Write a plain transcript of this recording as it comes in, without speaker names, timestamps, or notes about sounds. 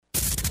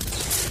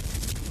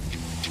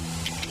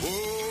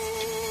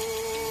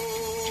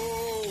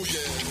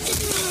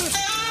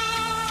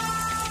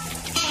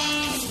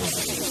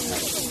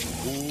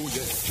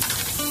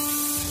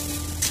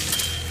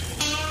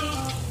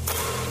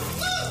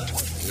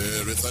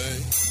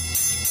Everything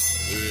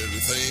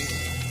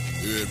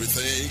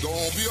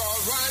gonna be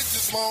all right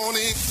this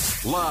morning.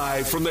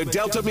 Live from the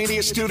Delta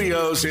Media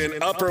Studios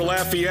in Upper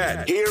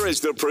Lafayette, here is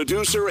the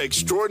producer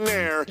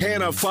extraordinaire,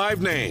 Hannah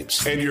Five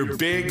Names, and your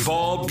big,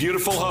 bald,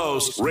 beautiful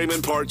host,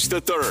 Raymond Parks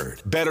III,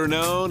 better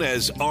known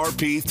as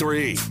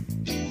RP3.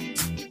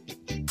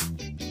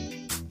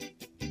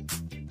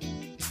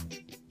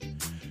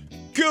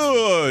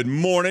 Good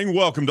morning.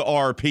 Welcome to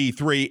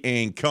RP3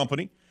 and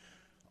Company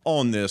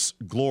on this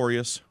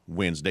glorious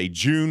Wednesday,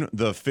 June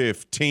the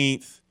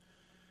 15th.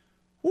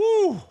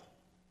 Woo!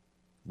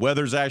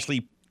 Weather's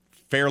actually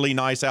fairly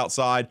nice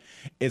outside.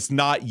 It's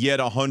not yet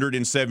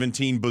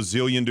 117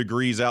 bazillion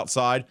degrees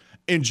outside.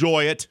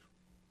 Enjoy it.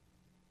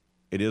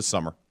 It is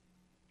summer.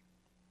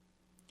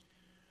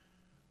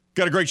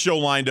 Got a great show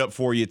lined up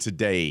for you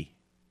today.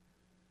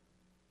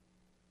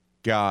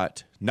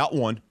 Got not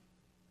one,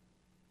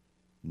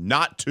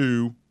 not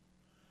two,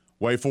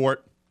 wait for it,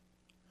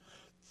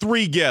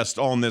 3 guests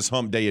on this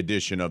Hump Day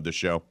edition of the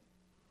show.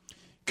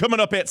 Coming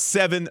up at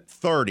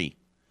 7:30.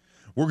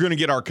 We're going to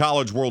get our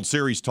College World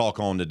Series talk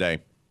on today.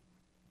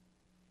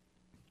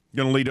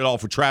 Going to lead it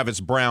off with Travis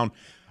Brown,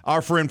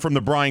 our friend from the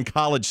Bryan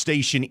College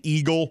Station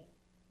Eagle.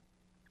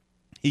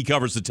 He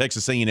covers the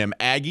Texas A&M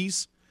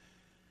Aggies.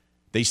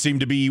 They seem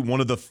to be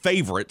one of the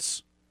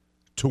favorites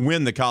to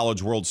win the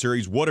College World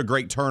Series. What a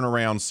great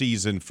turnaround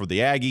season for the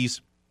Aggies,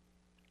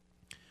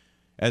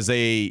 as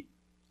they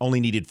only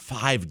needed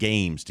 5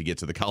 games to get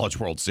to the College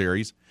World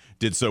Series.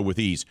 Did so with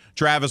ease.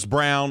 Travis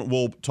Brown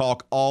will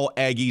talk all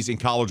Aggies in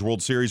College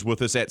World Series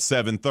with us at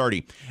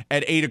 7:30.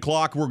 At 8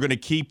 o'clock, we're going to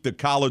keep the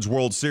College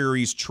World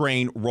Series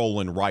train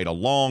rolling right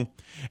along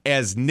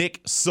as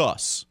Nick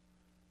Suss,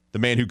 the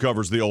man who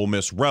covers the Ole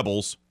Miss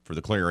Rebels for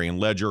the Clarion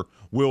Ledger,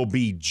 will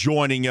be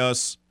joining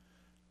us.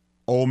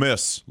 Ole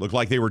Miss looked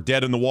like they were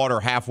dead in the water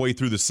halfway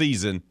through the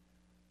season.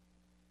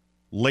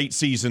 Late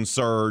season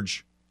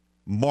surge,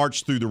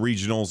 marched through the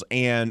regionals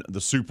and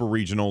the super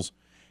regionals,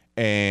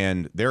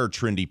 and they're a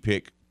trendy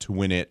pick to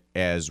win it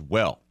as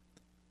well.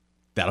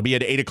 That'll be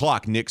at 8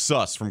 o'clock. Nick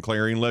Suss from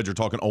Clarion Ledger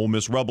talking Ole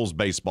Miss Rebels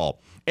baseball.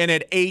 And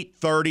at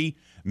 8:30,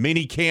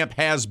 mini camp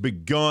has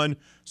begun,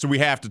 so we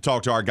have to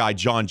talk to our guy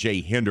John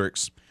J.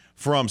 Hendricks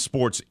from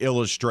Sports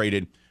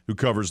Illustrated, who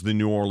covers the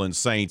New Orleans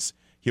Saints.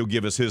 He'll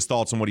give us his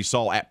thoughts on what he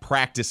saw at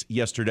practice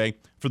yesterday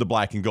for the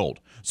Black and Gold.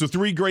 So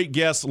 3 great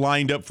guests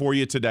lined up for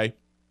you today.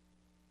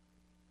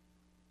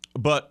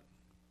 But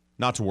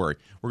not to worry.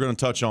 We're going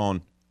to touch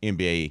on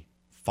NBA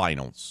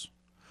Finals.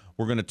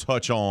 We're going to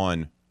touch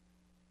on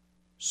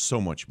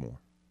so much more.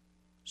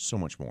 So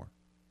much more.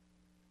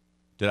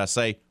 Did I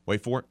say,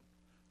 wait for it,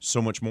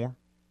 so much more?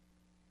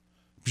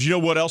 But you know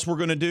what else we're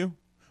going to do?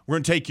 We're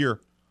going to take your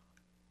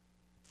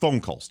phone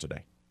calls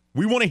today.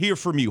 We want to hear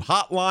from you.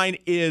 Hotline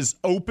is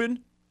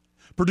open.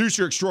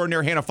 Producer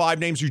extraordinaire Hannah Five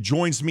Names, who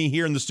joins me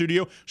here in the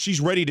studio,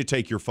 she's ready to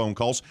take your phone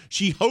calls.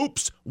 She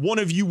hopes one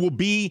of you will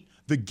be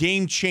the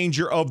game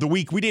changer of the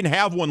week. We didn't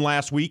have one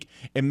last week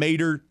and made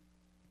her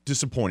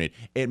disappointed.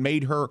 It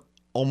made her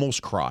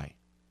almost cry.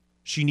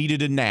 She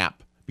needed a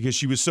nap because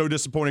she was so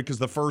disappointed because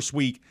the first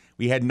week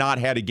we had not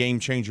had a game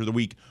changer of the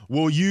week.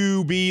 Will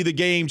you be the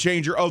game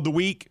changer of the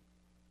week?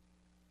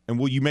 And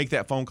will you make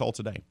that phone call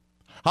today?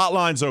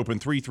 Hotline's open,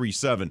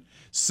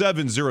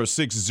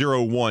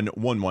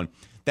 337-706-0111.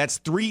 That's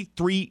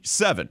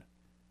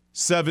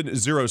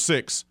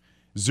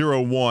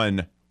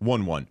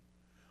 337-706-0111.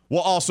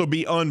 We'll also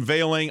be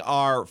unveiling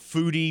our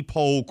foodie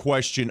poll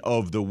question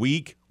of the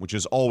week, which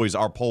is always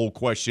our poll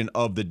question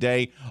of the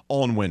day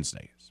on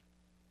Wednesdays.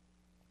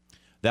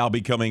 That'll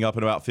be coming up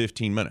in about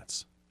 15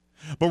 minutes.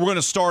 But we're going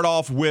to start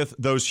off with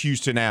those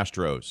Houston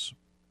Astros.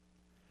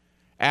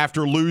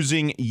 After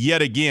losing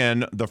yet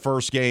again the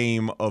first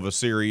game of a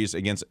series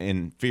against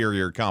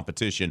inferior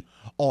competition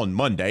on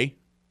Monday,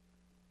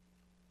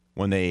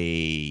 when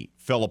they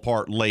fell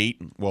apart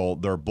late, well,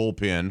 their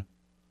bullpen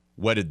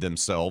wetted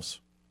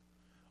themselves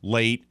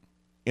late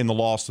in the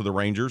loss to the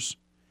Rangers.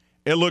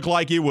 It looked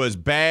like it was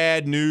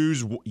bad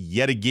news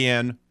yet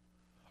again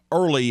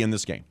early in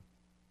this game.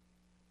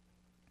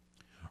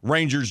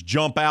 Rangers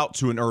jump out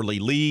to an early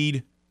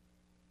lead,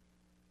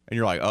 and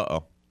you're like,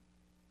 uh-oh.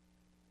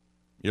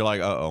 You're like,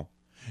 uh-oh.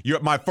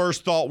 My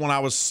first thought when I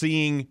was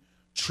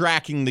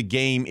tracking the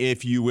game,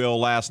 if you will,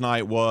 last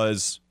night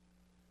was,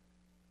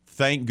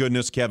 thank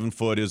goodness Kevin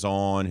Foote is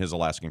on his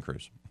Alaskan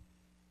cruise.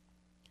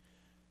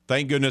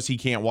 Thank goodness he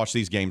can't watch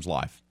these games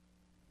live.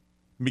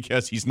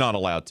 Because he's not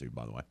allowed to,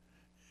 by the way.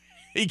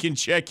 He can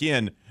check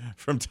in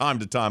from time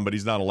to time, but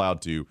he's not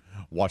allowed to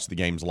watch the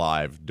games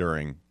live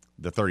during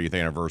the 30th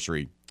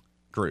anniversary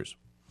cruise.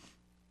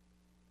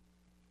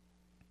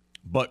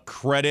 But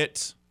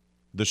credit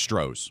the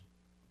Stros,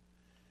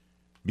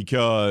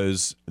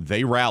 because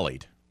they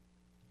rallied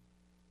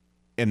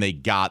and they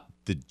got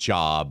the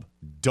job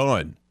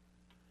done.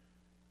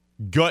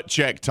 Gut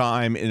check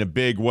time in a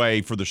big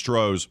way for the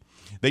Stros.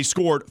 They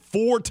scored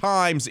 4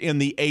 times in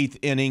the 8th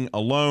inning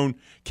alone,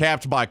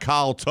 capped by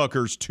Kyle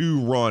Tucker's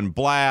 2-run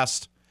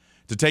blast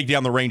to take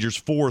down the Rangers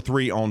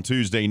 4-3 on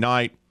Tuesday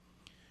night.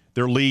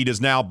 Their lead is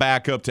now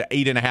back up to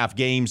 8.5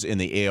 games in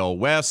the AL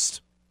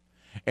West,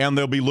 and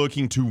they'll be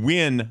looking to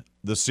win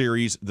the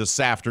series this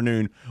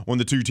afternoon when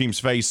the two teams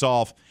face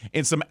off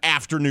in some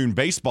afternoon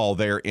baseball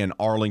there in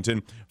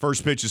Arlington.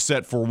 First pitch is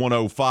set for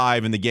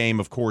 1:05, and the game,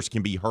 of course,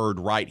 can be heard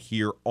right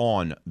here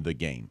on The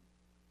Game.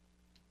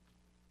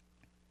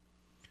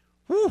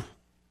 Whew.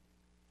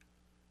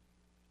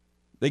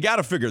 They got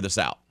to figure this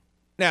out.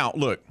 Now,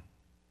 look,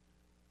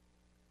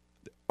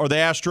 are the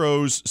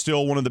Astros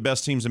still one of the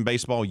best teams in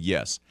baseball?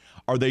 Yes.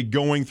 Are they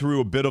going through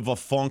a bit of a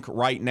funk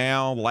right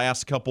now,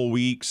 last couple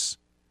weeks,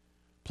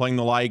 playing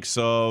the likes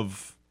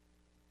of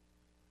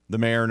the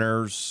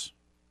Mariners,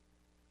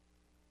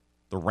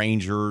 the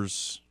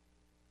Rangers,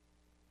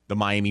 the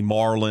Miami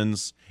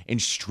Marlins,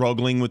 and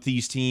struggling with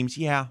these teams?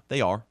 Yeah,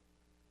 they are.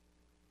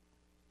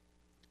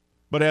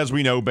 But as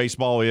we know,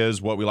 baseball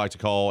is what we like to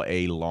call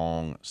a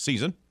long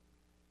season.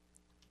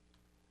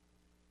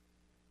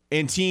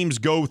 And teams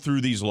go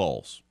through these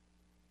lulls.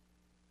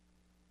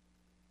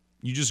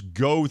 You just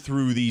go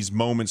through these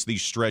moments,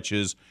 these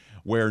stretches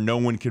where no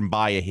one can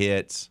buy a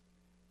hit,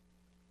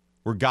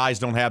 where guys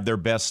don't have their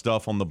best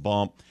stuff on the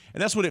bump.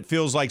 And that's what it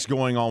feels like is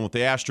going on with the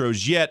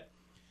Astros. Yet,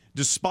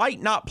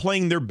 despite not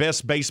playing their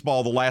best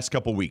baseball the last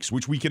couple weeks,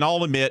 which we can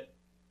all admit,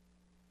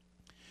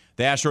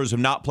 the Astros have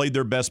not played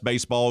their best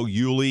baseball.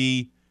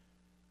 Yuli,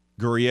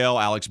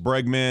 Gurriel, Alex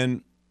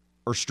Bregman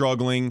are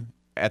struggling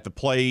at the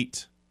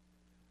plate.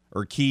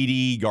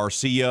 Urquidy,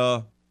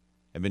 Garcia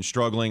have been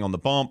struggling on the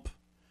bump.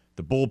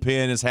 The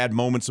bullpen has had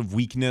moments of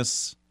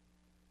weakness.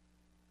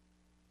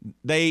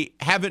 They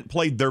haven't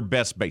played their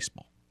best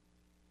baseball.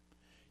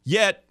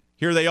 Yet,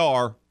 here they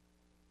are,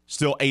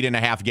 still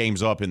 8.5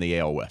 games up in the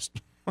AL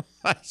West.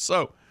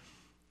 So,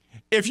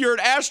 if you're an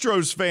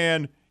Astros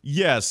fan,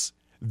 yes,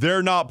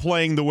 they're not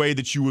playing the way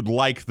that you would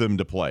like them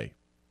to play.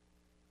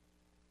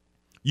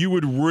 You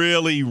would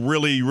really,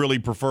 really, really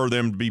prefer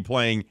them to be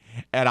playing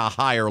at a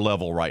higher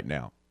level right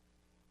now.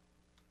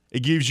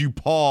 It gives you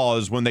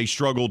pause when they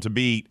struggle to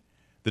beat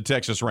the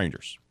Texas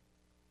Rangers.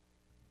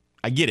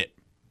 I get it.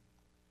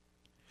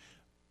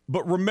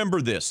 But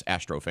remember this,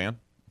 Astro fan.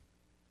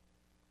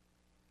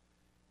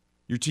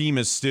 Your team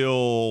is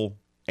still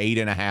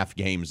 8.5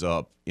 games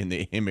up in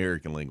the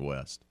American League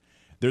West.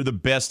 They're the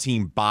best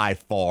team by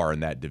far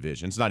in that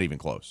division. It's not even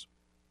close.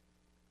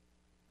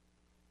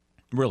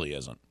 It really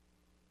isn't.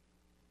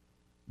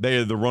 They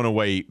are the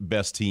runaway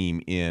best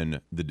team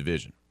in the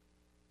division.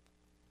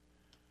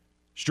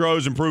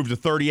 Stros improved to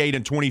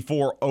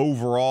 38-24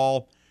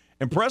 overall.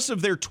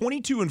 Impressive, they're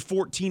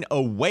 22-14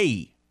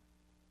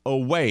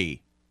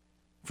 away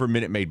from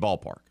Minute Maid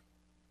Ballpark.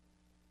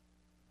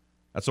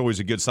 That's always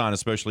a good sign,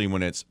 especially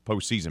when it's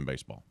postseason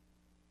baseball.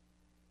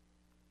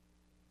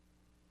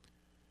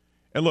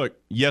 And look,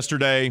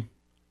 yesterday,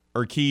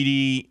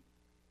 Urquidy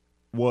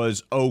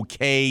was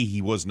okay.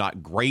 He was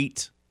not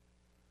great.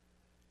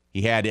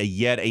 He had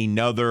yet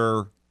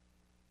another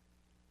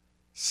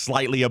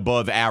slightly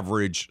above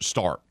average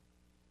start.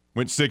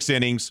 Went 6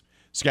 innings,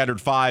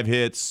 scattered 5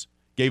 hits,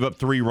 gave up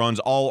 3 runs,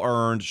 all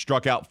earned,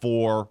 struck out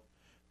 4,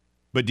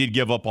 but did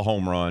give up a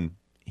home run.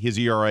 His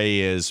ERA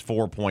is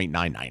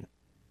 4.99.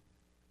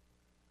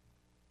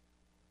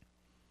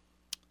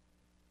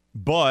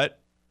 But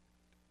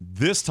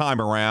this time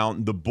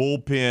around, the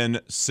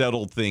bullpen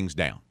settled things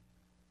down.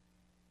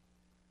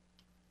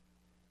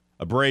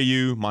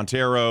 Abreu,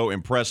 Montero,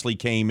 and Presley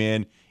came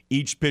in.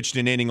 Each pitched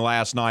an inning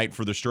last night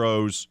for the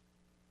Stros.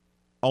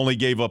 Only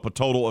gave up a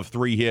total of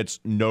 3 hits,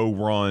 no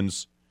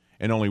runs,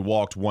 and only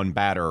walked 1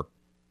 batter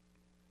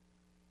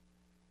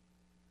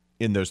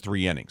in those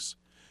 3 innings.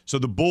 So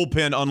the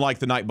bullpen, unlike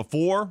the night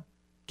before,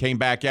 came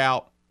back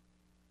out,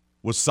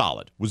 was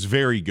solid, was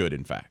very good,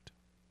 in fact.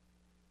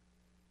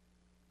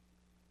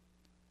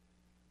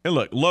 And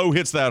look, Lowe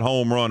hits that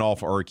home run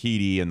off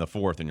Urquidy in the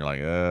 4th, and you're like,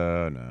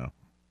 no.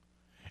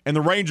 And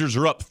the Rangers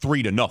are up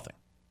 3-0.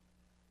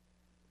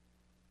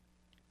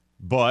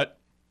 But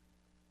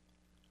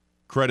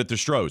credit to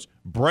Stros.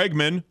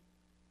 Bregman,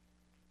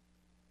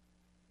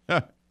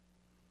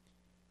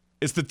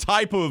 it's the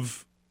type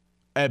of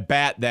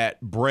at-bat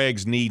that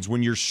Breggs needs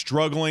when you're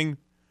struggling.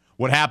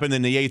 What happened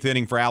in the 8th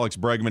inning for Alex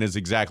Bregman is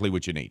exactly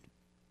what you need.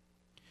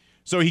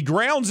 So he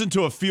grounds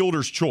into a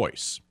fielder's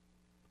choice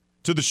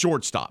to the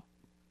shortstop.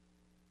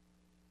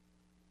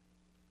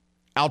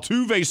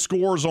 Altuve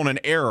scores on an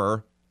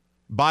error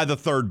by the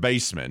third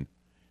baseman,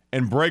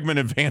 and Bregman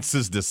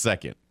advances to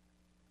second.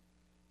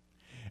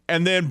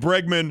 And then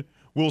Bregman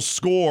will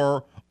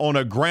score on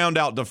a ground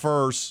out to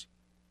first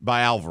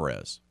by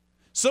Alvarez.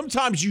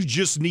 Sometimes you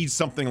just need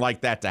something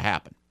like that to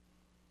happen.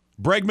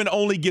 Bregman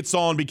only gets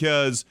on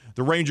because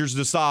the Rangers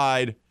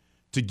decide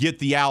to get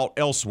the out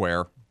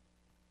elsewhere.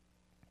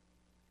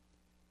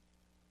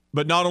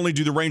 But not only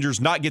do the Rangers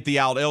not get the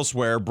out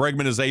elsewhere,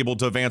 Bregman is able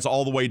to advance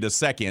all the way to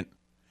second,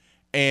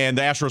 and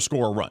the Astros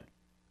score a run.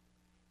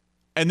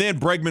 And then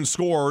Bregman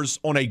scores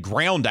on a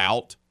ground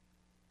out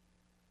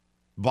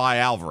by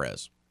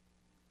Alvarez.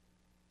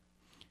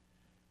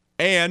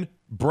 And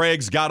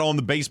Breggs got on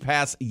the base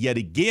pass yet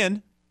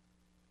again.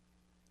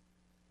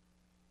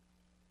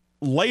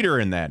 later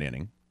in that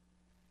inning,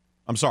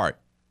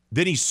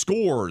 then he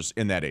scores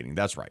in that inning.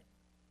 That's right.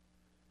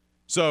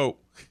 So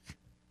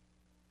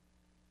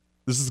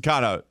this is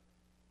kind of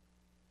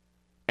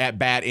at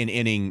bat in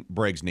inning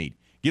Breggs need.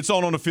 Gets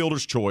on a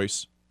fielder's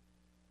choice.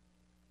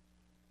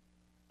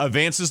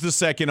 Advances to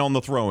second on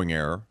the throwing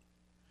error.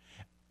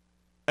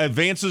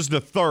 Advances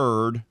to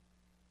third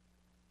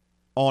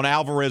on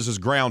Alvarez's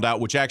ground out,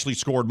 which actually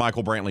scored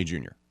Michael Brantley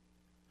Jr.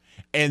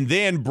 And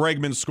then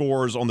Bregman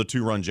scores on the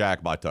 2-run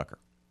jack by Tucker.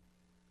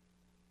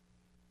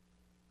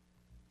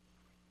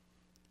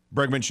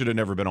 Bregman should have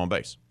never been on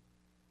base.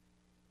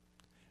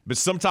 But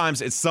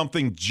sometimes it's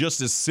something just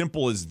as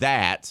simple as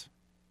that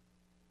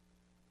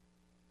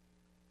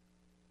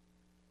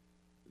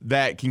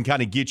can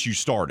kind of get you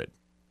started.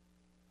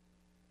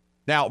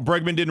 Now,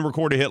 Bregman didn't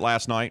record a hit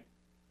last night.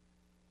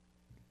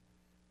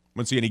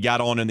 Once again, he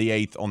got on in the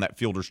 8th on that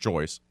fielder's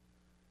choice.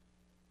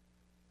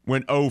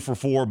 Went 0 for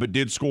 4, but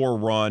did score a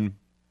run.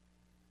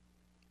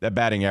 That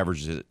batting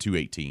average is at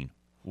 .218.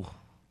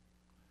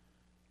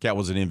 Cat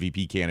was an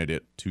MVP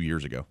candidate 2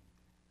 years ago.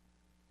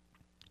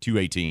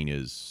 .218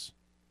 is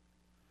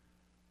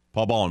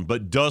Paul Ballin.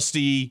 But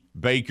Dusty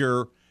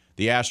Baker,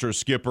 the Astros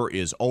skipper,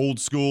 is old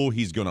school.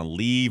 He's going to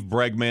leave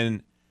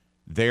Bregman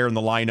there in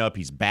the lineup.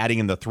 He's batting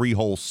in the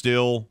 3-hole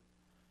still.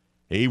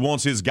 He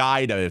wants his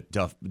guy to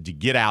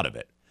get out of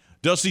it.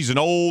 Dusty's an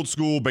old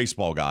school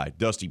baseball guy.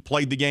 Dusty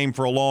played the game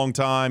for a long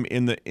time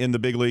in the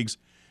big leagues.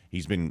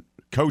 He's been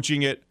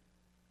coaching it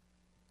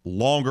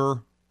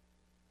longer.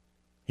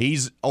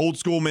 He's old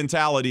school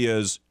mentality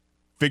is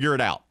figure it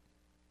out.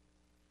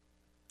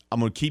 I'm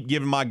going to keep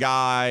giving my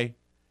guy,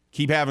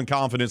 keep having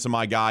confidence in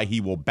my guy.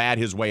 He will bat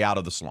his way out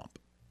of the slump.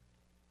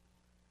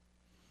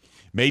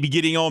 Maybe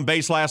getting on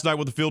base last night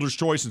with the fielder's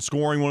choice and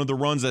scoring one of the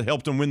runs that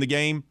helped him win the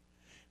game.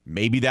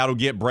 Maybe that'll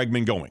get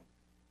Bregman going.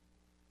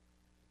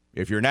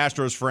 If you're an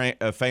Astros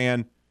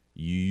fan,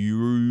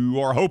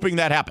 you are hoping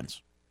that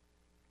happens.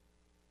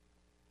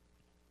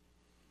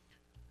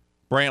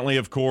 Brantley,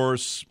 of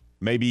course,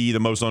 maybe the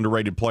most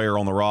underrated player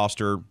on the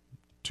roster.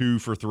 2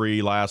 for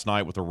 3 last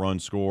night with a run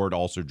scored.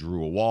 Also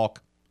drew a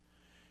walk.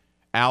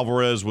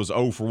 Alvarez was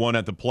 0 for 1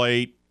 at the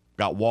plate.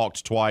 Got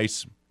walked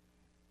twice.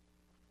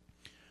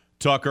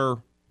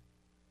 Tucker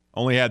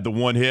only had the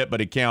 1 hit, but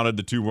it counted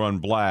the 2-run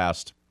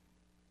blast.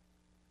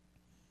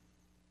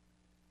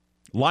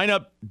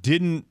 Lineup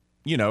didn't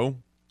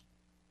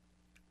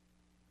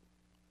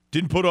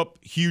put up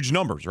huge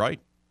numbers, right?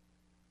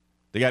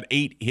 They got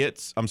 8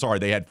 hits.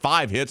 They had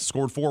 5 hits,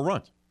 scored 4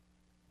 runs.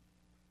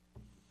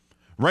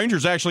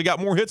 Rangers actually got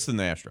more hits than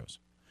the Astros,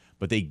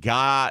 but they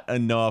got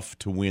enough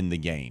to win the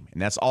game,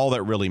 and that's all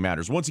that really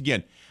matters. Once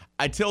again,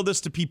 I tell this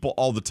to people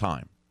all the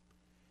time.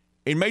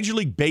 In Major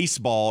League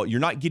Baseball, you're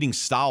not getting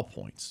style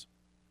points.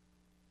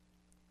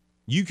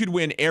 You could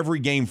win every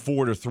game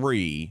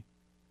 4-3,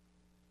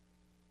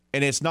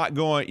 and it's not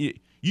going.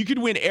 You could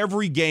win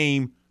every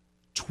game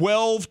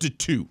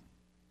 12-2.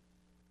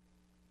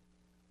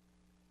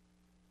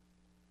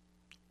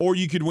 Or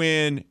you could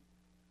win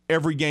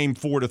every game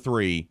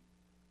 4-3,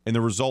 and the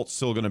result's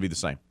still going to be the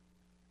same.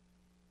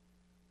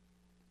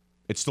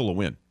 It's still a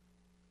win.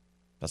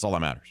 That's all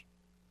that matters.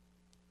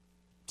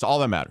 It's all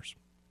that matters.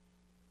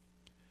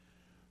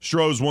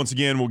 Stros, once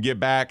again, will get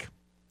back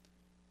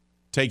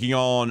taking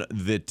on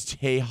the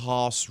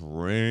Tejas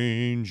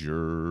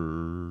Rangers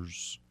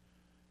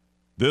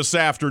this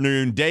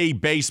afternoon. Day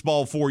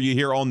baseball for you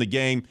here on the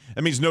game.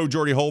 That means no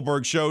Jordy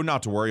Holberg show.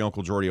 Not to worry,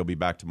 Uncle Jordy will be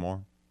back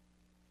tomorrow.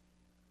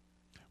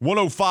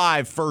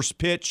 1:05 first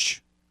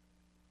pitch.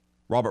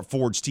 Robert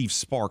Ford, Steve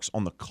Sparks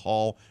on the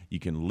call. You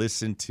can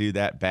listen to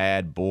that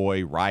bad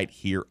boy right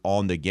here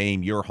on the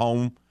game. Your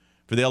home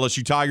for the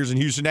LSU Tigers and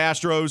Houston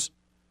Astros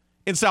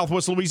in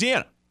Southwest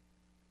Louisiana.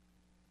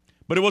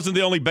 But it wasn't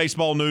the only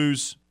baseball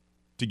news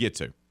to get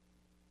to.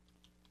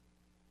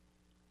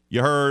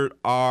 You heard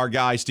our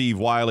guy Steve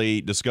Wiley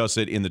discuss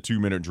it in the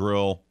 2-minute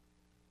drill.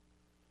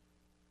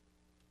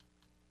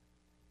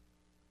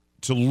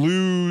 To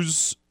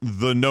lose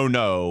the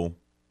no-no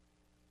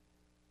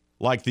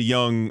like the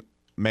young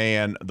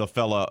man, the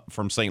fella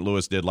from St.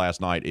 Louis did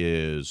last night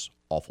is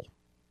awful.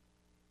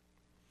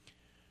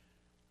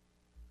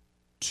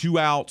 2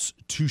 outs,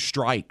 2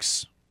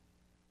 strikes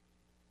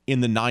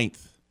in the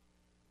 9th.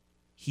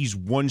 He's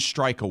 1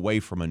 strike away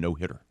from a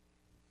no-hitter.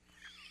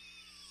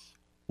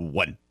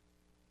 1.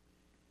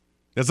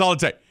 That's all it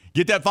takes.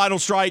 Get that final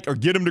strike or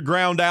get him to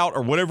ground out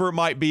or whatever it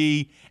might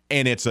be,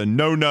 and it's a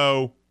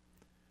no-no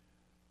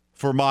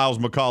for Miles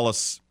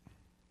McCullough.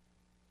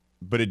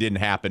 But it didn't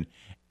happen.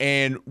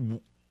 And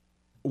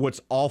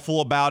what's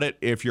awful about it,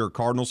 if you're a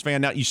Cardinals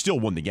fan, now you still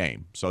won the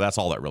game, so that's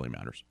all that really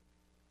matters.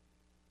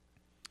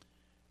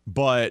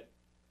 But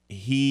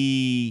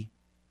he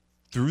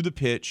threw the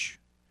pitch.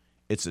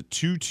 It's a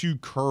 2-2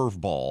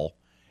 curveball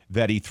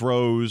that he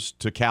throws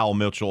to Cal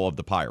Mitchell of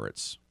the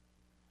Pirates.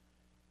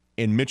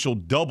 And Mitchell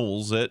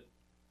doubles it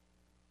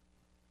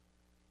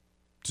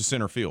to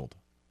center field.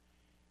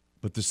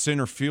 But the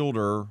center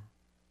fielder,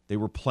 they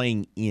were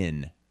playing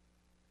in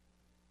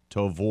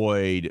to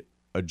avoid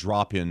a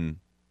drop-in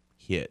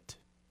hit.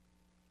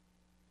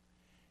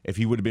 if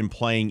he would have been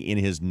playing in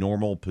his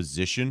normal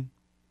position,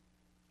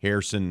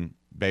 Harrison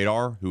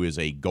Bader, who is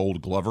a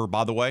Gold Glover,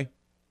 by the way,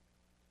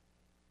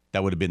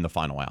 that would have been the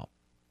final out.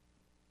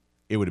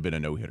 It would have been a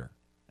no-hitter.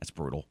 That's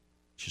brutal.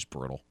 It's just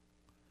brutal.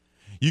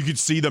 You could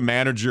see the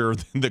manager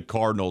of the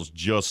Cardinals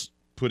just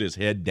put his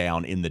head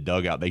down in the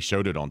dugout. They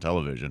showed it on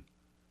television.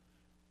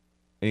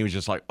 And he was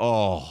just like,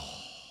 oh.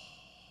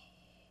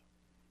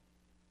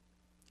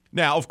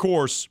 Now, of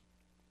course,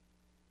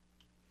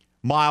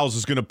 Miles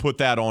is going to put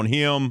that on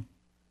him,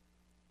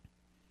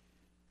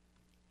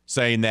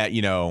 saying that,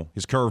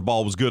 his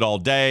curveball was good all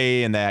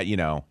day and that,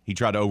 he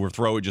tried to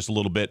overthrow it just a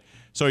little bit.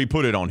 So he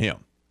put it on him.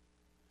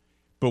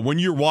 But when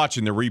you're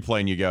watching the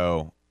replay and you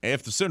go,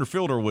 if the center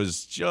fielder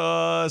was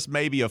just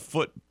maybe a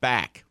foot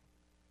back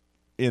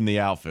in the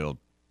outfield,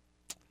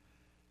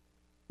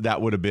 that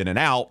would have been an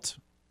out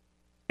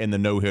and the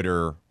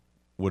no-hitter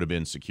would have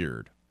been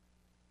secured.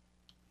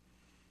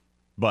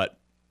 But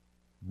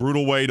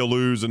brutal way to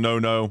lose a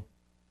no-no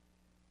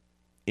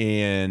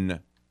in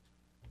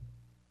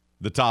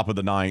the top of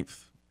the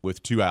ninth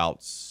with 2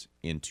 outs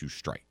and 2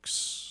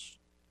 strikes.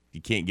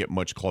 You can't get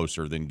much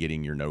closer than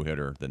getting your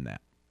no-hitter than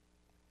that.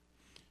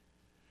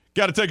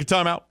 Got to take a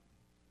timeout.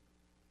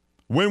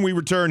 When we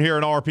return here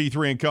in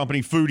RP3 and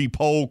Company, Foodie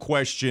poll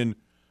question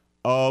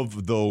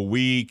of the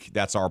week.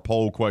 That's our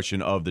poll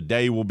question of the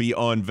day will be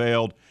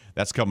unveiled.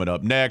 That's coming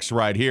up next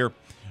right here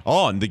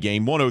on the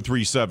game.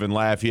 103.7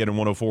 Lafayette and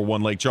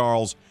 104.1 Lake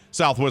Charles,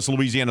 Southwest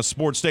Louisiana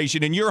Sports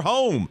Station, and your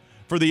home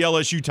for the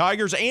LSU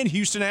Tigers and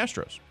Houston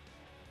Astros.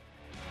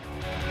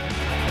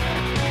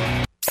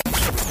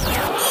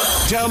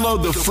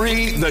 Download the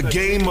free The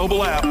Game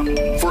mobile app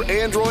for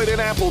Android and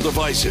Apple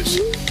devices.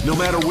 No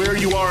matter where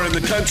you are in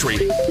the country,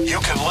 you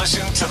can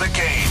listen to The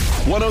Game.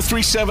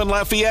 103.7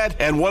 Lafayette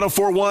and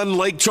 104.1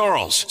 Lake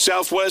Charles,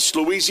 Southwest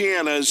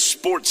Louisiana's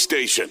sports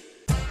station.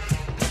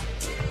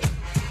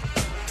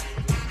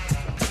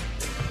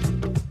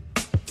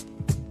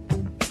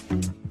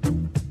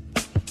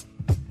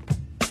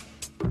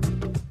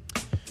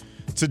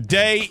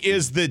 Today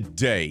is the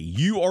day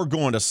you are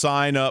going to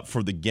sign up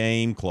for the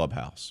Game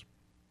Clubhouse.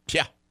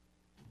 Yeah,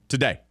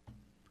 today.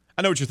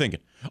 I know what you're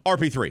thinking.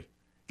 RP3,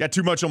 got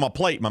too much on my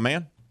plate, my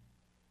man.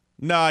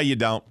 Nah, you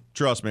don't.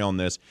 Trust me on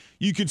this.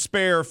 You could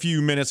spare a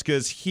few minutes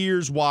because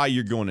here's why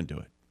you're going to do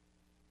it.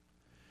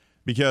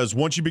 Because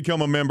once you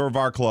become a member of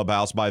our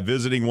clubhouse by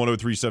visiting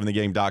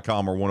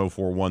 1037thegame.com or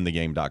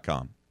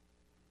 1041thegame.com,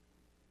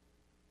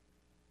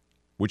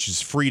 which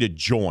is free to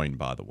join,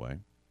 by the way.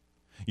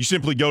 You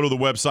simply go to the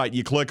website,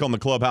 you click on the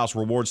Clubhouse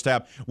Rewards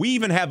tab. We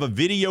even have a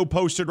video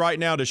posted right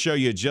now to show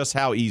you just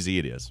how easy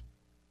it is.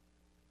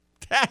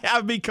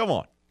 I mean, come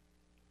on.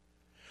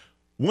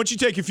 Once you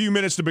take a few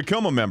minutes to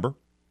become a member,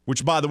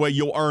 which, by the way,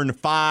 you'll earn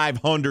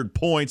 500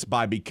 points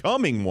by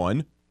becoming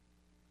one,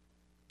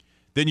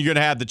 then you're going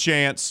to have the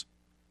chance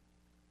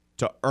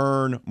to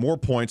earn more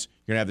points.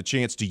 You're going to have the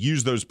chance to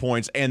use those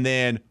points and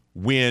then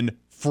win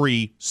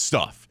free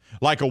stuff.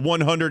 Like a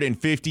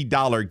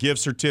 $150 gift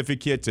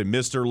certificate to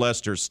Mr.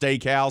 Lester's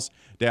Steakhouse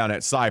down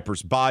at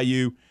Cypress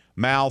Bayou.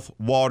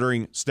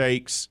 Mouth-watering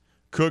steaks,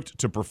 cooked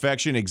to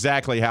perfection,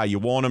 exactly how you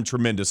want them.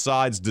 Tremendous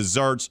sides,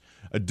 desserts,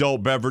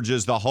 adult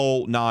beverages, the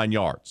whole 9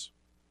 yards.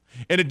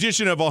 In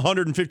addition of a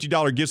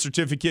 $150 gift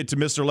certificate to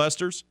Mr.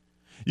 Lester's,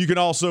 you can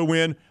also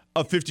win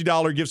a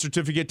 $50 gift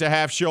certificate to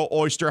Half Shell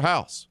Oyster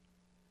House.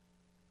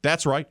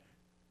 That's right.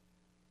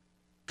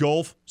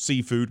 Gulf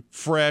seafood,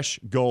 fresh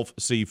Gulf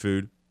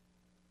seafood.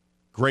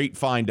 Great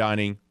fine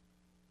dining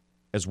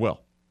as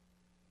well.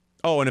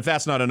 Oh, and if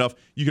that's not enough,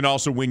 you can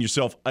also win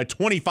yourself a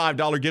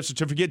 $25 gift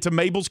certificate to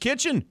Mabel's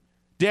Kitchen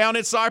down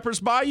at Cypress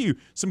Bayou.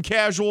 Some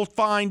casual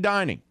fine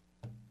dining.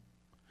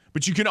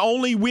 But you can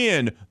only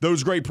win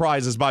those great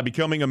prizes by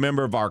becoming a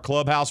member of our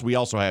clubhouse. We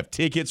also have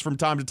tickets from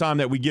time to time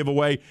that we give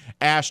away,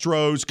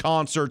 Astros,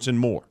 concerts, and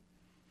more.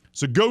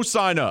 So go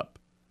sign up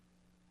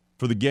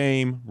for the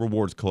Game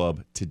Rewards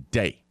Club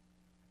today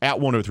at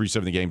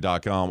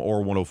 1037thegame.com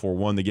or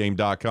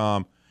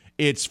 1041thegame.com.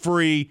 It's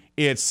free,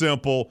 it's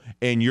simple,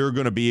 and you're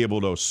going to be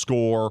able to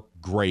score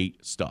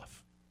great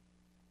stuff.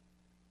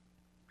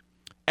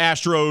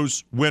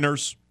 Astros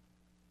winners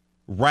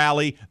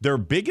rally their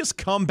biggest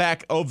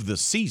comeback of the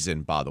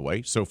season, by the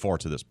way, so far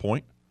to this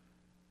point,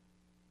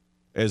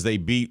 as they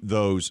beat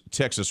those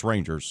Texas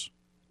Rangers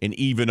and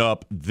even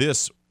up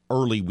this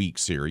early week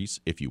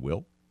series, if you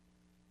will.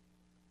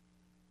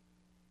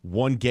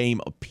 1 game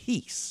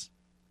apiece.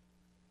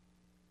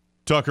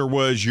 Tucker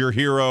was your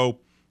hero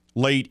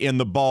late in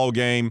the ball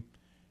game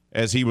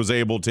as he was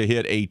able to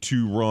hit a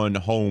 2-run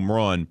home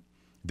run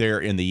there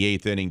in the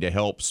 8th inning to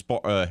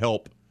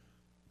help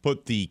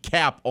put the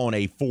cap on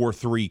a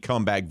 4-3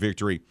 comeback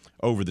victory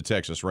over the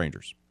Texas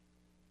Rangers.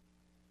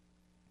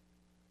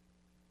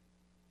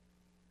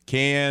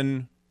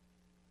 Can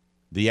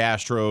the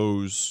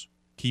Astros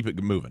keep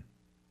it moving?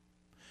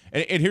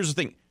 And here's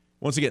the thing.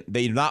 Once again,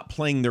 they're not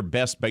playing their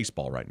best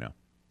baseball right now.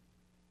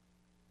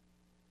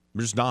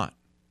 They're just not.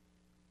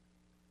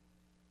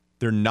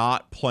 They're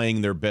not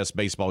playing their best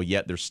baseball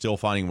yet. They're still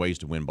finding ways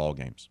to win ball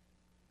games.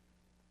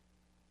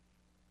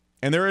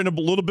 And they're in a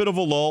little bit of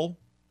a lull,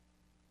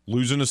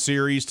 losing a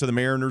series to the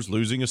Mariners,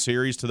 losing a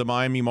series to the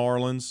Miami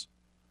Marlins.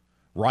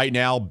 Right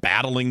now,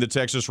 battling the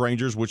Texas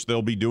Rangers, which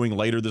they'll be doing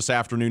later this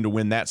afternoon to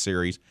win that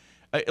series.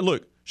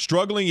 Look,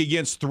 struggling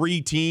against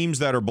three teams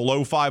that are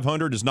below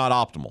 500 is not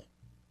optimal.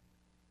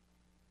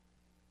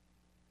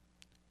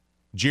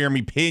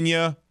 Jeremy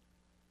Pena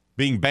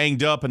being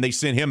banged up, and they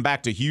sent him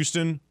back to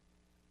Houston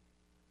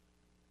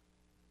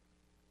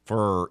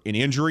for an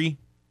injury,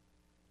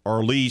 or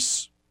at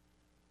least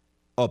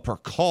a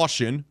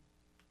precaution.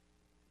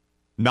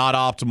 Not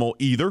optimal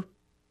either,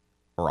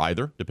 or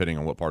either, depending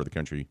on what part of the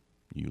country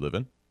you live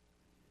in.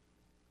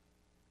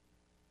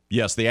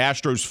 Yes, the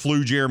Astros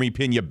flew Jeremy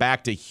Pena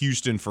back to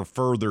Houston for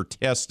further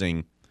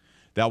testing.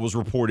 That was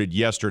reported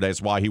yesterday.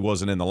 That's why he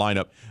wasn't in the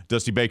lineup.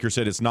 Dusty Baker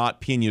said it's not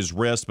Pena's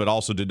wrist, but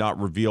also did not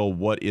reveal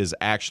what is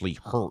actually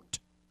hurt.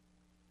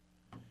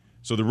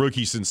 So the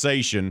rookie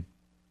sensation,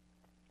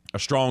 a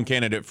strong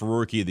candidate for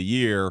Rookie of the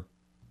Year,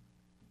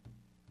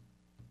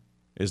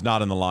 is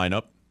not in the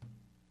lineup.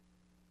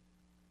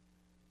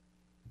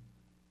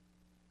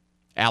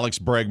 Alex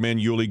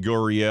Bregman, Yuli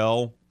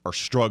Gurriel are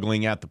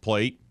struggling at the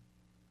plate.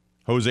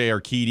 Jose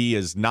Urquidy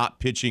is not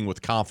pitching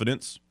with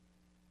confidence.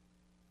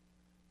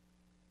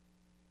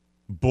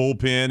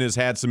 Bullpen has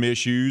had some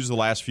issues the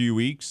last few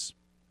weeks.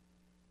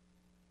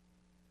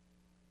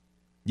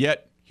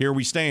 Yet, here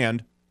we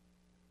stand,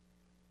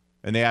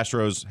 and the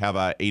Astros have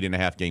a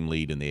 8.5-game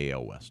lead in the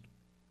AL West.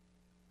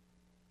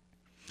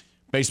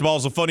 Baseball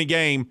is a funny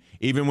game.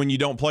 Even when you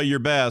don't play your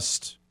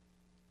best,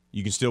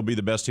 you can still be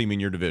the best team in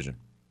your division.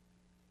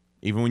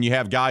 Even when you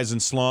have guys in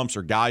slumps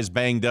or guys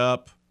banged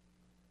up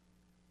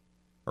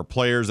or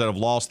players that have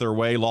lost their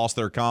way, lost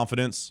their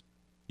confidence,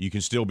 you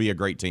can still be a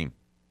great team.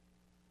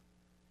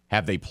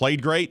 Have they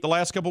played great the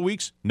last couple of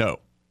weeks? No.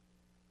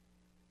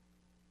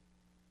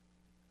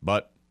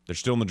 But they're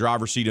still in the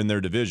driver's seat in their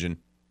division.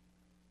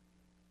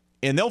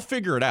 And they'll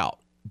figure it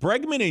out.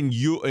 Bregman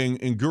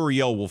and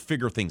Gurriel will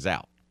figure things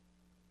out.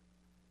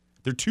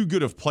 They're too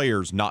good of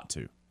players not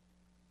to.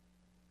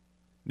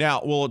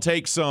 Now, will it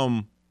take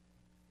some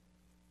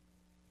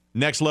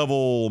next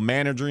level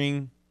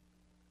managing?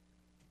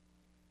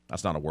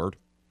 That's not a word.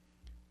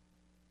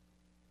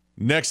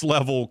 Next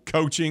level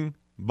coaching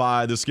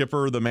by the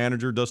skipper, the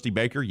manager, Dusty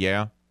Baker?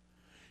 Yeah.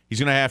 He's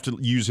going to have to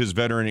use his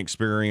veteran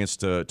experience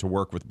to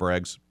work with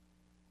Breggs.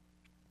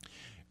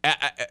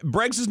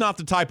 Breggs is not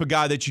the type of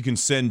guy that you can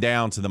send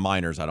down to the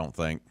minors, I don't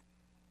think.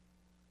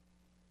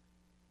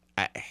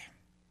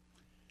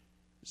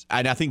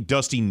 And I think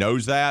Dusty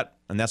knows that,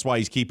 and that's why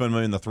he's keeping him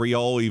in the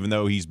 3-hole, even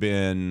though he's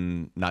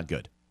been not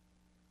good.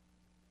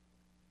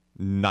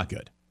 Not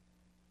good.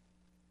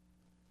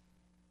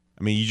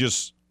 I mean,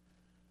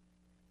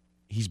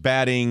 he's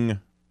batting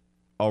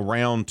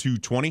around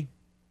 220.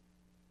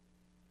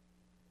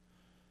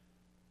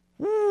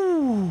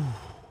 Woo.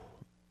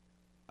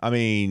 I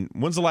mean,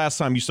 when's the last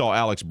time you saw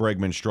Alex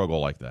Bregman struggle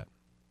like that?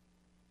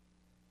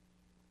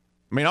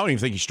 I mean, I don't even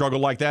think he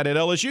struggled like that at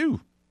LSU.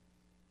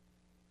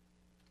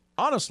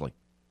 Honestly.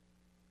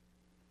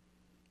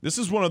 This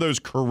is one of those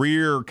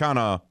career kind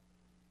of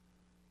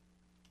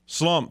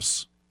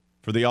slumps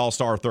for the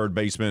all-star third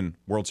baseman,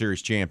 World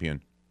Series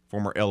champion,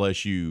 former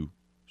LSU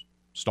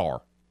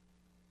star.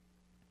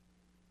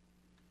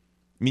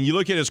 I mean, you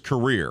look at his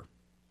career.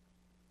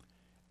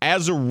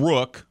 As a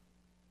rook,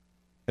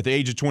 at the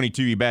age of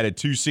 22, he batted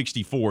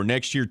 .264.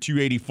 Next year,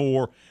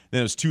 .284.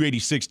 Then it was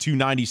 .286,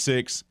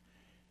 .296.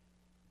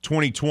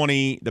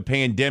 2020, the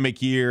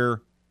pandemic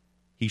year,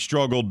 he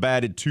struggled,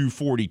 batted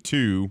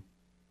 .242.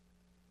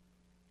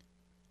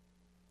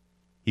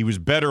 He was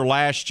better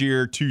last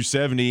year,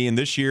 .270, and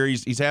this year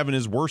he's having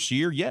his worst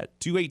year yet,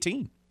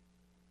 .218. It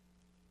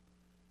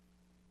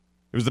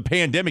was the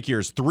pandemic year.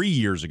 It's 3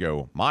 years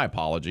ago. My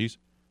apologies.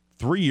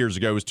 3 years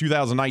ago was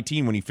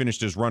 2019 when he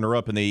finished as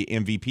runner-up in the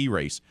MVP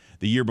race.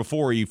 The year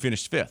before, he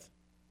finished fifth.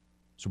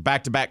 So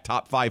back-to-back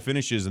top 5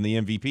 finishes in the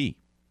MVP.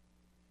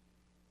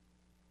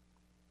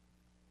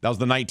 That was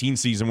the 19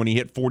 season when he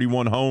hit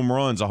 41 home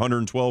runs,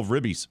 112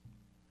 ribbies.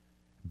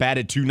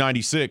 Batted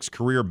 .296,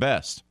 career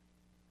best.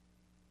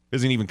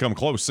 Hasn't even come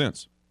close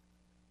since.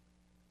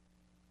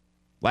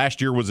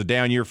 Last year was a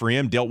down year for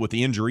him, dealt with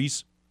the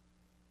injuries,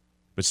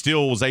 but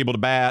still was able to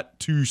bat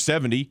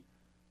 .270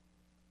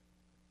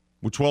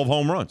 with 12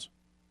 home runs.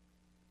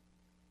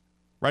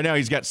 Right now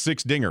he's got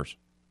 6 dingers,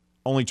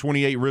 only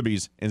 28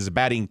 ribbies, and is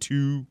batting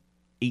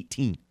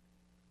 .218.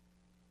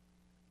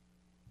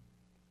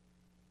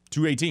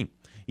 .218.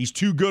 He's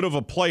too good of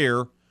a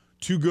player,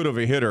 too good of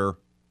a hitter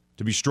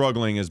to be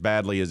struggling as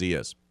badly as he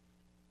is.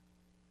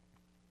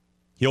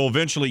 He'll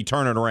eventually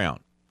turn it around.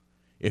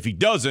 If he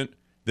doesn't,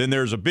 then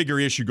there's a bigger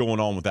issue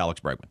going on with Alex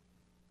Bregman.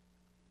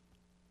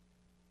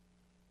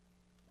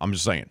 I'm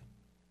just saying.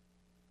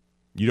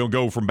 You don't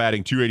go from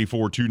batting .284,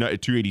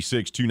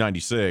 .286,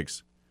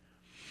 .296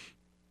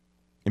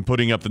 and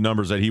putting up the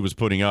numbers that he was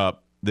putting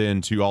up, then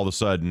to all of a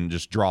sudden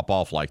just drop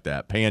off like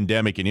that.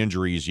 Pandemic and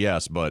injuries,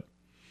 yes, but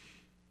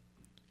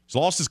he's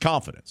lost his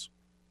confidence.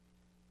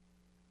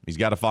 He's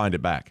got to find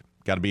it back.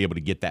 Got to be able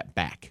to get that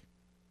back.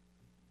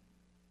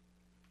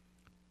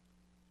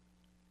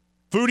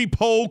 Foodie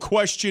poll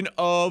question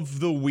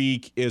of the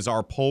week is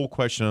our poll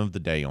question of the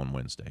day on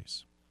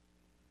Wednesdays.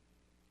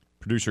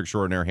 Producer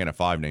extraordinaire Hannah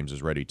Five Names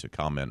is ready to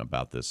comment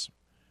about this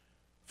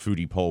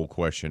foodie poll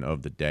question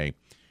of the day.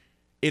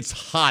 It's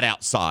hot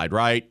outside,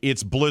 right?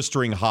 It's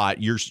blistering hot.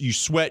 You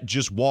sweat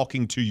just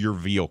walking to your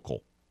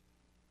vehicle.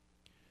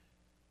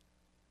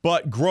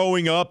 But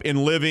growing up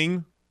and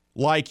living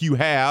like you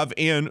have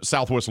in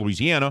Southwest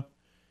Louisiana,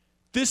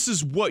 this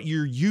is what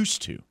you're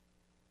used to.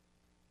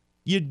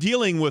 You're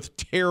dealing with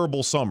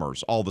terrible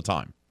summers all the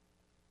time.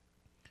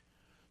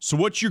 So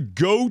what's your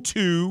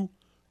go-to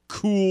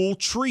cool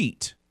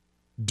treat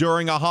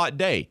during a hot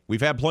day?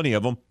 We've had plenty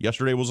of them.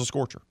 Yesterday was a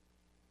scorcher.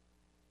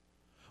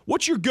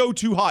 What's your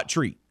go-to hot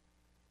treat?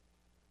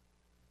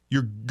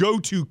 Your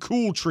go-to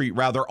cool treat,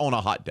 rather, on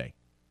a hot day?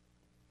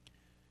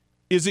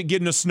 Is it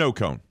getting a snow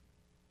cone?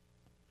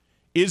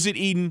 Is it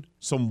eating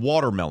some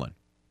watermelon?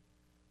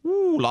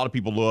 Ooh, a lot of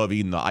people love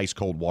eating the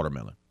ice-cold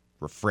watermelon.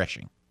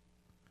 Refreshing.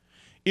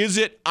 Is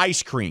it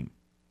ice cream?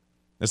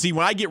 Now, see,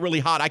 when I get really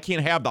hot, I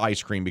can't have the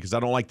ice cream because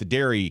I don't like the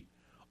dairy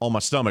on my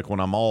stomach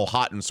when I'm all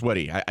hot and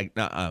sweaty. I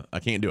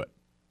can't do it.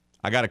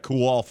 I got to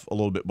cool off a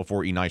little bit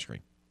before eating ice cream.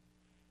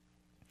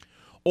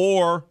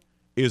 Or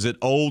is it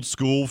old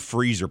school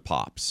freezer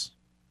pops?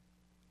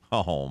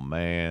 Oh,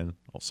 man.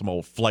 Some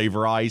old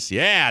flavor ice.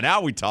 Yeah,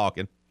 now we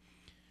talking.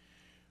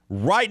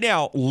 Right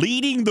now,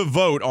 leading the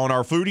vote on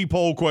our foodie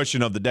poll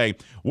question of the day,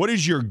 what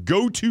is your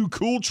go-to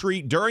cool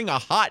treat during a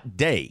hot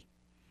day?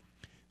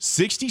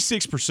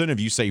 66% of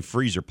you say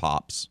freezer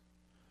pops.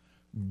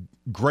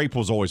 Grape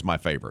was always my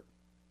favorite.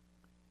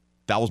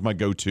 That was my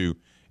go-to.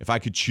 If I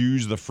could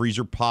choose the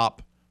freezer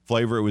pop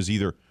flavor, it was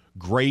either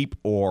grape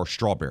or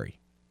strawberry.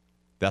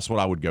 That's what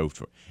I would go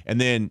for. And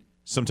then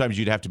sometimes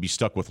you'd have to be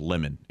stuck with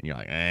lemon. And you're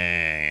like,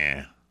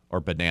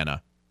 or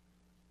banana.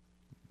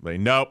 Like,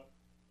 nope.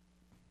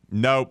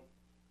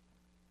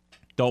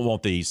 Don't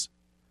want these.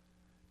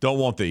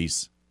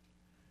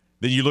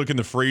 Then you look in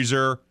the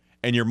freezer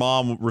and your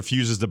mom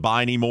refuses to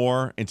buy any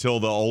more until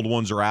the old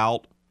ones are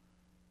out.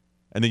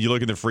 And then you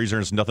look in the freezer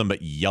and it's nothing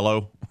but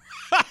yellow.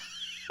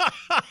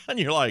 And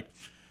you're like,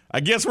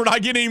 I guess we're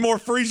not getting any more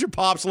freezer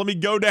pops. Let me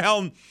go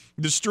down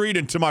the street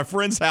into my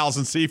friend's house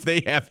and see if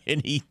they have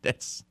any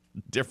that's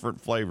different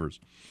flavors.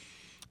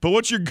 But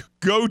what's your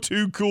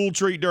go-to cool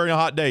treat during a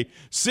hot day?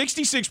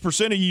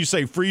 66% of you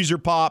say freezer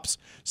pops.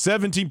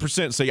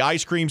 17% say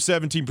ice cream.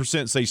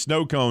 17% say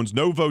snow cones.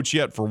 No votes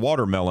yet for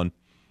watermelon.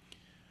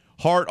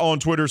 Hart on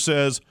Twitter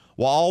says,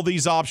 while all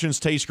these options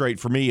taste great,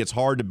 for me, it's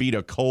hard to beat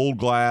a cold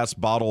glass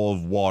bottle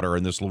of water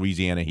in this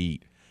Louisiana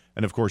heat.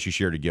 And, of course, you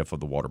shared a gif of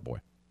the water boy.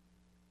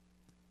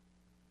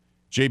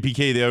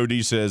 JPK, the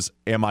OD, says,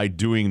 am I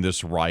doing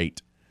this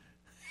right?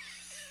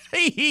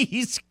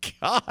 He's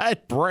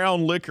got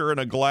brown liquor in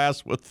a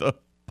glass with a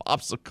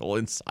popsicle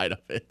inside of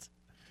it.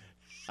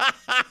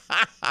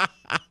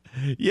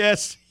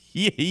 Yes,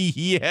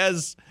 he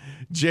has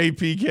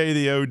JPK,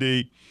 the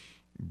OD.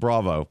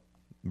 Bravo.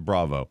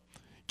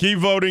 Keep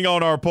voting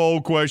on our poll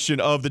question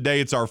of the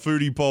day. It's our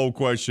foodie poll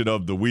question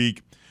of the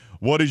week.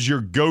 What is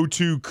your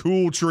go-to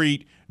cool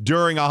treat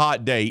during a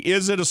hot day?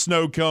 Is it a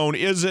snow cone?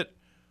 Is it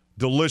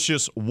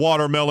delicious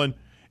watermelon?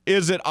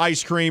 Is it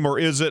ice cream or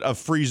is it a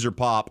freezer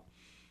pop?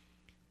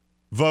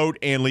 Vote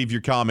and leave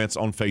your comments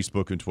on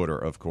Facebook and Twitter,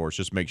 of course.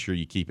 Just make sure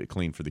you keep it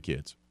clean for the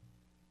kids.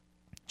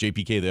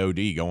 JPK, the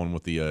OD, going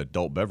with the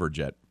adult beverage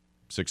at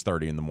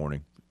 6:30 in the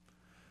morning.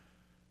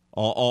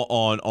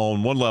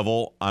 On one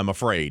level, I'm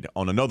afraid.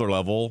 On another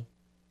level,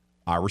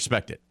 I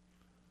respect it.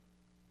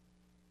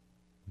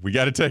 We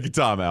got to take a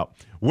timeout.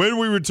 When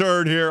we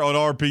return here on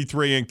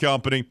RP3 and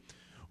Company,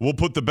 we'll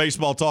put the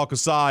baseball talk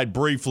aside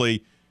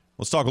briefly.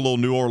 Let's talk a little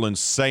New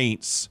Orleans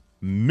Saints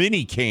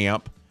mini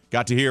camp.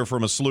 Got to hear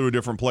from a slew of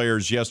different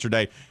players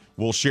yesterday.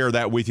 We'll share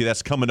that with you.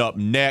 That's coming up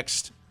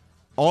next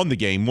on the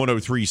game.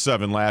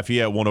 103.7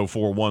 Lafayette,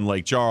 104.1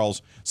 Lake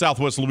Charles,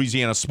 Southwest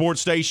Louisiana Sports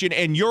Station,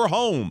 and your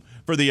home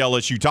for the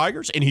LSU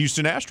Tigers and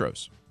Houston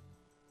Astros.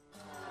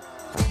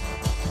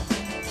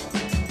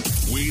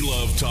 We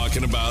love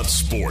talking about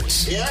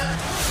sports. Yeah.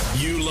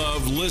 You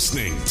love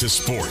listening to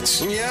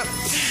sports. Yep.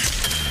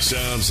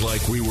 Sounds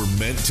like we were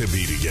meant to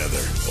be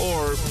together,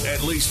 or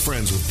at least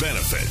friends with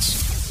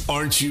benefits.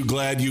 Aren't you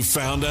glad you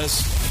found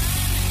us?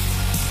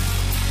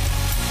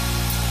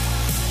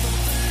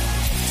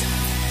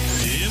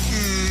 Yep.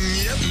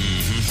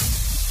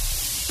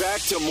 Mm-hmm. Back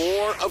to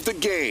more of the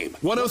game.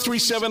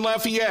 103.7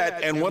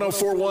 Lafayette and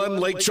 104.1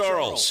 Lake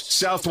Charles,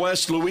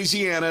 Southwest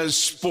Louisiana's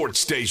sports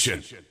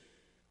station.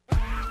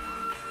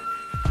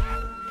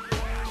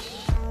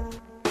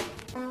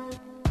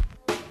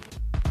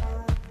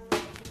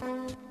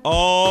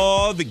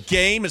 Oh, the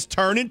game is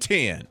turning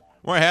 10.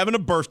 We're having a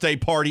birthday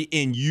party,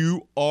 and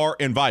you are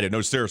invited.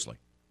 No, seriously.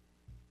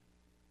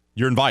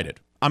 You're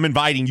invited. I'm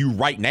inviting you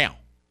right now,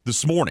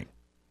 this morning,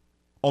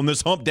 on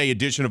this Hump Day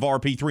edition of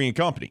RP3 and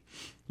Company.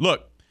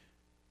 Look,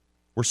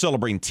 we're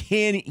celebrating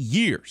 10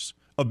 years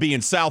of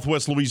being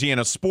Southwest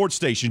Louisiana Sports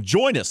Station.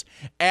 Join us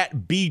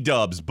at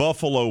B-Dubs,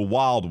 Buffalo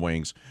Wild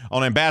Wings,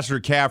 on Ambassador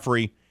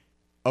Caffrey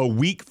a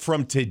week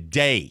from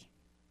today.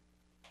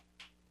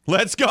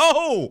 Let's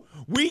go.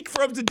 Week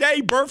from today,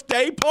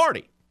 birthday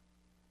party.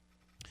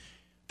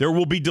 There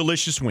will be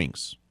delicious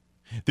wings.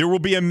 There will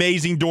be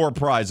amazing door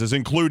prizes,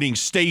 including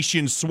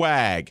station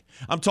swag.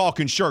 I'm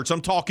talking shirts.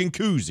 I'm talking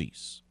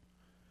koozies.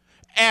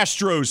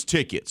 Astros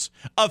tickets.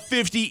 A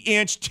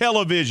 50-inch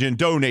television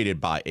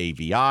donated by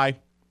AVI.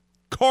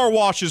 Car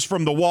washes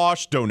from the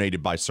Wash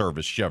donated by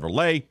Service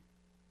Chevrolet.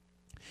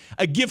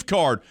 A gift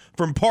card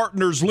from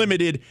Partners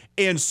Limited,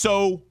 and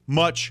so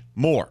much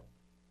more.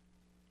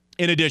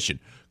 In addition,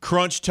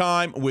 Crunch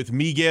Time with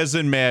Miguez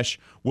and Mesh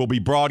will be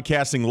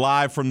broadcasting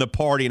live from the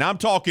party, and I'm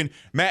talking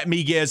Matt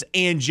Miguez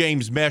and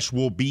James Mesh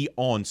will be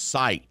on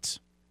site.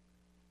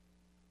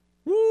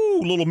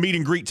 Woo, little meet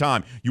and greet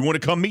time. You want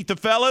to come meet the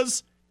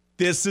fellas?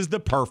 This is the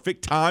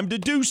perfect time to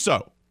do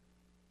so.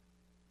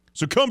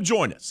 So come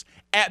join us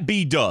at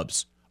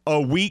B-Dubs a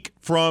week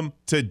from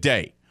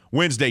today,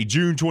 Wednesday,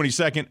 June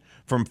 22nd,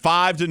 from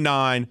 5 to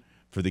 9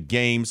 for the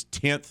game's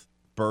 10th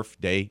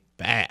birthday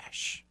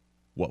bash.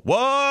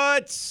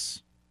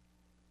 What?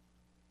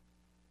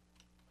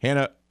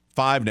 Hannah,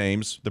 5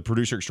 names, the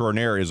producer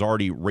extraordinaire, is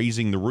already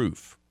raising the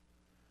roof.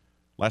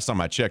 Last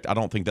time I checked, I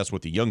don't think that's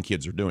what the young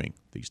kids are doing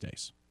these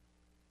days.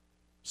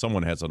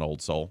 Someone has an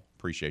old soul.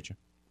 Appreciate you.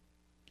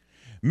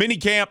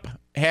 Minicamp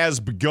has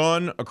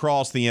begun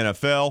across the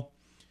NFL.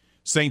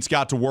 Saints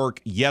got to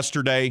work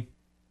yesterday.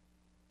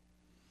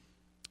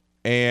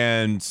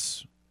 And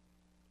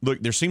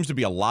look, there seems to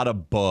be a lot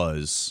of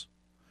buzz,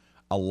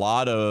 a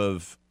lot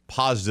of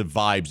positive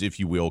vibes,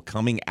 if you will,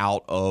 coming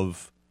out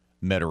of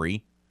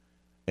Metairie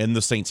and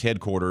the Saints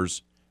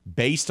headquarters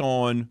based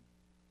on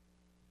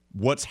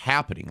what's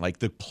happening. Like,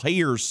 the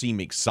players seem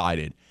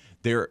excited.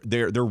 They're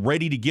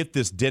ready to get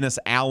this Dennis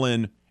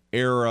Allen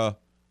era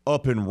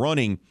up and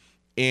running.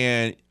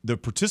 And the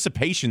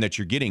participation that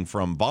you're getting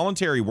from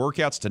voluntary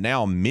workouts to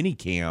now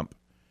minicamp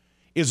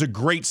is a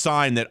great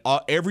sign that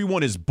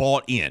everyone is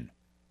bought in.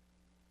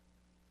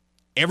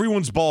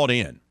 Everyone's bought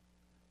in.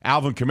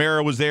 Alvin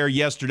Kamara was there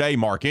yesterday.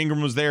 Mark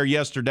Ingram was there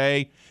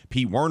yesterday.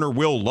 Pete Werner,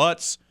 Will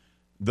Lutz,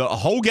 the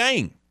whole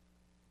gang.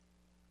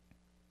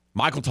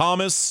 Michael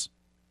Thomas.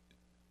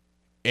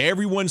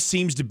 Everyone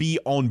seems to be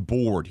on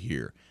board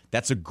here.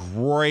 That's a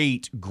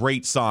great,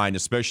 great sign,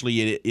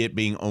 especially it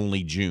being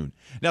only June.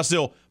 Now,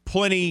 still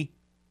plenty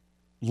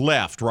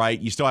left, right?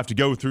 You still have to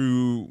go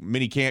through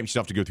minicamp. You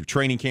still have to go through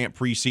training camp,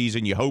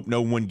 preseason. You hope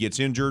no one gets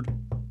injured.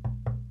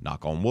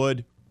 Knock on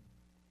wood.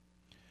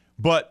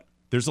 But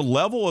there's a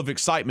level of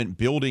excitement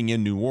building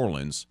in New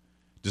Orleans,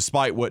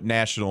 despite what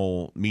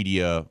national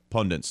media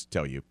pundits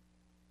tell you.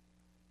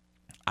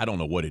 I don't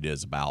know what it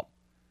is about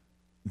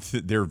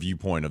their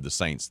viewpoint of the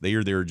Saints.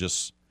 They're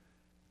just,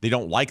 they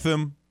don't like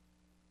them,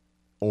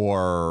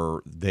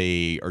 or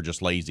they are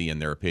just lazy in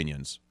their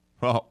opinions.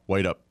 Well,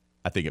 wait up.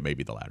 I think it may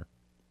be the latter.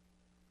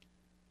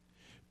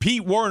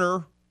 Pete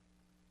Werner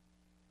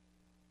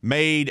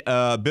made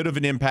a bit of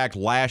an impact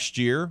last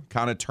year,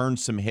 kind of turned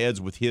some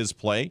heads with his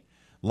play,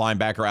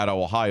 linebacker out of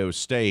Ohio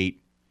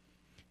State,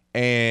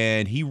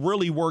 and he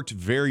really worked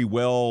very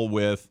well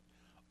with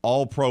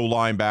all-pro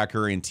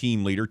linebacker and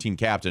team leader, team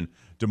captain,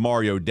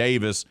 Demario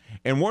Davis.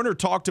 And Werner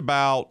talked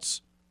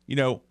about,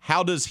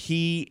 how does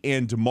he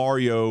and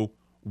Demario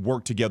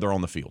work together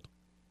on the field?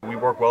 We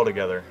work well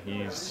together.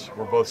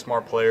 We're both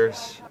smart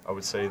players. I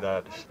would say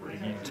that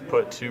you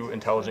put two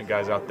intelligent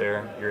guys out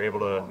there, you're able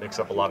to mix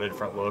up a lot of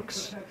different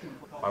looks.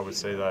 I would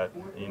say that,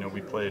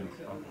 we played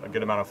a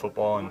good amount of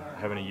football, and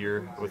having a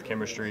year with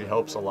chemistry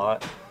helps a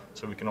lot,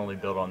 so we can only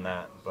build on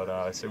that. But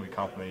I say we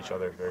complement each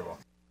other very well.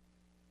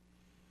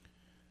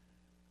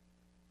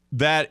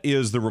 That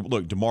is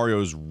look,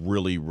 Demario's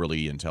really,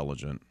 really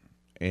intelligent,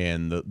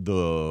 and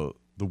the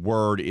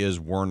word is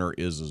Werner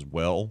is as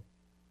well.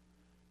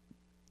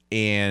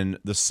 And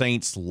the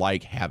Saints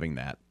like having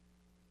that.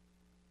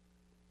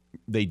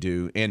 They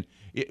do. And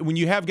when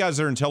you have guys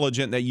that are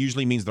intelligent, that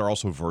usually means they're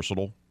also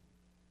versatile.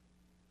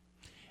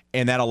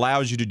 And that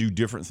allows you to do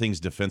different things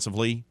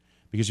defensively.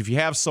 Because if you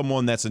have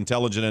someone that's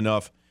intelligent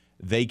enough,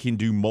 they can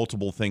do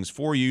multiple things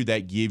for you.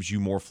 That gives you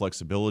more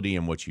flexibility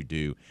in what you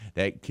do.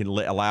 That can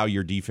allow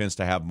your defense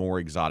to have more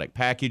exotic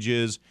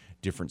packages,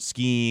 different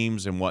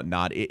schemes, and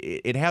whatnot.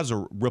 It has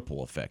a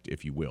ripple effect,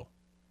 if you will.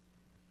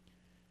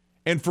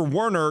 And for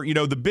Werner,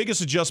 the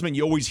biggest adjustment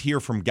you always hear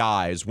from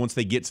guys once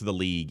they get to the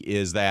league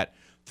is that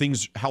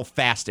how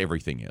fast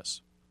everything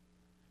is.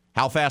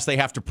 How fast they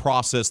have to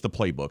process the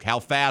playbook. How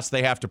fast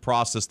they have to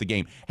process the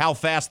game. How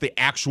fast the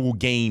actual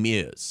game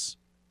is.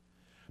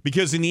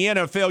 Because in the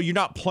NFL, you're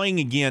not playing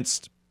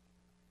against,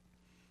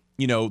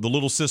 the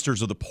little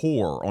sisters of the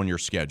poor on your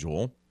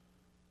schedule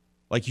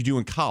like you do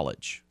in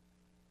college.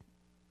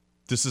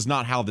 This is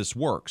not how this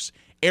works.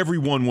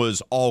 Everyone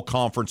was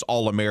all-conference,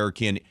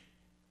 all-American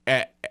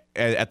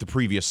at the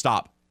previous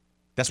stop.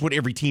 That's what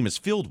every team is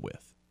filled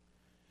with.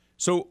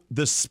 So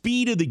the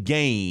speed of the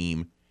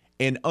game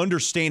and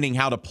understanding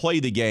how to play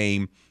the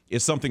game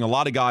is something a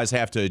lot of guys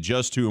have to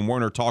adjust to, and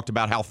Werner talked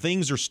about how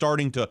things are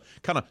starting to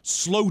kind of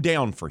slow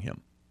down for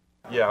him.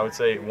 Yeah, I would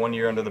say 1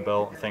 year under the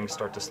belt, things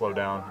start to slow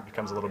down. It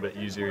becomes a little bit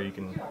easier. You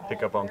can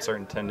pick up on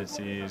certain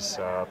tendencies,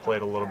 play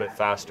it a little bit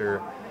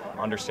faster,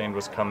 understand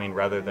what's coming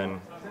rather than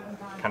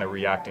kind of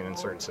reacting in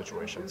certain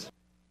situations.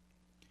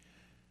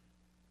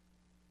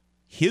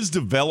 His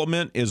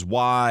development is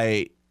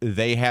why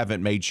they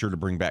haven't made sure to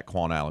bring back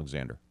Quan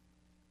Alexander.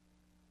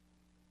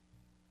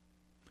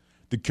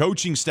 The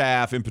coaching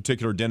staff, in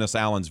particular, Dennis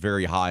Allen's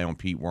very high on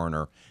Pete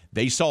Werner.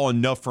 They saw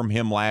enough from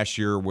him last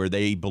year where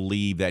they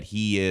believe that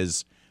he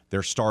is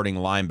their starting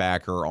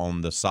linebacker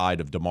on the side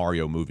of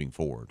DeMario moving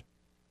forward.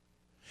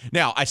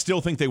 Now, I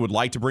still think they would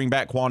like to bring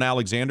back Quan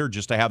Alexander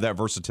just to have that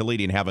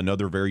versatility and have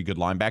another very good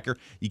linebacker.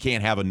 You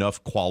can't have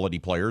enough quality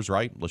players,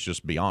 right? Let's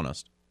just be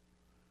honest.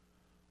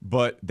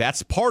 But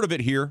that's part of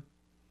it here.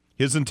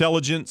 His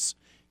intelligence,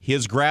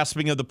 his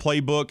grasping of the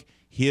playbook,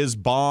 his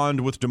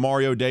bond with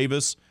DeMario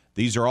Davis,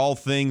 these are all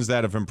things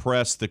that have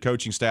impressed the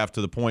coaching staff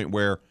to the point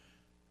where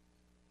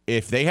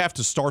if they have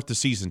to start the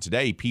season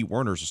today, Pete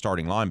Werner's a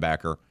starting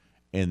linebacker,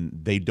 and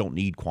they don't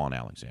need Quan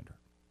Alexander.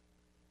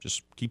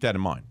 Just keep that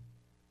in mind.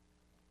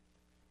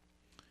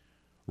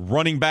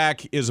 Running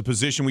back is a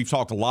position we've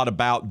talked a lot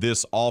about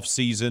this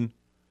offseason.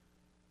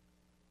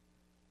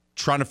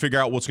 Trying to figure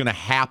out what's going to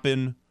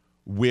happen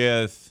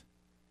with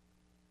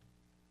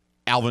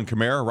Alvin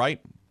Kamara,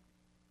 right?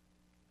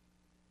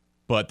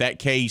 But that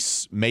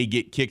case may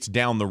get kicked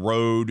down the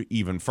road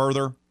even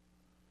further.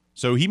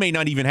 So he may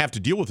not even have to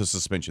deal with a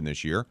suspension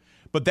this year.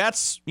 But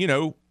that's, they're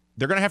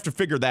going to have to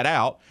figure that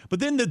out.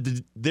 But then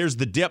there's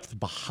the depth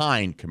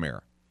behind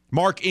Kamara.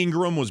 Mark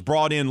Ingram was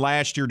brought in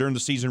last year during the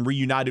season,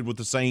 reunited with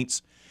the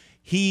Saints.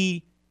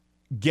 He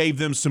gave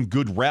them some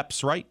good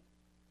reps, right?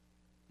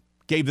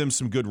 Gave them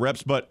some good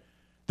reps. But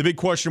the big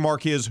question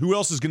mark is, who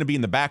else is going to be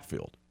in the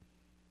backfield?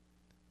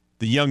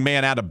 The young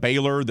man out of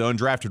Baylor, the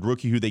undrafted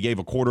rookie who they gave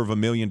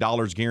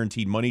 $250,000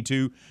 guaranteed money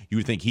to, you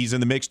would think he's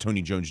in the mix.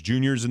 Tony Jones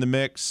Jr. is in the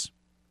mix.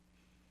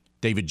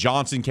 David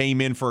Johnson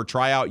came in for a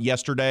tryout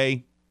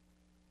yesterday.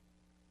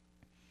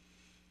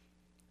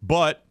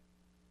 But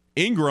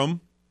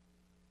Ingram,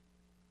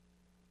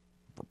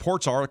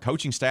 reports are the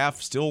coaching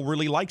staff still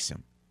really likes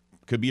him.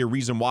 Could be a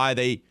reason why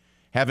they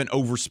haven't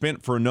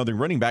overspent for another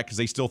running back, because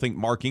they still think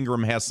Mark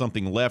Ingram has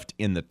something left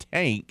in the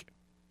tank.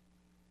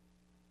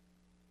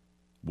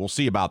 We'll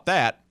see about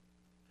that.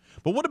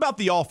 But what about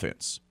the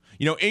offense?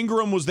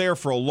 Ingram was there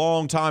for a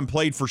long time,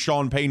 played for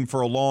Sean Payton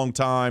for a long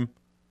time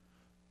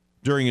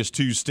during his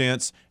 2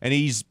 stints, and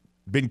he's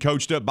been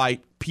coached up by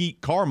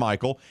Pete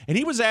Carmichael. And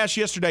he was asked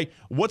yesterday,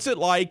 what's it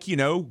like,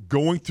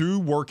 going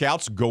through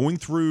workouts, going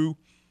through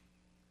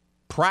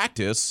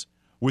practice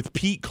with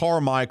Pete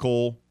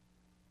Carmichael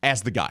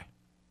as the guy?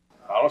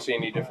 I don't see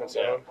any difference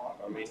in him.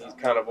 I mean, he's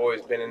kind of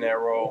always been in that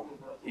role,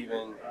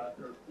 even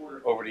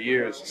over the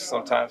years.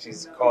 Sometimes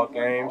he's called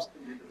games,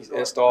 he's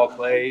installed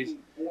plays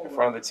in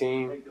front of the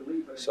team.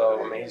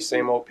 So, I mean, he's the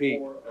same old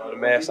Pete, the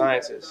mad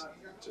scientist,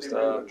 just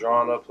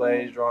drawing up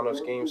plays, drawing up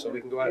schemes so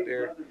we can go out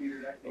there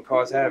and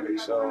cause havoc.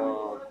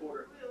 So,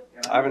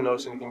 I haven't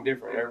noticed anything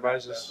different.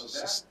 Everybody's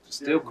just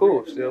still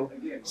cool, still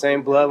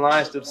same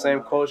bloodline, still the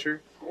same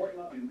culture.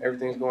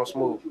 Everything's going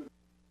smooth.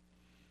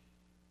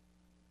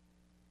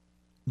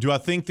 Do I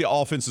think the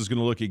offense is going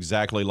to look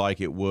exactly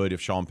like it would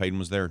if Sean Payton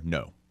was there?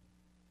 No.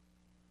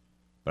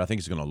 But I think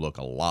it's going to look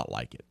a lot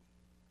like it.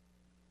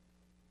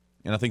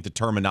 And I think the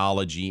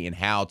terminology and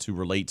how to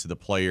relate to the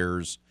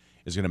players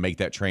is going to make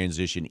that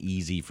transition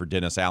easy for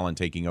Dennis Allen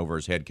taking over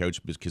as head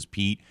coach, because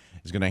Pete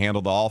is going to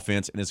handle the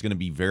offense, and it's going to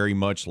be very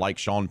much like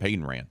Sean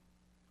Payton ran.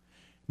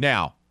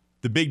 Now,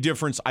 the big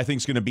difference, I think,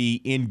 is going to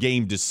be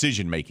in-game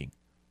decision-making.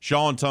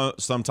 Sean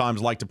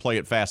sometimes likes to play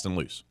it fast and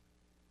loose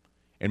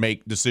and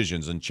make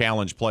decisions and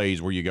challenge plays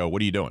where you go,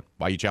 what are you doing?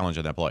 Why are you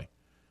challenging that play?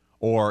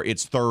 Or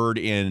it's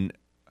 3rd and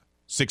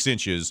 6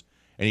 inches,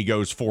 and he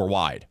goes 4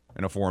 wide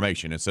in a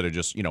formation instead of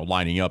just,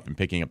 lining up and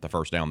picking up the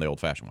first down the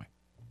old-fashioned way.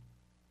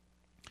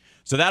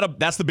 So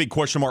that's the big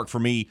question mark for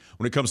me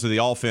when it comes to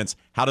the offense.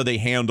 How do they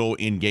handle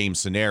in-game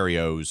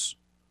scenarios?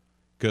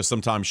 Because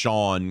sometimes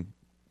Sean,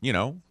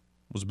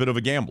 was a bit of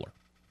a gambler.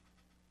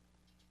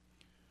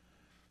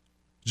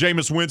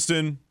 Jameis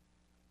Winston,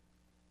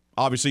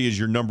 obviously, is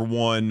your number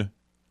one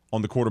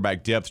on the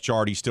quarterback depth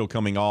chart. He's still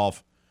coming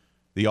off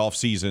the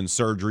offseason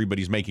surgery, but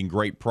he's making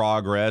great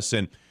progress.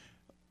 And,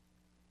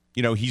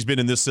 he's been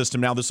in this system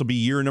now. This will be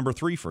year number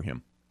 3 for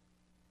him.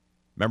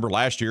 Remember,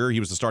 last year he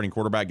was the starting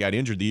quarterback, got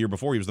injured. The year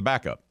before he was the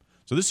backup.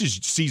 So this is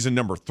season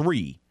number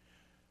 3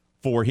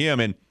 for him,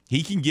 and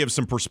he can give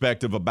some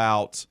perspective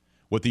about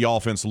what the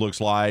offense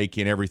looks like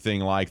and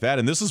everything like that.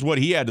 And this is what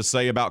he had to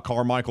say about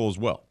Carmichael as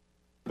well.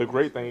 The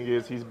great thing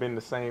is he's been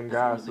the same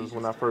guy since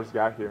when I first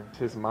got here.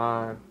 His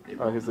mind,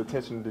 his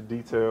attention to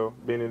detail,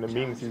 being in the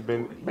meetings, he's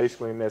been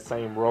basically in that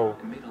same role.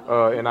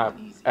 And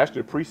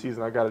after the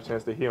preseason, I got a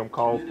chance to hear him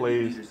call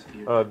plays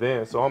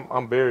then. So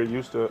I'm very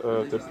used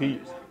to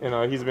Pete.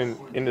 And he's been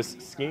in this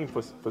scheme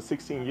for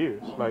 16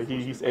 years. Like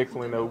he's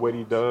excellent at what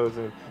he does,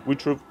 and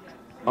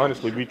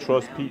honestly, we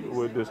trust Pete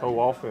with this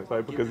whole offense,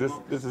 because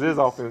this is his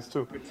offense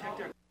too.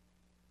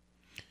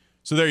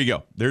 So there you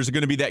go. There's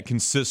going to be that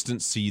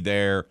consistency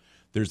there.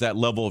 There's that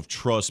level of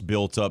trust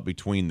built up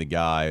between the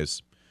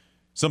guys.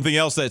 Something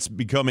else that's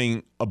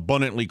becoming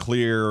abundantly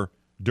clear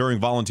during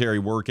voluntary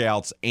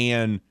workouts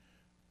and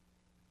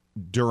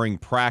during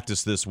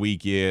practice this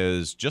week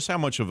is just how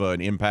much of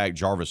an impact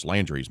Jarvis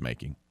Landry is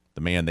making,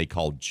 the man they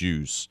call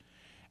Juice.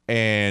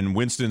 And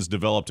Winston's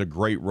developed a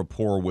great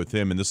rapport with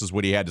him, and this is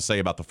what he had to say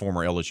about the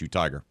former LSU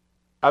Tiger.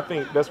 I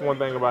think that's one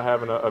thing about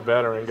having a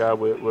veteran guy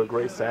with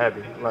great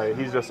savvy. Like,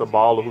 he's just a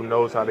baller who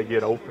knows how to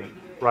get open,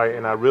 right?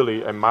 And I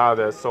really admire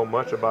that so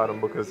much about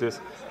him because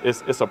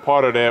it's a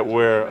part of that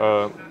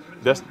where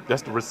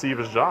that's the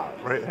receiver's job,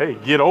 right? Hey,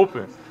 get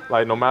open.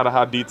 Like, no matter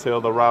how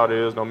detailed the route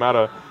is, no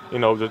matter,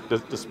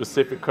 the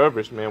specific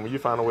coverage, man, when you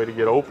find a way to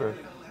get open,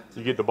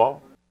 you get the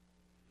ball.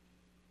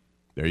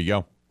 There you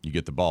go. You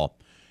get the ball.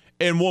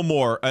 And one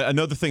more.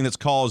 Another thing that's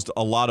caused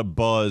a lot of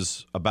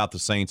buzz about the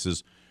Saints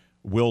is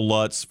Will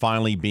Lutz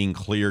finally being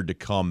cleared to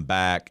come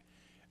back.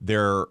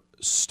 Their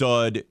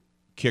stud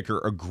kicker,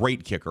 a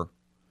great kicker,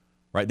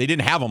 right? They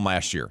didn't have him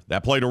last year.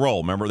 That played a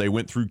role. Remember, they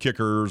went through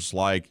kickers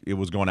like it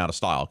was going out of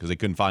style because they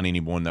couldn't find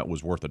anyone that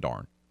was worth a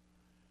darn.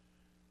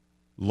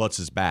 Lutz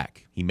is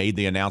back. He made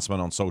the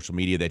announcement on social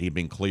media that he'd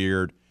been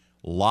cleared.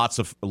 Lots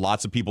of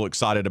people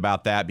excited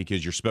about that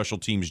because your special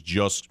teams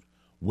just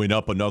went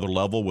up another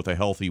level with a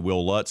healthy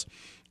Will Lutz.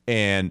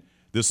 And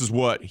this is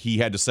what he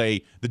had to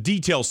say, the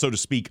details, so to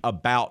speak,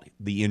 about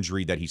the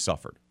injury that he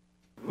suffered.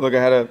 Look,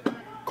 I had a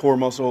core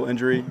muscle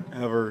injury.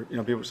 However,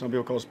 some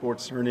people call it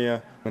sports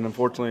hernia, and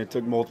unfortunately, it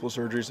took multiple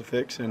surgeries to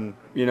fix. And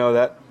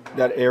that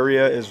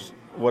area is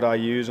what I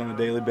use on a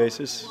daily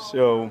basis.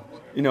 So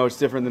it's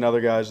different than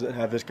other guys that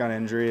have this kind of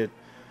injury.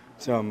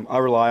 I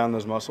rely on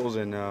those muscles,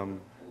 and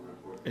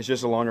it's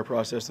just a longer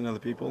process than other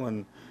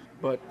people.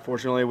 But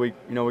fortunately, we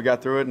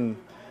got through it, and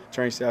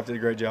training staff did a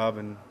great job,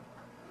 and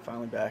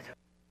finally back.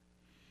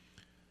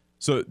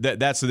 So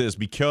that's this.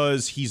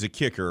 Because he's a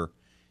kicker,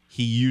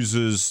 he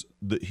uses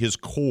his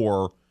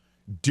core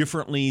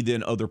differently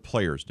than other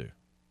players do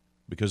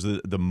because of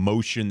the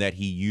motion that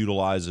he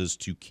utilizes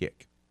to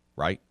kick,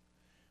 right?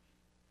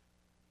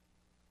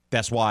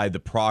 That's why the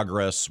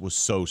progress was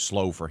so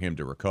slow for him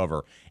to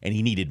recover, and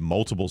he needed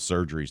multiple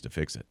surgeries to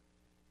fix it.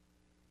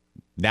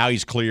 Now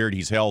he's cleared.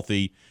 He's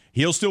healthy.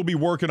 He'll still be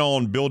working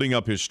on building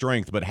up his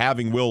strength, but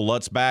having Will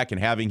Lutz back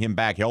and having him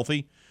back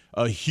healthy,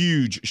 a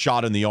huge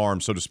shot in the arm,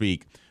 so to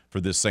speak,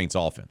 for this Saints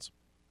offense.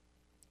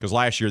 Because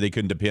last year they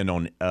couldn't depend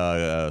on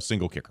a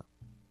single kicker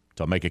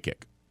to make a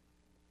kick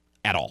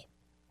at all.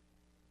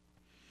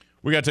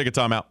 We got to take a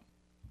timeout.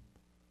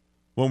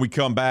 When we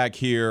come back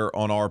here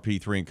on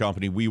RP3 and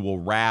Company, we will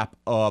wrap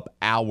up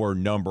hour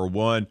number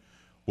one.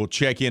 We'll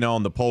check in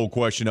on the poll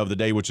question of the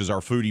day, which is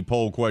our foodie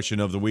poll question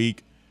of the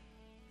week.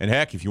 And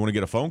heck, if you want to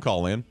get a phone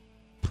call in,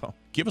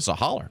 give us a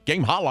holler.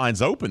 Game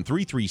hotline's open,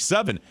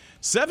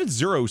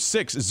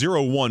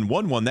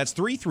 337-706-0111. That's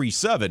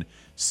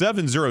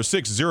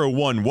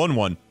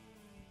 337-706-0111.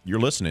 You're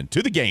listening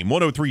to The Game,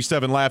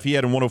 103.7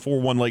 Lafayette and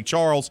 104.1 Lake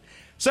Charles,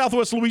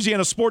 Southwest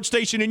Louisiana sports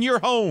station, and your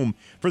home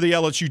for the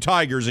LSU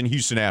Tigers and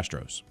Houston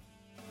Astros.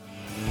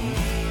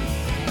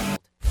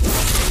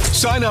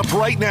 Sign up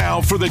right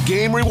now for the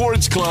Game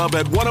Rewards Club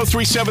at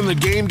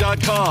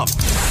 1037thegame.com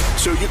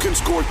so you can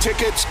score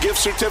tickets, gift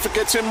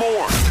certificates, and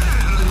more.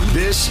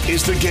 This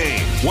is The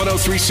Game,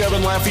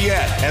 1037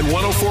 Lafayette and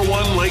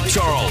 104.1 Lake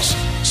Charles,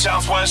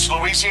 Southwest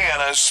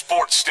Louisiana's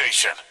sports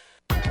station.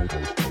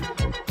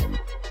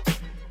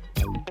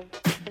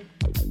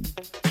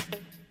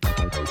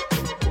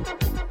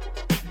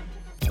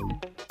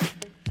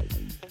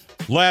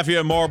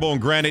 Lafayette Marble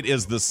and Granite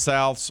is the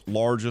South's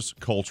largest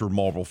cultured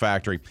marble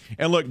factory.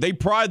 And look, they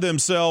pride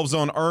themselves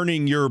on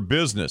earning your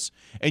business.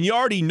 And you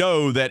already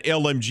know that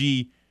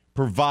LMG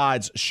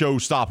provides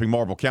show-stopping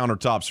marble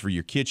countertops for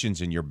your kitchens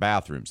and your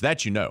bathrooms.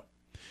 That you know.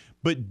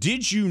 But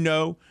did you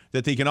know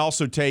that they can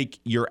also take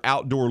your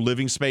outdoor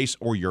living space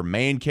or your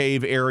man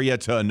cave area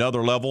to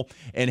another level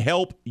and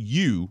help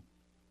you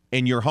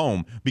and your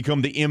home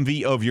become the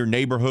envy of your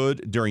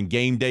neighborhood during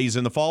game days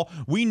in the fall?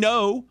 We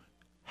know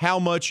how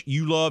much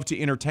you love to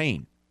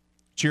entertain,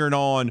 cheering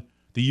on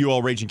the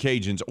UL Raging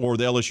Cajuns or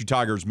the LSU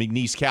Tigers,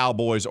 McNeese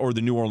Cowboys, or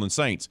the New Orleans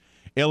Saints.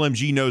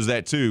 LMG knows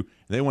that too,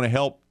 and they want to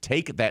help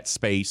take that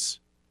space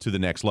to the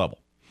next level.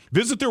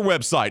 Visit their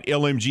website,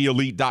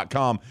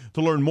 lmgelite.com,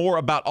 to learn more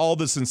about all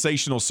the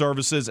sensational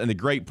services and the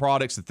great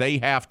products that they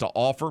have to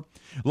offer.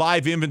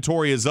 Live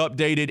inventory is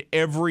updated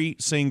every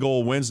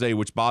single Wednesday,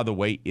 which, by the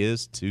way,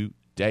 is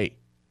today.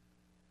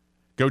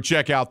 Go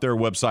check out their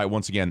website,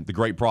 once again, the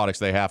great products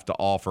they have to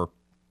offer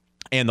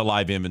and the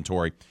live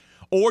inventory.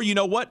 Or, you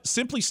know what?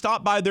 Simply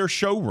stop by their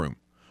showroom,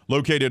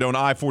 located on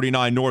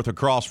I-49 North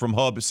across from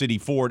Hub City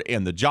Ford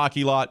and the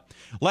Jockey Lot.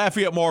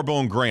 Lafayette Marble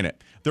and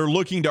Granite. They're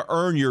looking to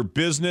earn your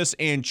business,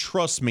 and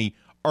trust me,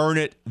 earn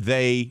it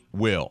they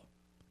will.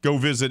 Go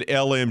visit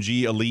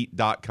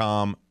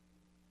lmgelite.com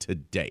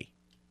today.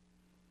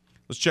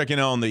 Let's check in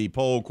on the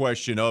poll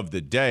question of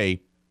the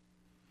day.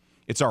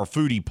 It's our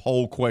foodie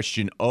poll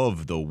question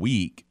of the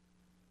week.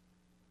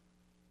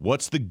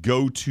 What's the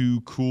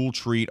go-to cool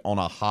treat on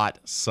a hot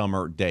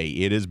summer day?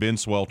 It has been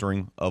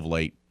sweltering of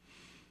late.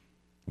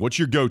 What's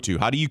your go-to?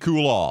 How do you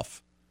cool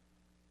off?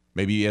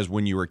 Maybe as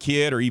when you were a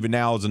kid or even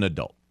now as an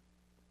adult.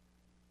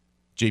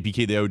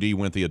 JPK the OD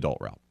went the adult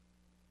route.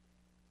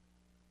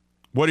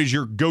 What is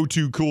your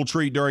go-to cool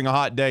treat during a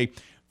hot day?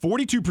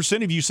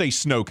 42% of you say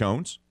snow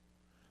cones.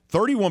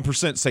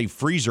 31% say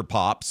freezer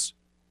pops.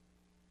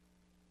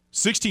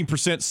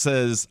 16%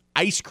 says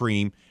ice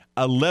cream.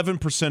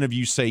 11% of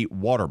you say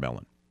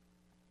watermelon.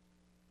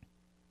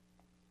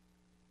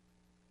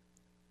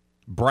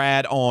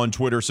 Brad on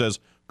Twitter says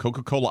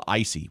Coca-Cola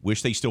Icy.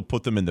 Wish they still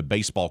put them in the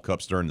baseball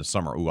cups during the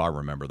summer. Ooh, I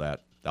remember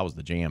that. That was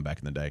the jam back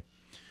in the day.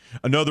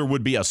 Another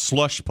would be a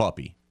slush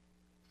puppy.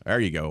 There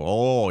you go.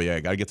 Oh, yeah,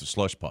 got to get the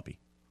slush puppy.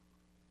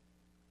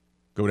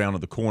 Go down to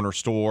the corner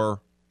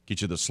store,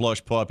 get you the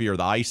slush puppy or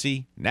the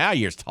icy. Now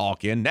you're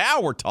talking. Now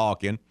we're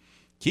talking.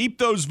 Keep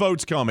those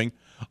votes coming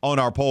on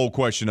our poll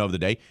question of the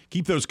day.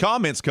 Keep those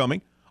comments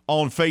coming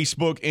on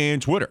Facebook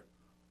and Twitter.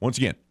 Once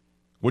again,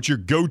 what's your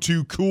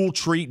go-to cool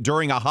treat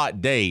during a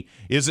hot day?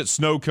 Is it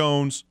snow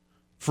cones,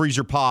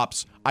 freezer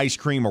pops, ice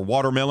cream, or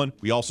watermelon?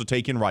 We also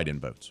take in write-in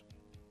votes.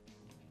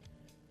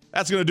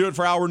 That's going to do it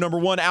for hour number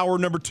 1. Hour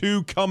number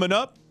 2 coming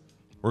up.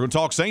 We're going to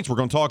talk Saints. We're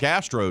going to talk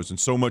Astros and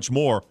so much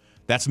more.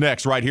 That's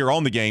next right here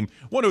on The Game.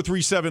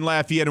 103.7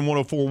 Lafayette and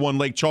 104.1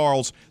 Lake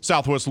Charles,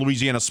 Southwest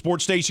Louisiana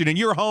Sports Station, and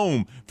your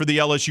home for the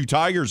LSU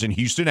Tigers and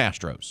Houston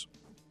Astros.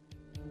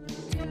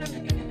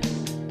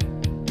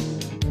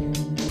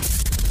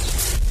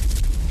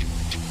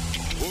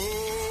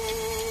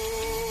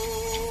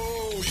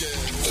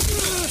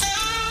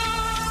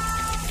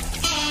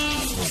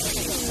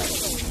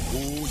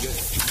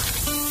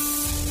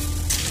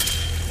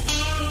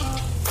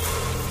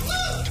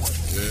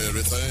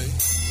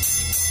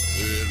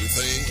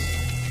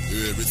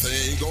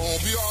 Everything gonna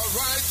be all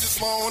right this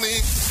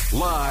morning.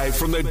 Live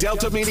from the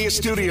Delta Media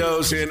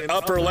Studios in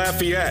Upper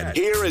Lafayette,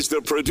 here is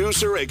the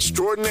producer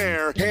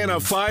extraordinaire, Hannah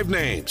Five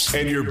Names,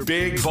 and your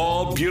big,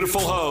 bald,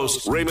 beautiful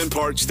host, Raymond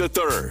Parks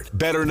III,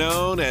 better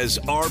known as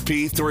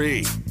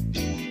RP3.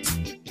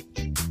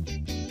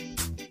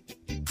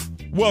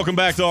 Welcome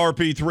back to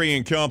RP3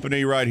 and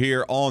Company right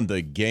here on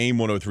The Game.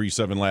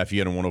 103.7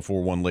 Lafayette and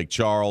 104.1 Lake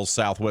Charles,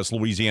 Southwest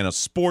Louisiana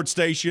Sports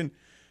Station,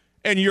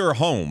 and your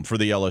home for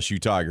the LSU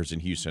Tigers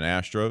and Houston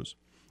Astros.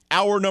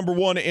 Hour number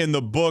 1 in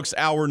the books.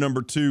 Hour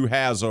number 2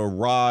 has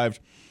arrived.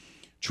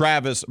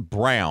 Travis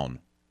Brown.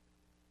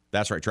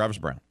 That's right, Travis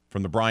Brown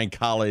from the Bryan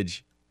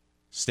College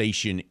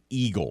Station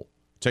Eagle.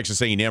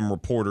 Texas A&M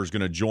reporter is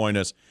going to join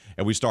us,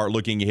 and we start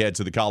looking ahead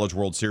to the College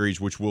World Series,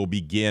 which will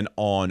begin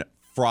on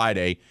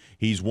Friday.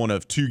 He's one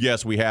of 2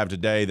 guests we have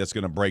today that's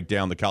going to break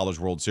down the College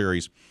World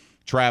Series.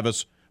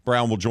 Travis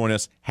Brown will join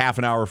us half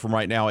an hour from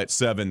right now at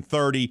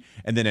 7:30,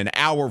 and then an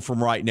hour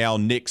from right now,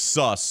 Nick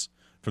Suss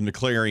from the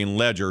Clarion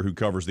Ledger, who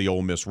covers the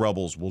Ole Miss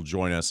Rebels, will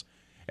join us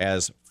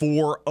as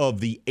 4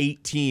 of the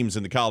 8 teams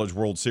in the College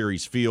World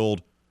Series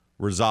field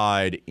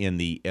reside in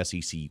the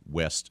SEC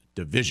West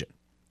Division.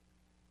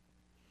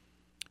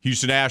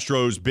 Houston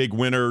Astros, big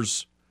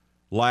winners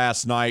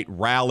last night,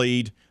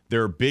 rallied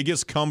their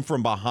biggest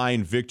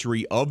come-from-behind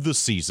victory of the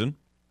season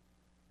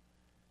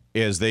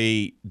as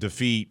they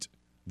defeat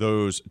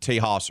those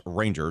Tejas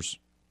Rangers,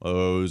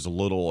 those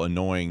little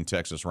annoying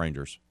Texas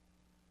Rangers.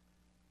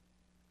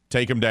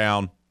 Take them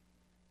down,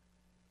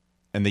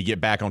 and they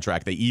get back on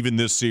track. They even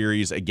this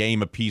series a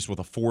game apiece with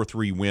a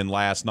 4-3 win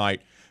last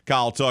night.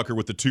 Kyle Tucker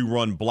with the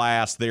 2-run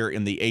blast there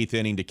in the 8th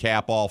inning to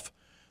cap off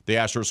the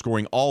Astros,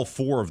 scoring all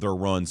 4 of their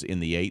runs in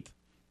the 8th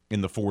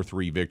in the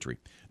 4-3 victory.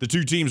 The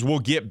 2 teams will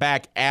get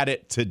back at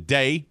it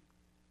today,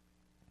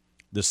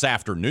 this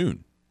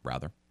afternoon,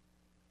 rather.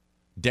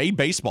 Day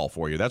baseball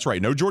for you. That's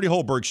right. No Jordy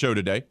Holberg show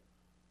today.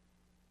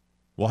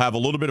 We'll have a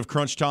little bit of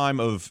crunch time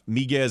of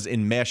Miguez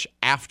and Mesh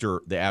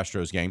after the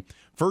Astros game.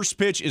 First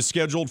pitch is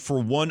scheduled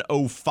for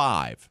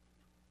 1:05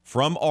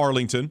 from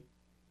Arlington.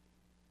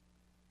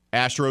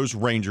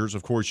 Astros, Rangers.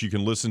 Of course, you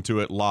can listen to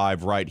it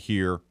live right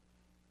here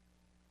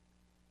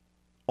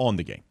on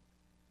The Game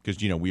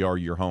because, we are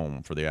your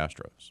home for the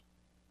Astros.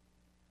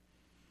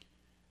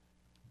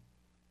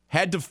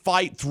 Had to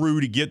fight through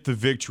to get the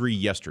victory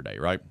yesterday,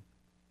 right?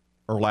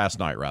 Or last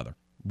night, rather.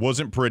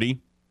 Wasn't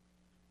pretty.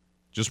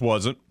 Just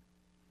wasn't.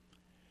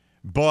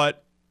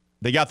 But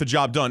they got the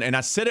job done. And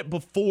I said it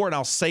before, and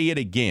I'll say it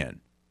again.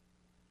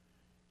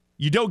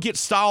 You don't get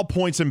style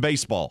points in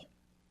baseball.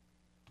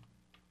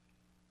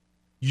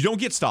 You don't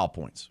get style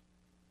points.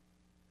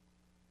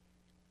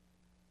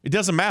 It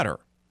doesn't matter.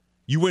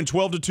 You win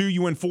 12-2,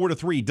 you win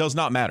 4-3. It does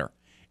not matter.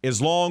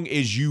 As long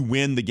as you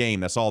win the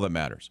game, that's all that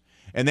matters.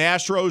 And the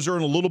Astros are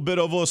in a little bit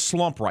of a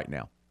slump right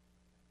now.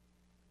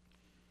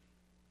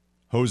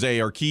 Jose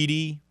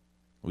Urquidy,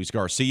 Luis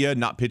Garcia,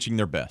 not pitching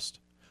their best.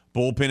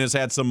 Bullpen has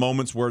had some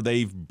moments where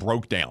they've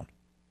broke down.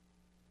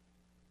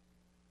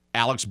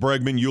 Alex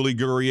Bregman, Yuli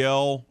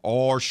Gurriel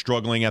are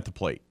struggling at the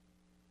plate.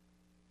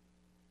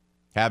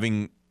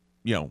 Having,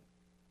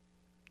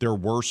 their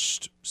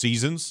worst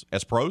seasons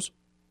as pros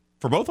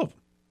for both of them.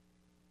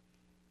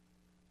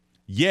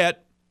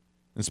 Yet,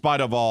 in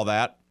spite of all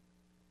that,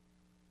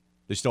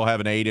 they still have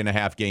an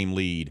 8.5 game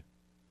lead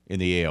in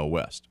the AL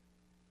West,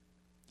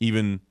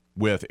 even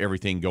with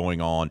everything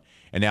going on.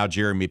 And now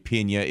Jeremy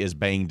Pena is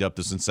banged up,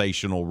 the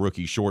sensational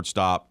rookie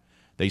shortstop.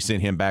 They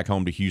sent him back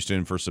home to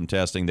Houston for some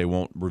testing. They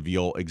won't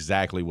reveal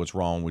exactly what's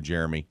wrong with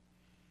Jeremy.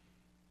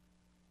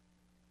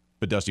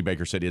 But Dusty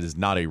Baker said it is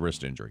not a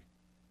wrist injury.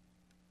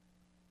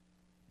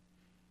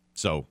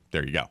 So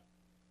there you go.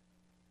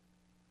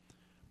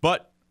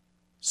 But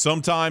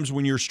sometimes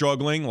when you're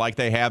struggling like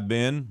they have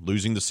been,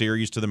 losing the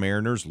series to the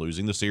Mariners,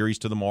 losing the series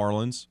to the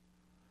Marlins,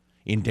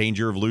 in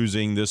danger of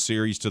losing this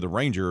series to the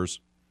Rangers,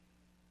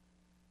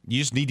 you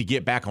just need to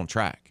get back on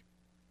track.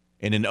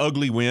 And an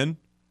ugly win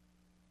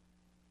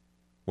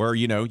where,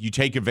 you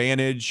take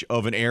advantage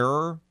of an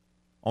error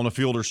on a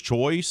fielder's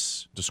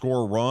choice to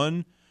score a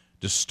run,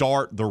 to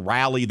start the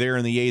rally there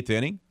in the 8th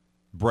inning.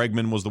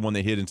 Bregman was the one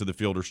that hit into the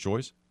fielder's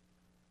choice.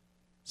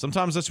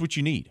 Sometimes that's what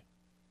you need.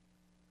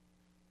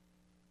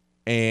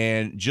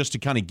 And just to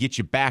kind of get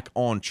you back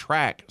on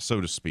track,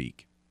 so to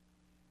speak.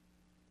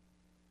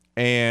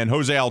 And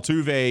Jose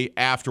Altuve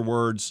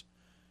afterwards,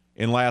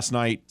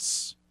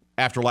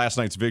 after last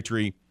night's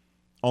victory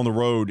on the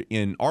road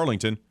in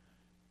Arlington,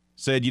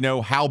 said,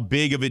 how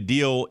big of a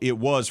deal it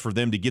was for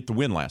them to get the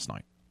win last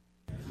night.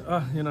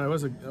 It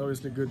was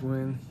obviously a good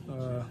win.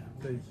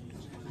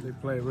 They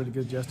played really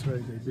good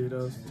yesterday. They beat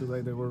us.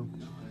 Today they were,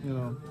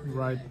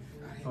 right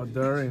out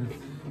there. And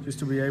just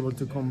to be able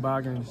to come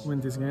back and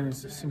win this game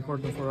is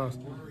important for us.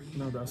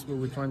 That's what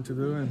we're trying to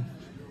do. And,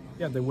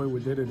 yeah, the way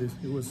we did it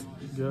was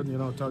good.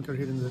 Tucker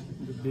hitting the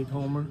big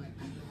homer.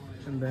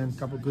 And then a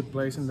couple good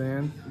plays in the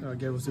end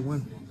gave us the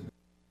win.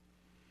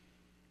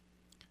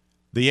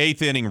 The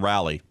 8th inning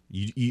rally.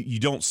 You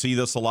don't see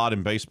this a lot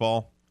in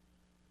baseball.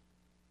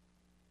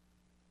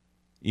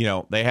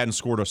 They hadn't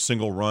scored a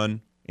single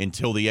run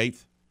until the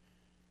 8th.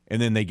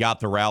 And then they got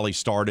the rally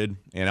started,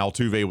 and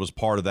Altuve was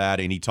part of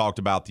that, and he talked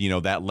about,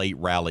 that late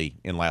rally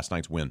in last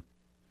night's win.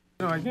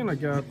 Again, I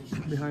got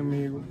behind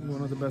me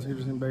one of the best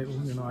hitters in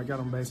baseball. I got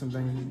on base, and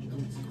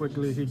then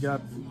quickly he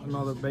got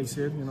another base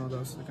hit.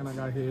 That's the kind of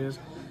guy he is.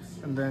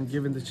 And then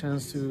giving the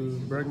chance to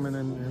Bregman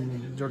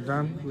and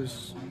Jordan,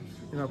 who's,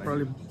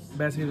 probably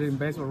best hitter in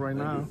baseball right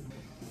now,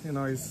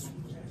 it's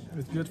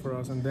good for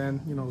us. And then,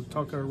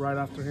 Tucker right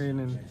after him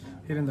and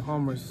hitting the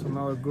homers,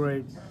 another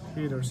great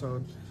hitter.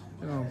 So,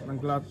 I'm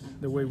glad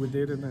the way we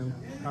did it and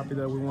happy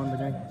that we won the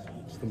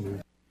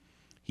game.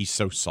 He's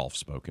so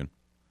soft-spoken.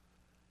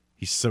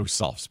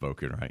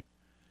 Right?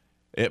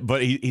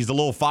 But he's a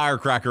little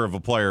firecracker of a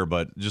player,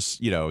 but just,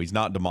 he's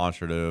not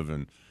demonstrative,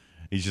 and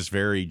he's just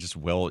very,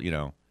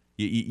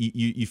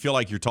 you feel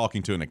like you're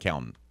talking to an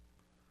accountant.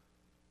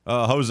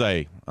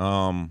 Jose,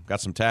 got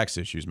some tax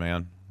issues,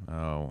 man.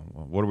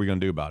 What are we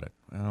going to do about it?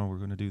 Oh, we're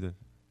going to do this.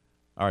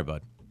 All right,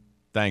 bud.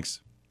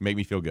 Thanks. Make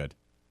me feel good.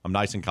 I'm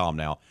nice and calm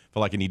now.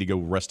 Feel like I need to go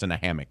rest in a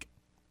hammock.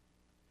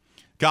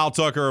 Kyle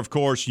Tucker, of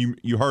course,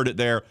 you heard it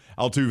there.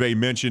 Altuve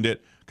mentioned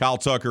it. Kyle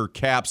Tucker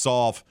caps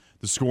off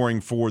the scoring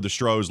for the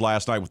Stros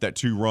last night with that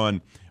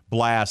 2-run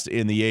blast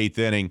in the 8th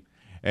inning.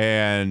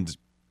 And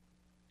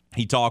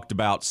he talked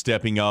about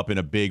stepping up in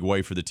a big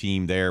way for the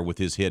team there with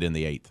his hit in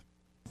the 8th.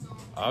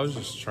 I was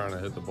just trying to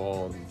hit the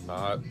ball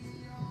not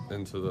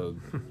into the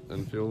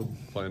infield,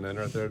 playing in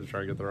right there to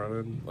try to get the run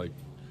in.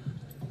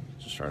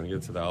 Just trying to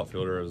get to the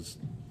outfielder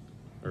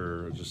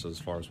just as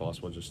far as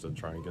possible, just to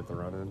try and get the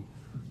run in.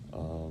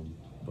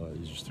 But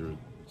he just threw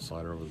a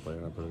slider over the plate,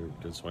 and I put a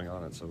good swing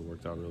on it, so it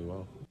worked out really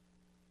well.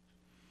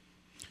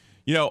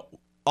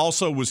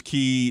 Also was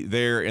key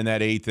there in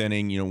that 8th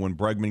inning, when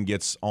Bregman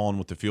gets on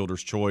with the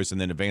fielder's choice and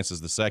then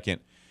advances the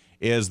second,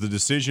 is the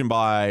decision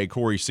by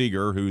Corey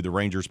Seager, who the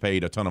Rangers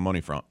paid a ton of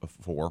money for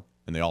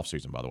in the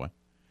offseason, by the way,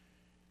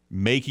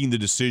 making the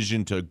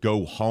decision to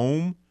go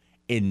home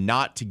and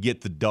not to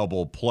get the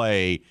double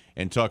play,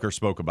 and Tucker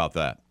spoke about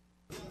that.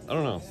 I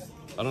don't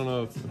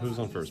know who's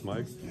on first,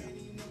 Mike.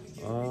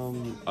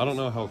 I don't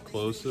know how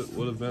close it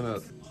would have been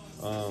at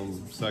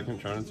second,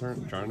 trying to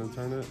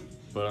turn it,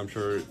 but I'm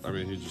sure.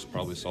 He just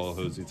probably saw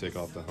Jose take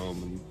off the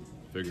home and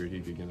figured he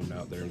could get him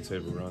out there and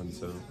save a run.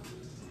 So,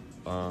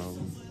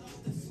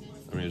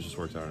 it just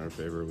worked out in our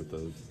favor with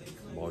the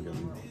ball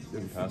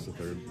getting past the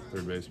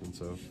third baseman.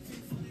 So,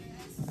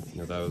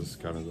 that was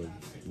kind of the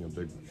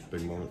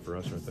big moment for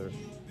us right there.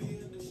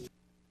 It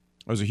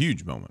was a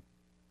huge moment.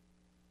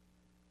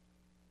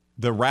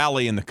 The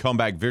rally and the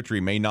comeback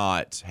victory may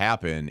not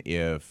happen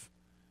if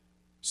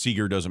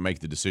Seager doesn't make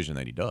the decision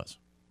that he does.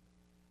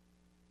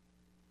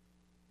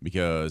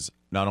 Because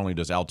not only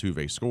does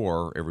Altuve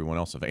score, everyone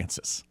else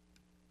advances.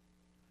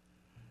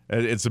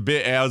 It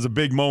was a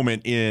big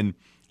moment in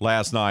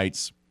last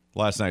night's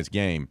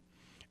game.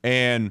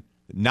 And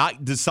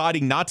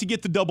deciding not to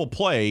get the double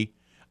play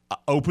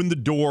opened the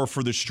door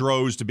for the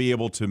Stros to be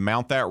able to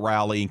mount that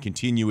rally and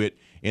continue it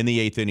in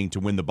the 8th inning to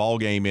win the ball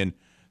game. And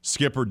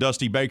skipper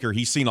Dusty Baker,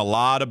 he's seen a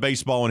lot of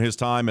baseball in his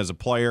time as a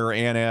player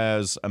and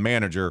as a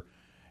manager,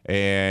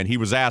 and he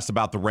was asked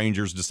about the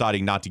Rangers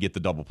deciding not to get the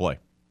double play.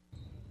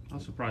 How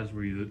surprised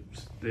were you that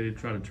they did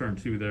try to turn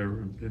 2 there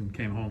and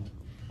came home?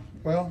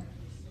 Well,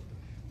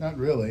 not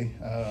really.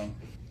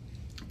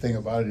 Thing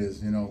about it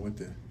is, with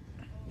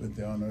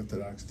the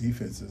unorthodox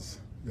defenses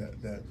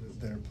that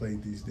are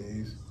played these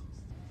days,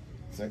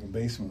 second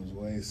baseman was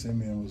way,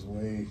 Simeon was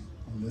way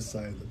on this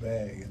side of the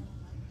bag,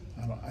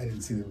 and I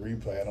didn't see the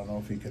replay. I don't know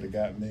if he could have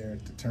gotten there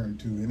to turn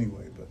 2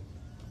 anyway, but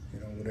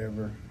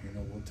whatever,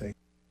 we'll take.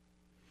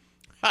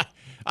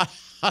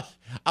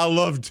 I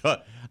love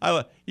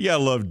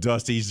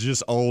Dusty. He's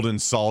just old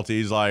and salty.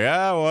 He's like,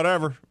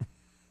 whatever,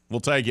 we'll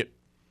take it.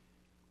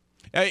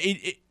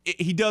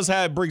 He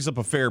brings up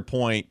a fair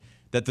point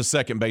that the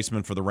second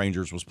baseman for the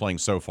Rangers was playing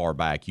so far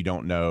back. You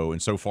don't know,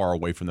 and so far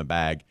away from the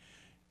bag,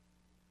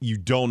 you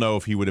don't know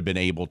if he would have been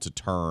able to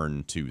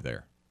turn 2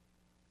 there.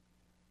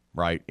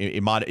 Right?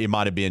 It might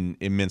have been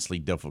immensely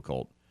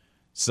difficult.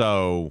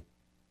 So,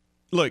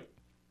 look,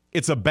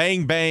 it's a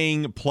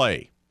bang-bang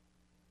play.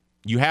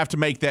 You have to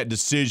make that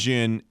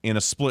decision in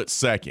a split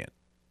second.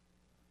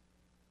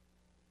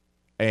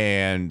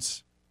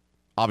 And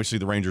obviously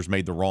the Rangers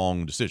made the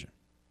wrong decision.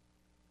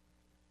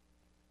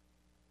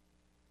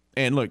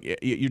 And look,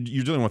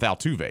 you're dealing with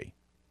Altuve.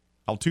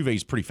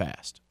 Altuve's pretty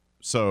fast.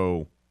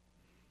 So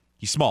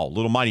he's small,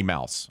 little Mighty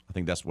Mouse. I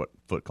think that's what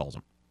Foote calls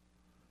him.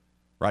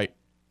 Right?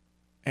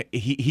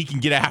 He can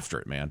get after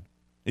it, man.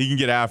 He can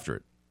get after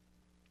it.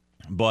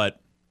 But,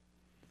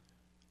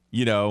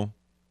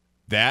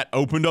 that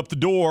opened up the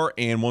door,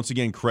 and once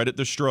again, credit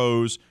the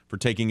Stros for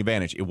taking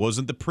advantage. It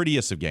wasn't the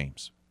prettiest of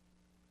games.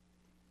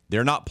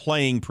 They're not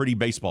playing pretty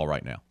baseball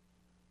right now.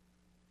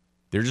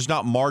 They're just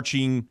not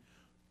marching,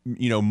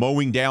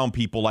 mowing down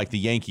people like the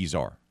Yankees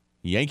are.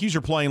 The Yankees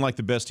are playing like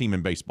the best team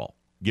in baseball.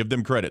 Give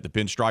them credit. The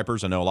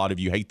Pinstripers, I know a lot of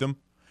you hate them.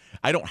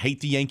 I don't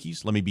hate the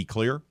Yankees, let me be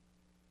clear.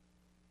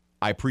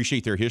 I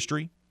appreciate their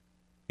history,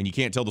 and you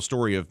can't tell the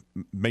story of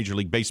Major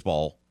League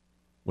Baseball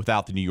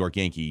without the New York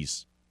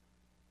Yankees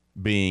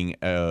being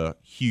a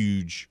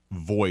huge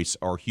voice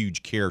or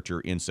huge character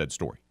in said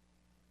story.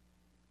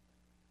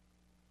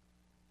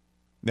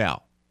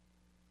 Now,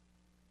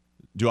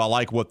 do I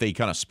like what they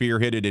kind of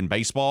spearheaded in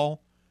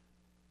baseball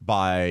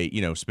by,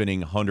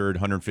 spending $100,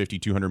 $150,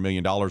 $200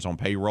 million on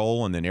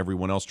payroll and then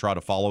everyone else try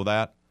to follow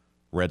that?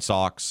 Red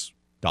Sox,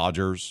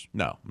 Dodgers.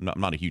 No, I'm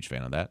not a huge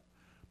fan of that.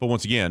 But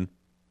once again,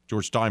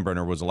 George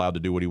Steinbrenner was allowed to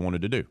do what he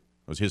wanted to do. It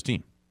was his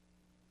team.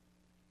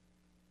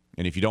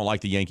 And if you don't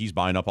like the Yankees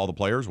buying up all the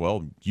players,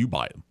 well, you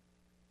buy them.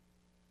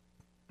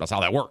 That's how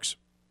that works.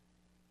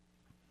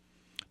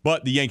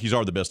 But the Yankees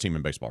are the best team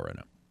in baseball right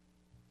now.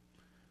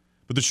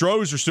 But the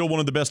Stros are still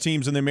one of the best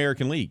teams in the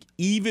American League,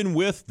 even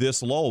with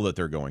this lull that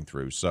they're going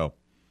through. So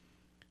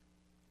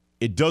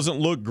it doesn't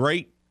look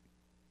great.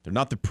 They're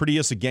not the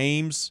prettiest of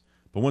games.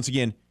 But once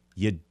again,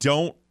 you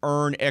don't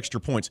earn extra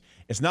points.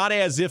 It's not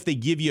as if they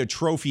give you a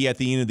trophy at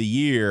the end of the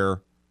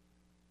year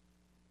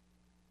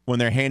when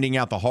they're handing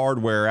out the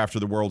hardware after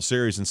the World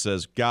Series and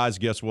says, guys,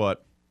 guess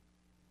what?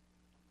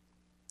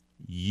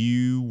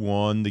 You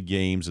won the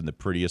games in the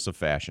prettiest of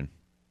fashion.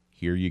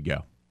 Here you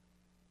go.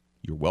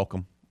 You're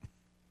welcome.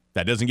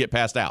 That doesn't get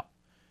passed out.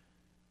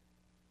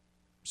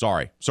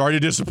 Sorry to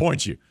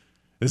disappoint you.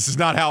 This is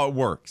not how it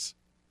works.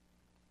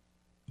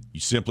 You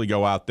simply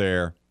go out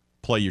there,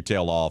 play your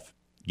tail off,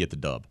 get the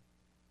dub.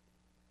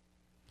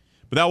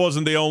 But that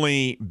wasn't the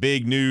only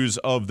big news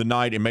of the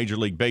night in Major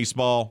League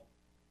Baseball.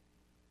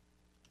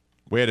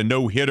 We had a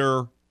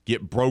no-hitter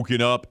get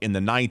broken up in the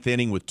 9th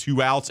inning with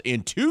 2 outs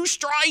and 2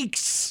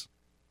 strikes.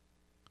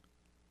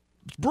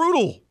 It's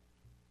brutal.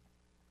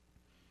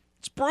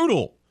 It's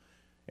brutal.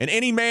 And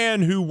any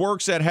man who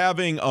works at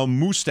having a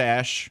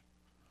mustache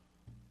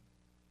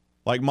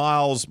like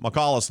Miles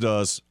McCollis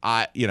does,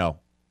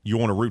 you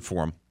want to root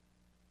for him.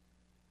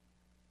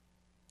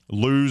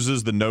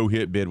 Loses the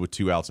no-hit bid with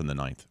 2 outs in the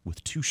 9th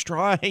with 2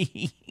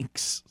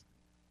 strikes.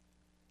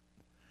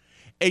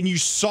 And you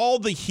saw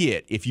the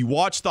hit. If you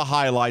watch the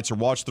highlights or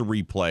watch the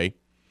replay,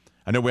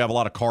 I know we have a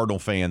lot of Cardinal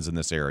fans in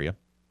this area.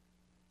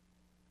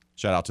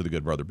 Shout out to the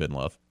good brother Ben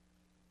Love.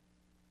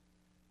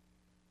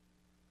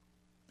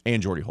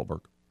 And Jordy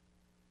Holberg.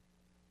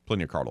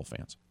 Plenty of Cardinal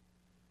fans.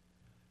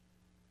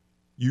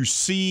 You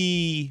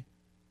see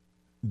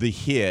the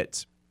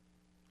hit.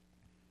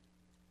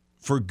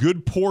 For a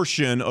good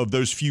portion of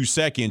those few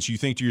seconds, you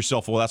think to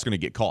yourself, well, that's going to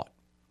get caught.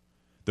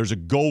 There's a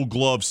Gold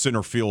Glove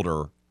center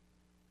fielder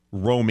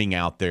roaming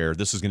out there.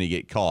 This is going to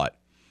get caught.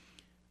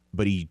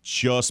 But he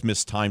just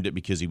mistimed it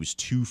because he was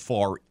too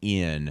far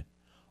in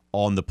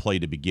on the play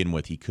to begin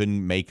with. He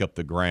couldn't make up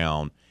the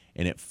ground,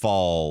 and it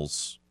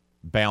falls,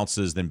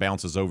 bounces, then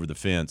bounces over the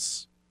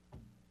fence.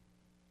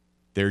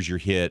 There's your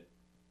hit.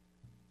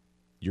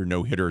 Your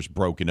no-hitter is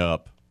broken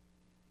up.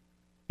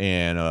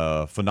 And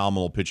a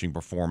phenomenal pitching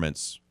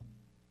performance.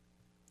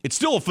 It's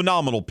still a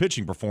phenomenal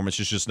pitching performance.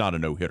 It's just not a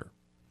no-hitter.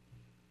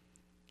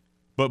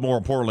 But more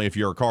importantly, if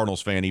you're a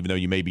Cardinals fan, even though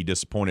you may be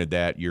disappointed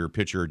that your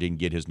pitcher didn't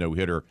get his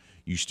no-hitter,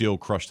 you still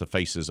crushed the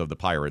faces of the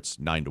Pirates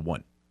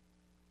 9-1.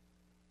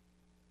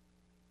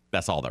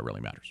 That's all that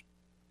really matters.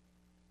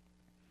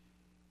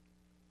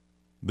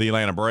 The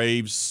Atlanta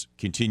Braves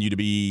continue to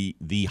be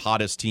the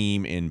hottest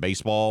team in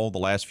baseball the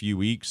last few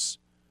weeks.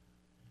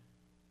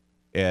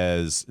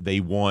 as they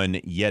won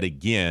yet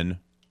again.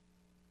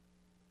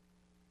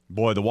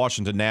 Boy, the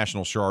Washington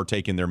Nationals sure are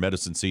taking their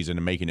medicine season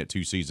and making it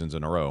 2 seasons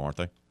in a row, aren't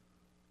they?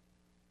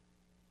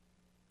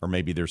 Or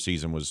maybe their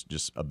season was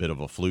just a bit of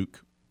a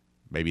fluke.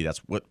 Maybe that's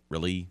what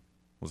really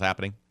was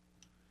happening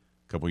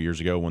a couple of years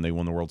ago when they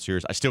won the World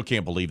Series. I still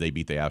can't believe they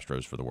beat the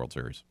Astros for the World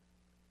Series.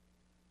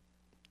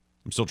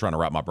 I'm still trying to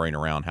wrap my brain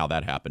around how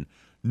that happened.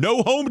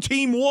 No home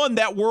team won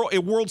that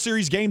World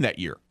Series game that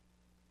year.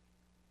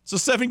 It's a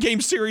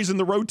 7-game series, and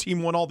the road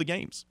team won all the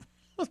games.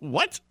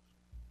 What?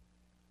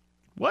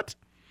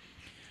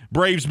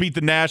 Braves beat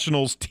the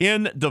Nationals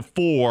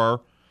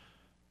 10-4,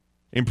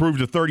 improved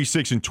to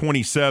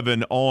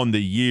 36-27 on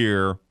the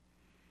year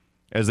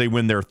as they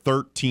win their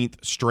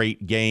 13th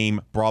straight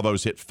game.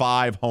 Bravos hit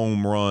 5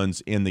 home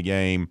runs in the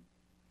game.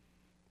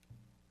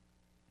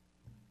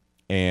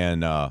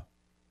 And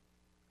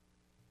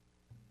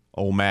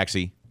old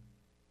Maxie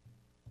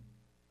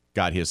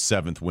got his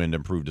 7th win,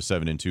 improved to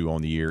 7-2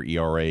 on the year,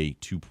 ERA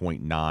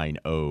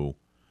 2.90,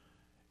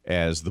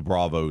 as the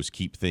Bravos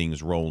keep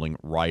things rolling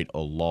right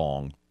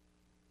along.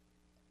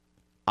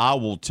 I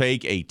will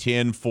take a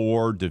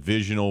 10-4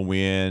 divisional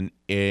win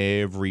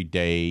every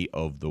day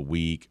of the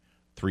week,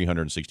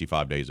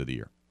 365 days of the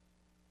year.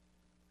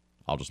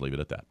 I'll just leave it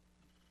at that.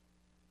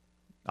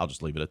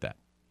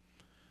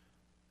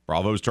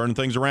 Bravos turning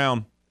things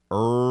around.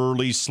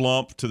 Early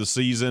slump to the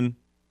season.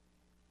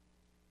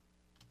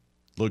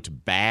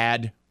 Looked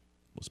bad.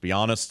 Let's be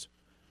honest.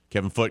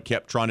 Kevin Foote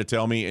kept trying to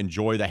tell me,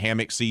 enjoy the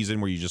hammock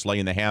season where you just lay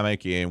in the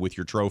hammock and with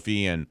your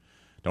trophy and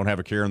don't have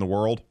a care in the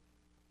world.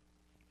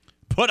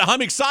 But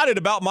I'm excited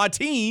about my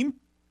team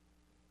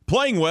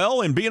playing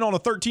well and being on a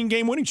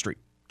 13-game winning streak.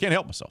 Can't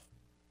help myself.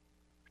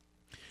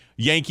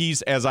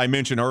 Yankees, as I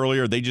mentioned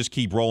earlier, they just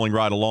keep rolling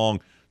right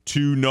along.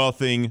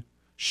 2-0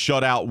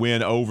 shutout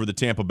win over the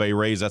Tampa Bay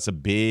Rays. That's a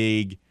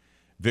big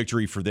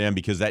victory for them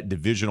because that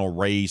divisional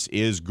race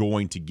is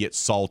going to get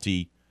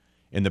salty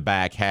in the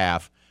back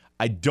half.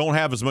 I don't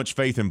have as much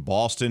faith in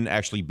Boston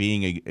actually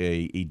being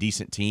a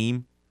decent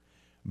team,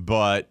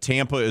 but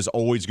Tampa is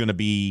always going to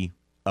be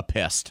a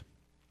pest.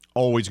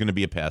 Always going to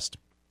be a pest.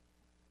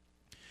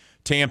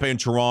 Tampa and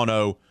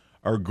Toronto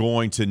are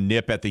going to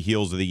nip at the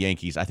heels of the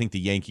Yankees. I think the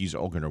Yankees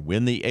are going to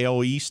win the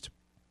AL East.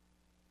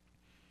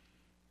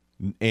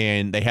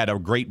 And they had a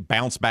great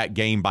bounce-back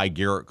game by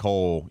Garrett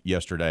Cole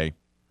yesterday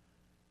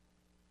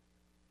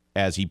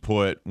as he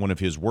put one of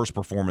his worst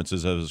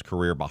performances of his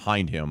career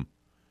behind him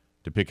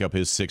to pick up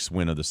his 6th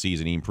win of the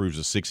season. He improves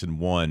to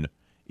 6-1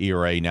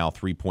 ERA, now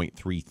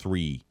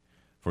 3.33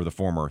 for the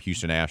former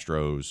Houston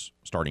Astros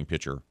starting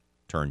pitcher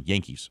turned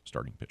Yankees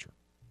starting pitcher.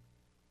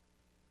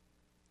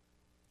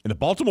 And the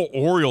Baltimore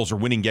Orioles are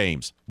winning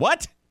games.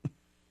 What?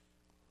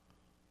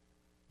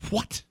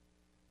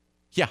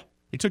 Yeah,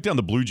 they took down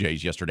the Blue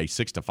Jays yesterday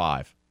 6-5.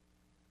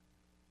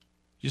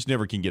 You just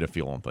never can get a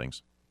feel on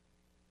things.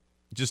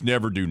 You just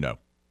never do know.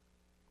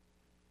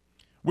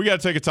 We got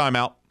to take a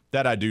timeout.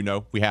 That I do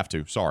know. We have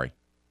to. Sorry.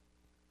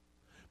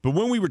 But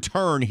when we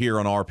return here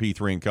on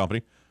RP3 and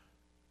Company,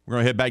 we're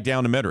going to head back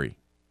down to Metairie.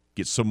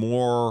 Get some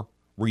more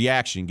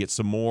reaction, get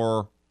some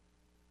more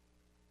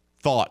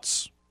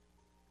thoughts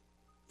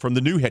from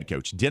the new head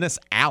coach, Dennis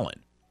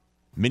Allen.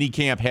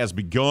 Minicamp has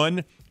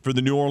begun for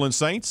the New Orleans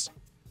Saints.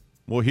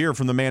 We'll hear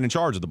from the man in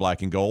charge of the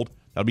Black and Gold.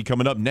 That'll be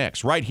coming up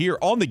next, right here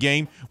on the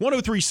game.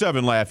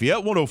 103.7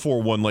 Lafayette,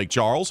 104.1 Lake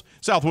Charles,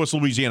 Southwest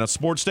Louisiana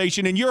Sports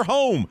Station, and your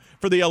home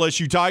for the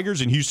LSU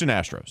Tigers and Houston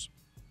Astros.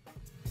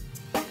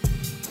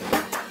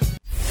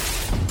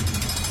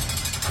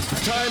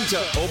 Time to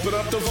open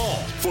up the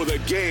vault for the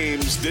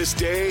games this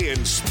day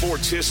in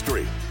sports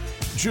history.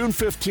 June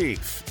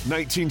 15th,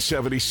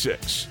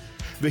 1976.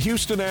 The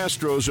Houston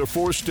Astros are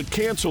forced to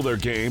cancel their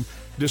game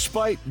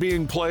despite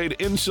being played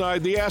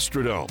inside the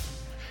Astrodome.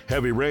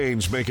 Heavy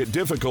rains make it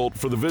difficult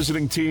for the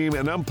visiting team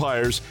and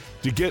umpires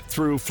to get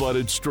through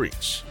flooded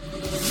streets.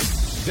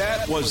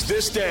 That was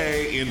this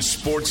day in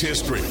sports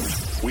history.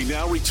 We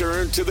now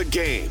return to the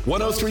game.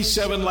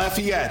 103.7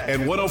 Lafayette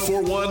and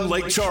 104.1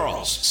 Lake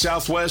Charles,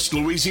 Southwest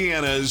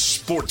Louisiana's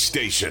sports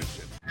station.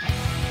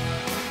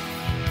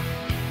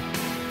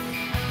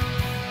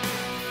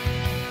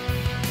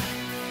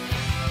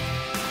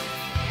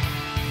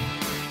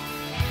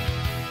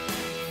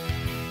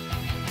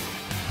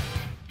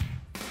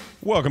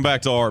 Welcome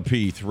back to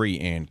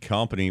RP3 and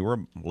Company. We're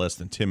less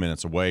than 10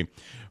 minutes away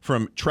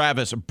from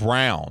Travis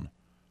Brown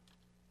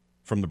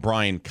from the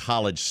Bryan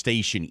College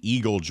Station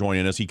Eagle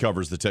joining us. He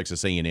covers the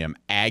Texas A&M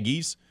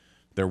Aggies.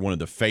 They're one of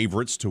the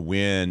favorites to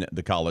win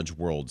the College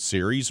World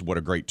Series. What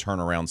a great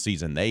turnaround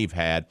season they've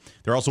had.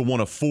 They're also one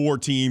of 4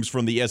 teams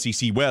from the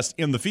SEC West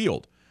in the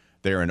field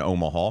there in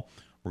Omaha.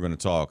 We're going to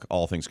talk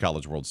all things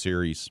College World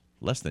Series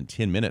less than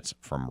 10 minutes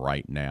from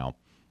right now.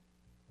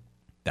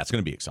 That's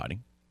going to be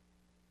exciting.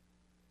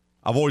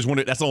 I've always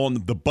wanted, that's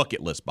on the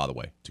bucket list, by the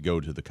way, to go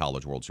to the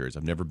College World Series.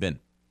 I've never been.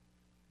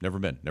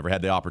 Never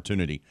had the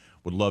opportunity.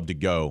 Would love to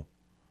go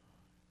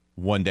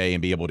one day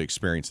and be able to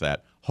experience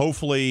that.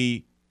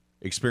 Hopefully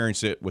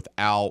experience it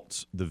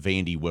without the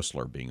Vandy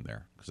Whistler being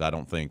there, because I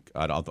don't think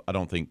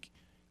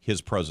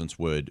his presence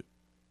would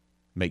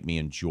make me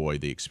enjoy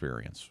the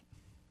experience.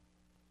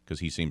 Because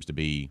he seems to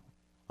be,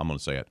 I'm going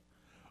to say it,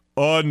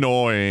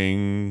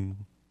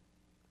 annoying.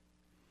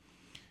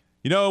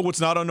 You know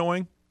what's not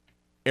annoying?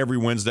 Every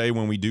Wednesday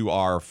when we do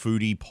our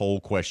foodie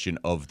poll question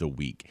of the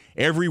week.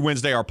 Every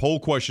Wednesday, our poll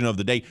question of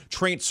the day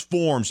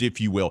transforms,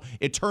 if you will.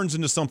 It turns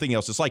into something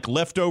else. It's like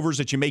leftovers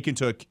that you make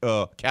into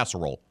a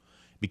casserole.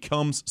 It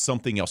becomes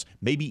something else,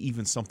 maybe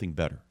even something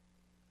better.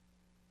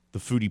 The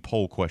foodie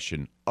poll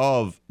question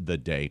of the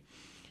day.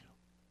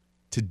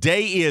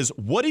 Today is,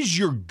 what is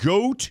your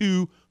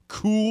go-to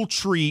cool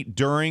treat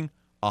during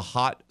a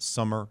hot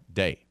summer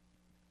day?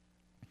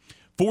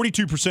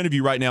 42% of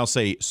you right now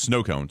say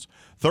snow cones.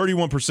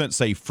 31%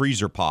 say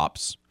freezer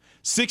pops.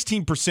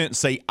 16%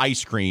 say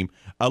ice cream.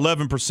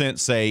 11%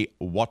 say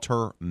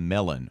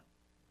watermelon.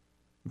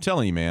 I'm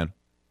telling you, man,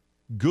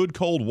 good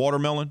cold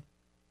watermelon.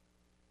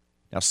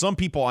 Now, some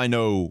people I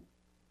know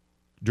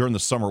during the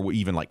summer will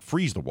even like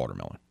freeze the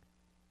watermelon.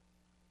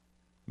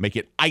 Make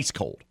it ice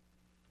cold.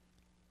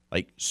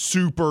 Like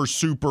super,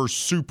 super,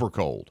 super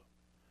cold.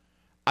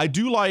 I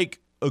do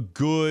like a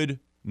good,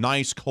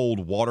 nice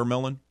cold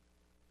watermelon.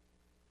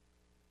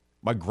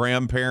 My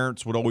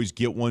grandparents would always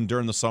get one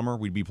during the summer.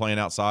 We'd be playing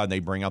outside, and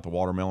they'd bring out the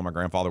watermelon. My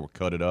grandfather would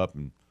cut it up,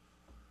 and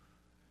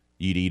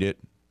you'd eat it.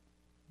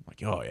 I'm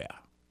like, oh, yeah.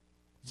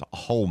 It's a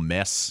whole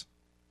mess.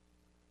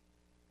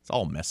 It's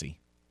all messy.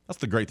 That's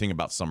the great thing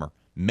about summer.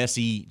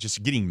 Messy,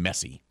 just getting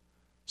messy.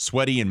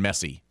 Sweaty and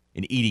messy,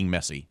 and eating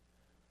messy.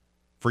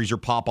 Freezer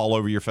pop all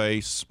over your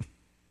face.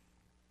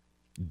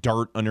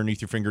 Dirt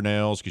underneath your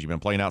fingernails because you've been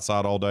playing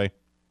outside all day.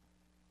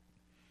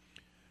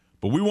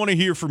 But we want to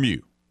hear from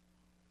you.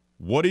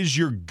 What is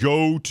your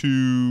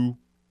go-to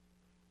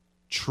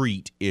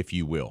treat, if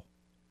you will?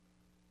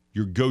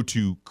 Your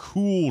go-to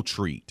cool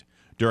treat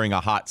during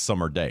a hot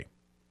summer day?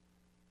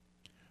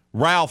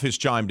 Ralph has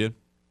chimed in.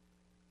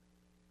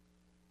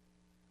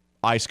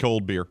 Ice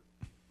cold beer.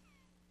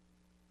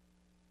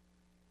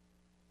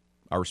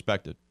 I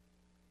respect it.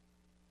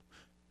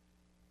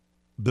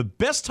 The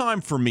best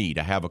time for me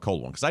to have a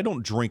cold one, because I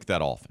don't drink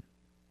that often.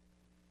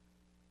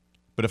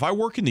 But if I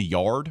work in the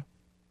yard,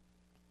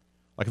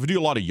 like if I do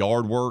a lot of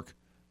yard work,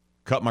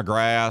 cut my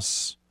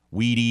grass,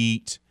 weed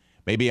eat,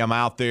 maybe I'm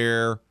out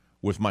there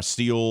with my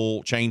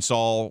steel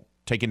chainsaw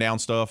taking down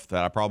stuff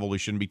that I probably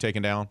shouldn't be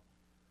taking down,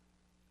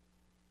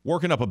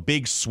 working up a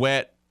big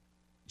sweat,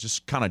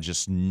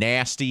 just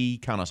nasty,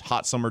 kind of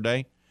hot summer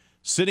day,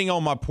 sitting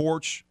on my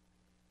porch,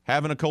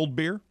 having a cold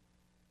beer,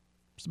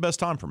 it's the best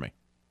time for me.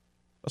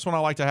 That's when I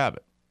like to have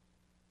it.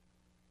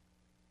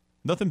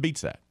 Nothing beats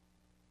that.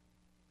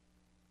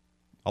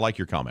 I like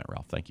your comment,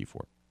 Ralph. Thank you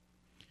for it.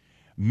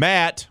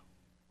 Matt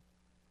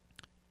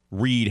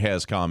Reed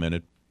has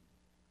commented.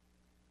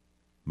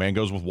 Man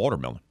goes with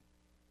watermelon.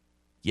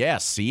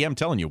 Yes, see, I'm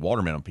telling you,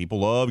 watermelon. People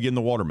love getting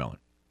the watermelon.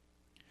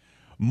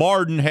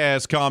 Martin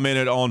has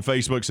commented on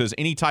Facebook, says,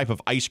 any type of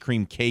ice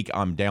cream cake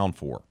I'm down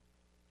for.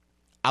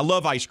 I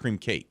love ice cream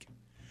cake.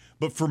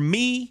 But for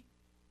me,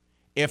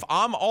 if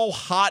I'm all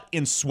hot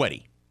and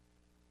sweaty,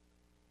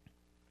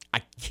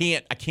 I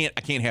can't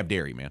have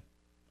dairy, man.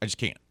 I just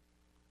can't.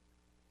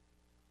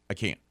 I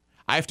can't.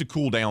 I have to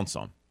cool down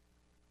some.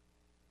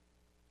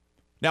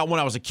 Now, when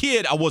I was a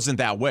kid, I wasn't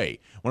that way.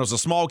 When I was a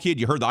small kid,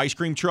 you heard the ice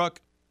cream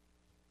truck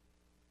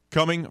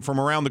coming from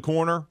around the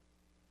corner, and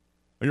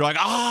you're like,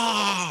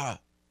 ah!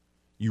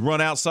 You run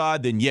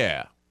outside, then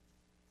yeah.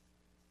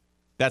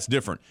 That's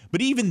different.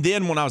 But even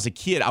then, when I was a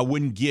kid, I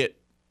wouldn't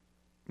get,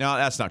 no,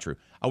 that's not true.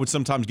 I would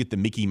sometimes get the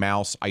Mickey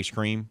Mouse ice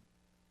cream.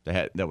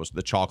 That was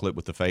the chocolate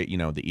with the face,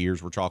 the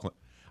ears were chocolate.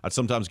 I'd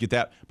sometimes get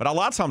that. But a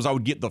lot of times I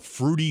would get the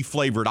fruity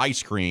flavored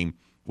ice cream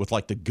with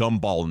like the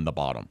gumball in the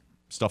bottom,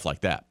 stuff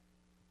like that.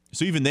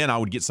 So even then I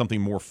would get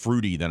something more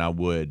fruity than I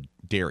would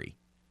dairy.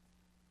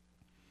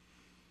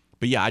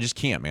 But yeah, I just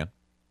can't, man.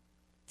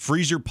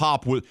 Freezer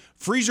pop was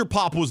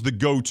the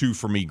go-to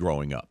for me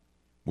growing up.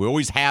 We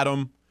always had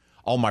them.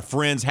 All my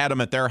friends had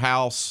them at their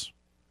house.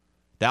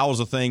 That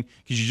was a thing,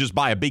 because you just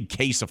buy a big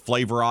case of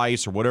Flavor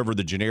Ice or whatever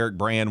the generic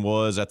brand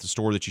was at the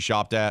store that you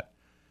shopped at,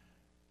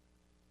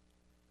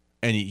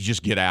 and you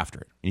just get after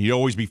it. And you'd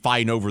always be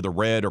fighting over the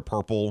red or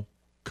purple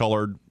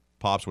colored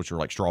pops, which are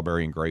like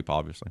strawberry and grape,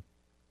 obviously.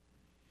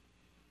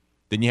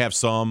 Then you have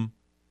some.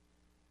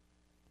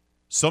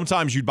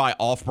 Sometimes you'd buy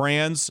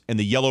off-brands, and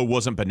the yellow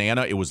wasn't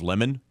banana, it was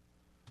lemon.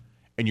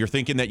 And you're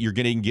thinking that you're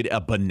going to get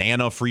a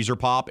banana freezer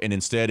pop, and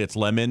instead it's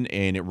lemon,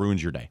 and it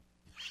ruins your day.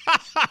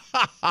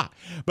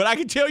 But I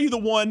can tell you the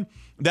one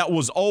that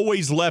was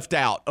always left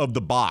out of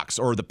the box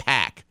or the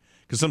pack,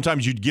 because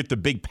sometimes you'd get the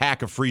big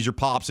pack of freezer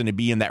pops and it'd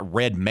be in that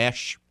red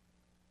mesh,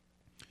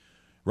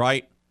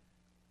 right?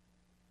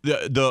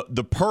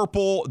 The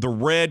purple, the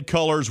red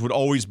colors would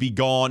always be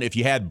gone. If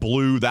you had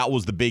blue, that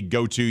was the big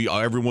go-to.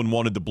 Everyone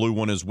wanted the blue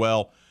one as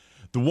well.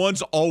 The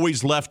ones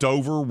always left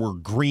over were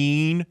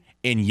green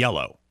and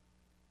yellow.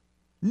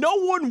 No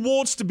one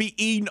wants to be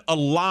eating a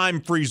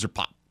lime freezer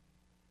pop.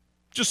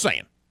 Just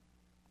saying.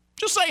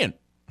 Just saying.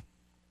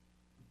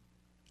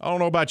 I don't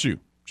know about you.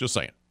 Just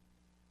saying.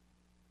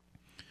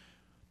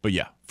 But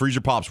yeah, Freezer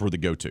Pops were the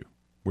go-to.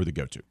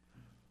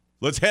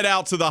 Let's head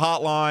out to the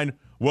hotline.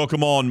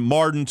 Welcome on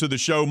Martin to the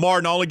show.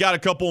 Martin, I only got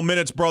a couple of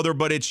minutes, brother,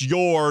 but it's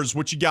yours.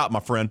 What you got,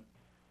 my friend?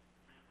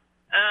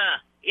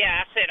 Yeah,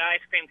 I said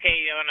ice cream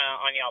cake on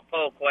y'all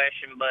poll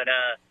question, but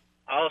I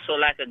also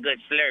like a good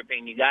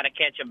Slurpee. You got to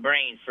catch a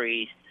brain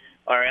freeze,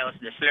 or else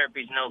the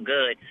Slurpee's no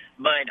good.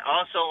 But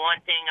also one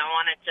thing I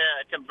wanted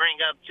to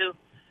bring up too,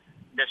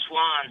 the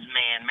Swans,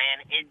 man.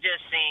 It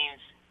just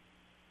seems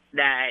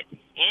that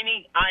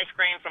any ice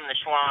cream from the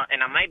Swan,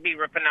 and I might be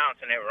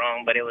pronouncing it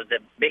wrong, but it was a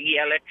big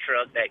yellow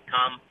truck that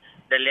come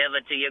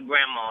delivered to your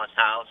grandma's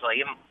house or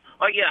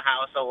your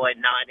house or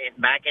whatnot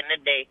back in the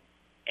day.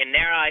 And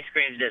their ice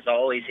creams just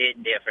always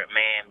hit different,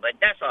 man. But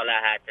that's all I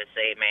had to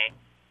say, man.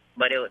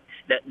 But it was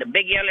the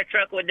big yellow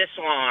truck with the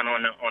Swan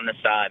on the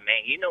side,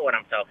 man. You know what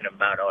I'm talking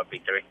about,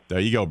 RP3. There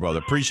you go, brother.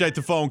 Appreciate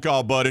the phone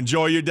call, bud.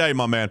 Enjoy your day,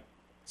 my man.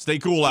 Stay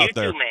cool out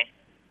there. You too, man.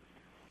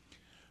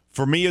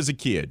 For me as a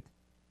kid,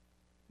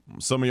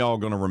 some of y'all are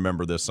going to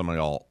remember this, some of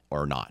y'all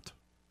are not.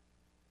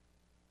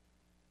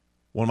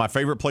 One of my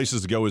favorite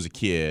places to go as a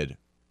kid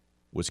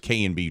was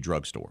K&B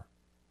Drugstore.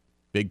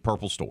 Big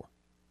purple store.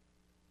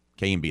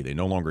 K&B, they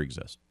no longer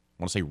exist.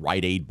 I want to say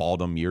Rite Aid bought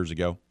them years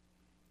ago.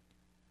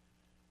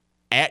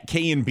 At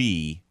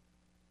K&B,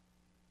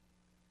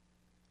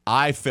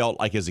 I felt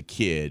like as a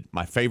kid,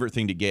 my favorite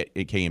thing to get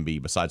at K&B,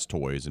 besides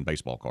toys and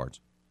baseball cards,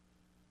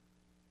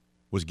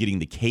 was getting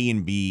the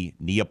K&B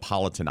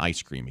Neapolitan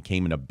ice cream. It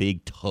came in a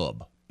big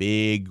tub,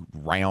 big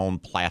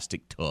round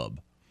plastic tub.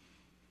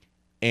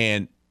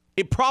 And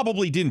it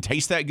probably didn't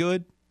taste that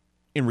good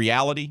in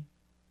reality.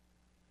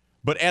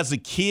 But as a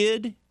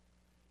kid,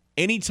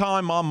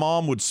 anytime my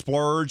mom would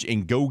splurge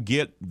and go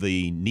get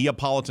the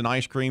Neapolitan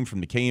ice cream from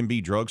the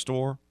K&B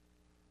drugstore,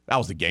 that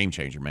was the game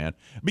changer, man.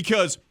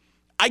 Because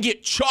I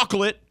get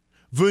chocolate,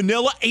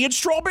 vanilla, and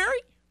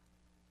strawberry.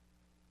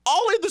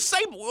 All in the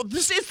same.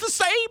 It's the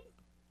same.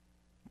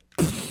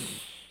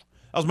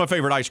 That was my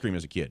favorite ice cream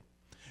as a kid.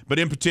 But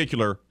in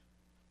particular,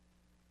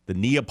 the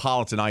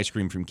Neapolitan ice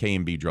cream from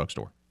K&B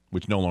drugstore,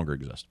 which no longer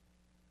exists.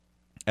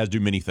 As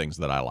do many things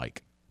that I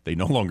like. They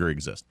no longer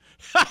exist.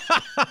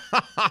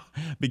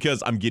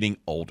 Because I'm getting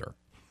older.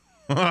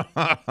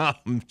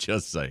 I'm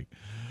just saying.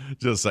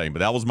 But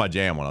that was my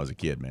jam when I was a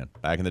kid, man.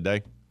 Back in the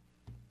day.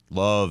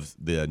 Loved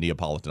the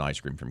Neapolitan ice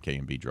cream from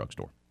K&B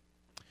drugstore.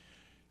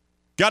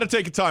 Got to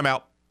take a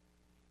timeout.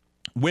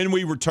 When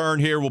we return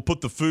here, we'll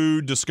put the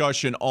food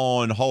discussion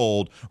on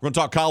hold. We're going to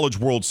talk College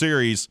World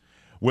Series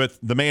with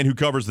the man who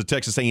covers the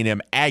Texas A&M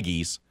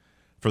Aggies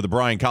for the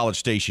Bryan College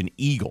Station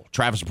Eagle.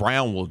 Travis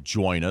Brown will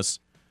join us,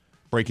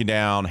 breaking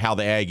down how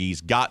the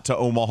Aggies got to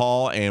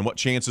Omaha and what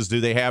chances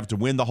do they have to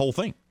win the whole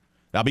thing.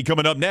 That'll be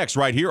coming up next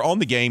right here on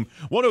The Game,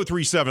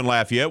 103.7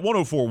 Lafayette,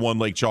 104.1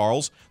 Lake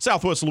Charles,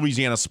 Southwest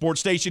Louisiana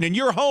Sports Station, and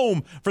your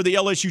home for the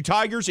LSU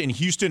Tigers and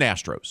Houston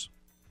Astros.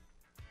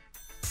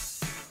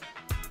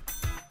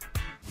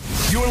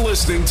 You're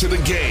listening to The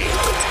Game,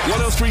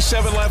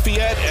 103.7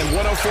 Lafayette and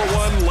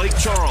 104.1 Lake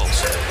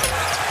Charles.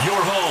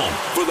 Your home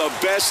for the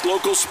best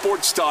local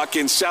sports talk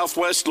in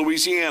Southwest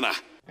Louisiana.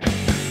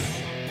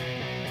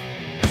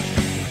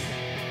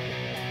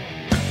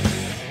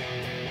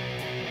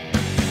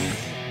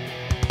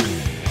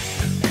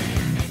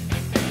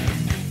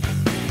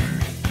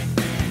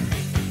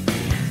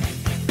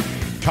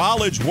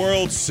 College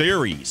World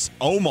Series,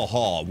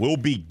 Omaha, will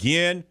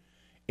begin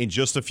in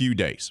just a few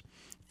days.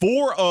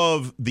 4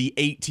 of the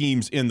 8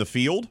 teams in the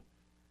field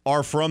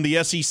are from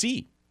the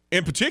SEC.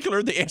 In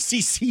particular, the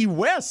SEC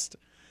West.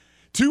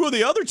 2 of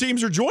the other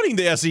teams are joining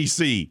the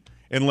SEC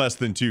in less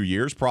than 2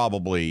 years,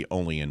 probably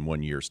only in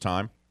 1 year's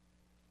time.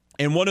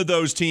 And one of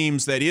those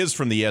teams that is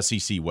from the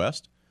SEC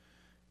West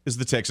is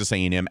the Texas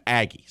A&M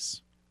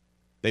Aggies.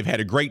 They've had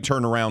a great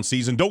turnaround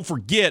season. Don't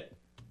forget,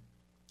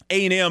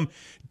 A&M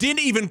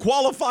didn't even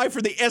qualify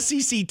for the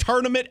SEC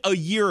tournament a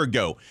year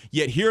ago.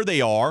 Yet here they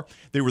are.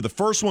 They were the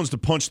first ones to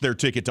punch their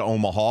ticket to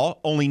Omaha,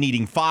 only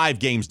needing 5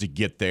 games to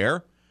get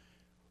there,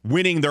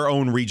 winning their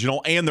own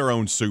regional and their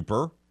own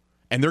super.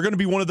 And they're going to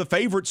be one of the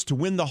favorites to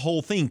win the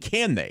whole thing.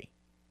 Can they?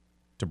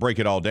 To break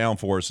it all down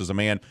for us is a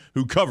man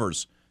who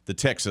covers the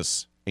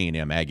Texas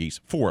A&M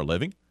Aggies for a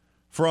living.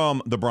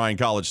 From the Bryan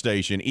College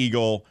Station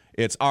Eagle,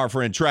 it's our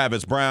friend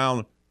Travis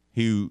Brown,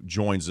 who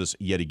joins us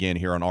yet again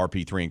here on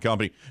RP3 and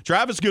Company.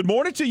 Travis, good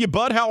morning to you,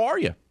 bud. How are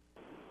you?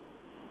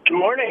 Good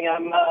morning.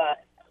 I'm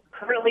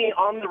currently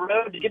on the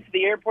road to get to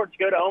the airport to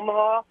go to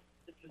Omaha.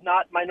 This is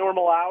not my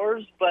normal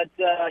hours, but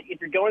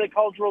if you're going to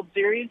College World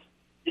Series,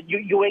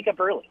 you wake up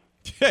early.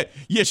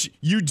 Yes,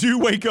 you do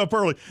wake up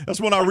early. That's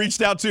when I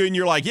reached out to you, and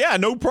you're like, yeah,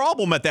 no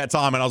problem at that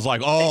time. And I was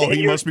like, oh,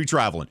 he must be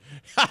traveling.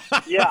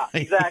 Yeah,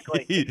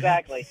 exactly.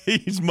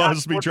 He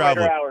must be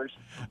traveling. Hours.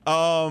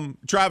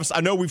 Travis, I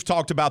know we've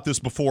talked about this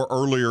before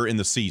earlier in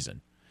the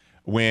season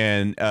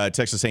when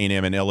Texas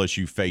A&M and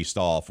LSU faced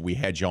off. We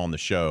had you on the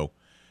show.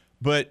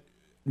 But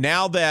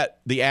now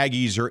that the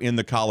Aggies are in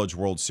the College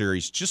World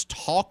Series, just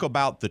talk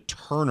about the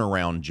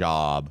turnaround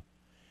job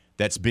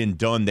that's been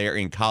done there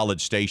in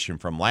College Station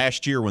from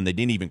last year when they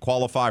didn't even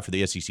qualify for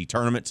the SEC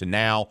tournament to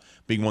now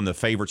being one of the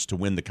favorites to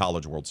win the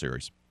College World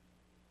Series?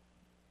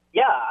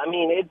 Yeah, I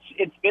mean,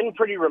 it's been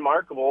pretty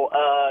remarkable.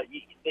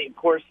 Of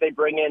course, they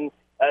bring in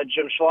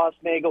Jim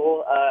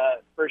Schlossnagle,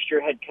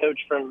 first-year head coach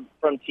from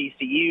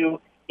TCU.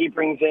 He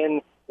brings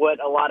in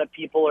what a lot of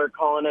people are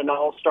calling an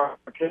all-star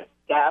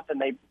staff, and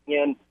they bring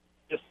in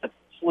just a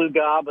slew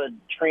gob of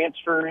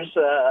transfers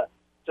to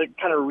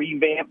kind of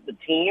revamp the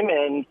team,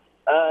 and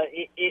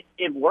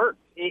it worked.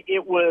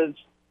 It was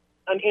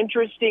an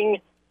interesting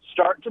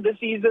start to the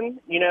season.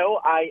 You know,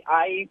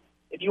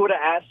 if you would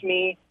have asked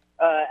me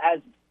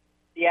as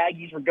the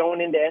Aggies were going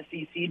into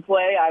SEC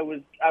play,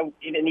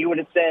 and you would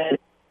have said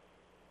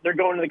they're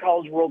going to the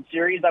College World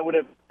Series, I would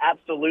have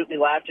absolutely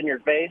laughed in your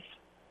face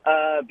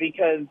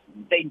because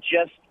they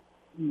just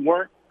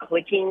weren't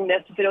clicking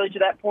necessarily to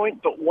that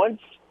point. But once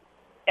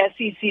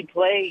SEC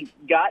play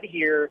got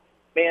here,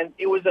 man,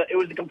 it was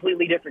a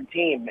completely different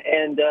team,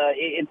 and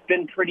it's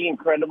been pretty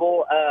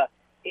incredible.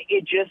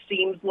 It just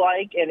seems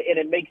like, and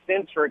it makes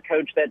sense for a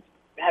coach that's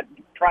had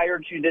prior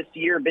to this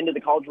year been to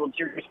the College World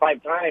Series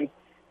 5 times,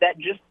 that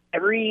just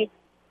every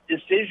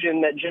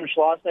decision that Jim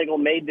Schlossnagle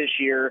made this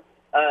year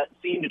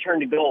seemed to turn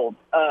to gold,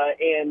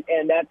 and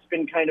that's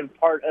been kind of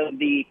part of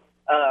the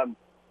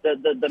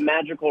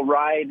magical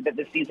ride that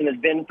the season has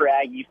been for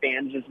Aggie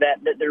fans, is that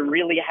there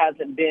really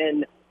hasn't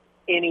been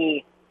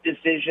any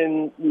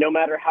decision, no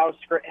matter how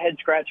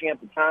head-scratching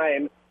at the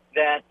time,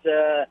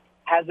 that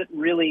hasn't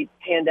really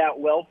panned out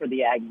well for the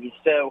Aggies.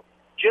 So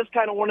just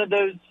kind of one of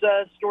those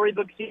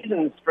storybook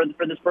seasons for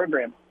this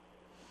program.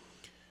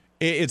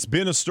 It's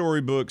been a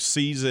storybook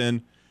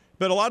season,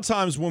 but a lot of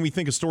times when we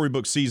think of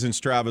storybook seasons,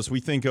 Travis, we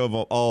think of,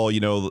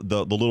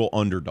 the little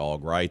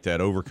underdog, right,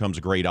 that overcomes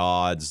great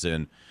odds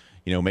and,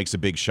 makes a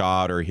big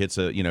shot or hits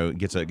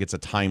gets a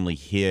timely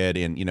hit,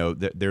 and,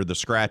 they're the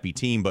scrappy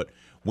team. But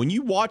when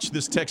you watch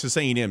this Texas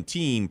A&M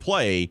team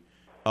play,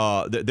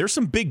 there's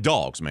some big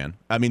dogs, man.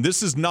 I mean,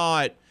 this is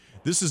not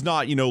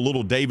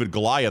little David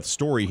Goliath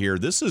story here.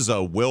 This is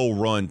a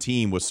well-run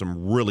team with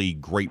some really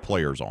great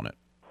players on it.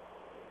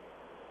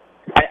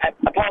 I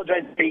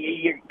apologize.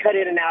 You cut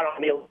in and out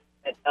on me a little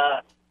bit.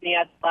 Can you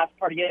ask the last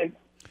part again?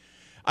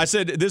 I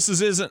said this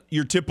isn't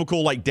your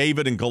typical like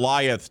David and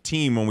Goliath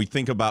team when we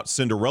think about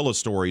Cinderella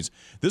stories.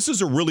 This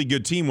is a really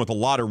good team with a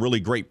lot of really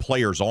great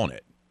players on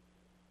it.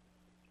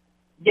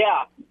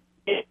 Yeah.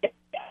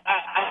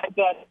 I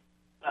bet.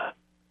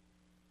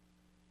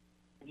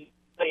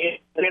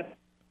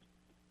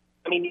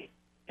 I mean,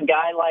 a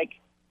guy like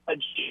a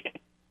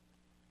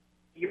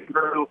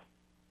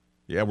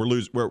Yeah, we're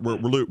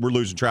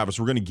losing Travis.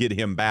 We're going to get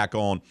him back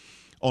on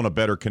a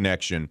better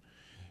connection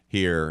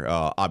here.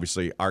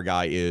 Obviously, our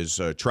guy is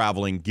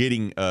traveling,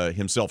 getting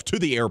himself to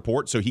the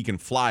airport so he can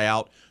fly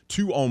out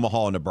to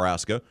Omaha,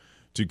 Nebraska,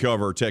 to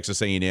cover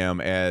Texas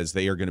A&M as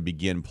they are going to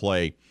begin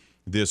play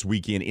this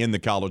weekend in the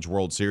College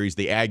World Series.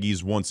 The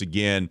Aggies once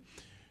again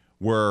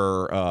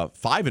were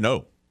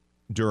 5-0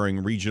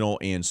 during regional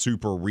and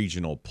super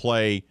regional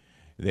play.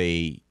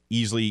 They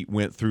easily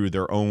went through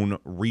their own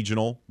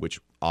regional, which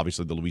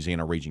obviously the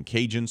Louisiana Raging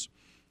Cajuns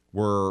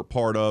were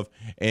part of,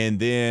 and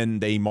then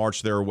they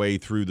marched their way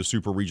through the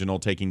super regional,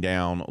 taking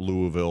down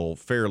Louisville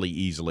fairly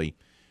easily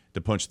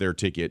to punch their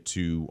ticket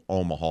to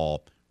Omaha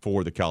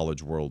for the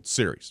College World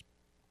Series.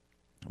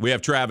 We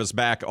have Travis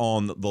back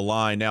on the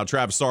line now.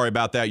 Travis, sorry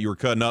about that. You were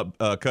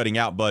cutting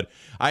out, but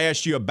I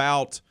asked you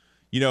about,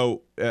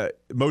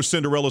 most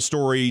Cinderella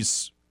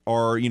stories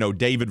are,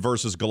 David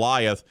versus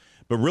Goliath,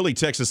 but really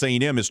Texas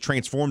A&M has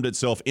transformed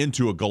itself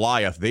into a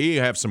Goliath. They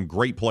have some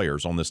great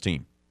players on this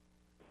team.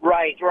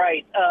 Right.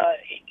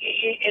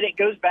 And it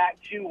goes back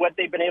to what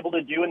they've been able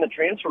to do in the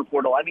transfer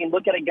portal. I mean,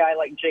 look at a guy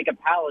like Jacob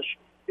Palish,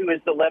 who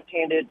is the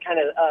left-handed kind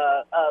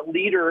of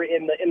leader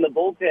in the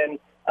bullpen,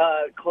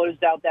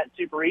 closed out that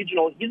super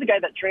regional. He's a guy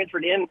that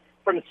transferred in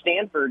from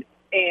Stanford,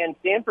 and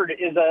Stanford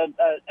is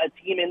a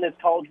team in this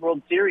College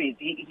World Series.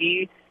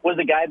 He was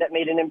a guy that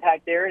made an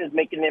impact there and is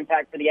making an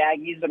impact for the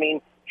Aggies. I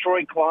mean,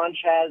 Troy Clonch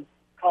has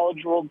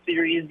College World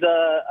Series,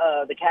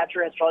 the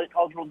catcher has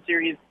College World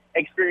Series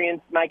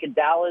experience. Micah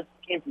Dallas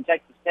came from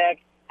Texas Tech,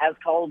 has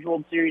College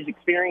World Series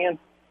experience.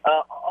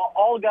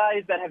 All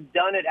guys that have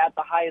done it at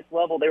the highest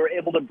level, they were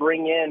able to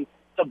bring in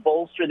to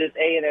bolster this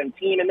A&M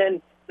team. And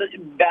then the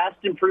vast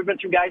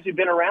improvements from guys who've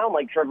been around,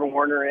 like Trevor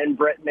Warner and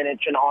Brett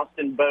Minich and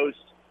Austin Boast.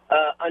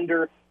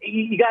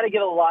 You got to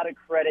give a lot of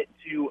credit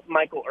to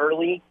Michael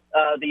Early,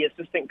 the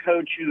assistant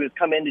coach who has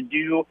come in to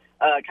do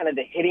kind of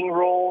the hitting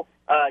role.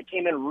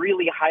 Came in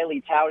really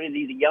highly touted.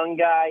 He's a young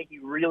guy. He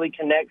really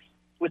connects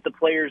with the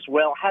players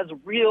well, has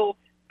real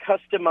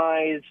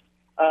customized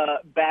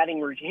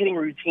hitting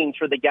routines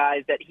for the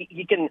guys that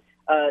he can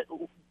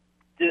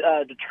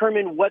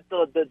determine what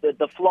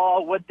the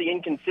flaw, what the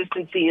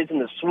inconsistency is in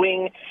the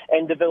swing,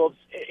 and develops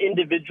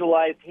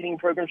individualized hitting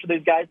programs for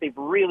those guys. They've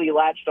really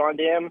latched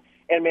onto him.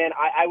 And, man,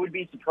 I would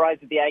be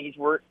surprised if the Aggies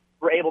were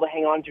able to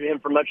hang on to him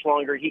for much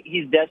longer.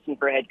 He's destined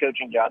for a head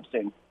coaching job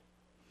soon.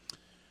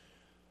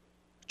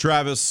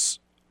 Travis,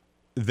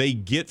 they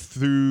get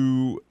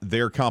through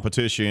their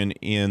competition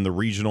in the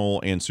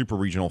regional and super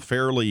regional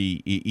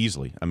fairly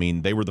easily. I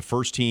mean, they were the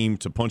first team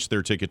to punch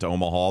their ticket to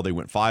Omaha. They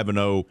went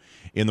 5-0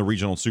 in the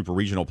regional and super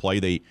regional play.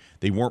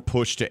 They weren't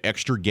pushed to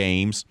extra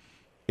games.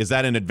 Is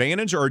that an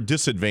advantage or a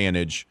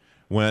disadvantage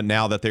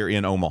now that they're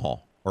in Omaha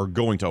or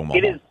going to Omaha?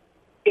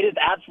 It is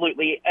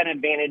absolutely an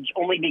advantage,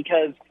 only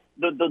because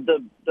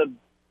the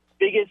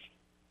biggest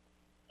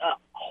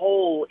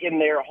hole in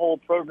their whole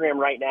program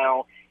right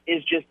now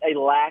is just a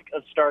lack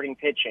of starting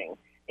pitching.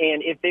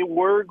 And if they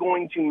were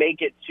going to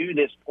make it to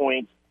this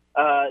point,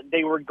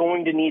 they were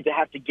going to need to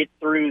have to get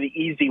through the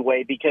easy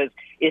way, because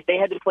if they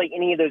had to play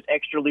any of those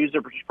extra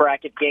loser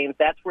bracket games,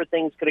 that's where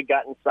things could have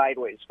gotten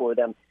sideways for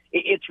them.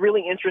 It's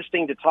really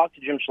interesting to talk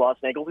to Jim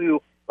Schlossnagle,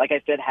 who, like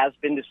I said, has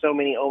been to so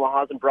many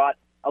Omahas and brought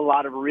a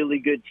lot of really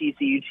good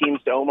TCU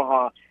teams to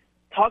Omaha.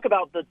 Talk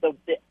about the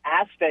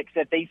aspects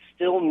that they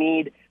still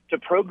need to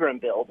program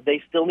build.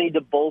 They still need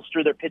to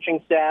bolster their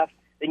pitching staff.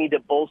 They need to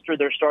bolster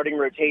their starting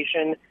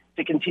rotation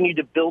to continue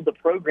to build the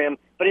program.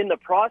 But in the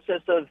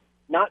process of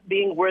not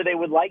being where they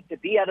would like to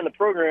be at in the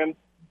program,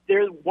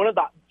 they're one of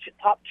the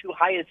top 2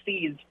 highest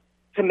seeds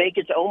to make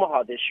it to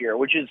Omaha this year,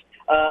 which is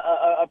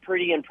a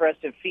pretty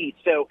impressive feat.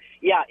 So,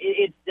 yeah,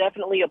 it's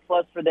definitely a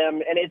plus for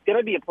them, and it's going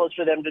to be a plus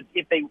for them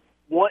if they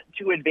want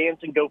to advance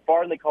and go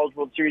far in the College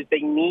World Series. They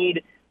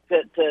need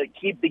to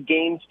keep the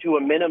games to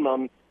a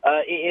minimum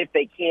if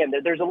they can.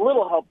 There's a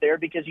little help there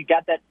because you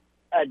got that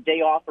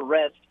day off or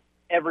rest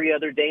every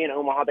other day in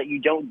Omaha that you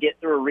don't get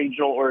through a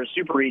regional or a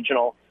super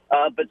regional.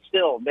 But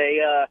still,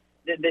 they're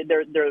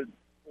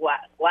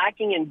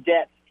lacking in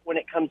depth when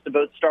it comes to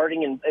both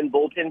starting and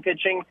bullpen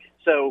pitching.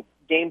 So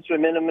games to a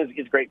minimum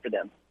is great for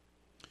them.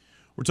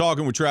 We're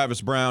talking with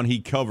Travis Brown. He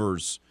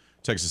covers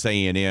Texas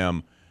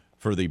A&M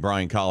for the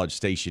Bryan College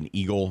Station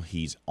Eagle.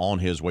 He's on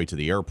his way to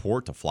the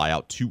airport to fly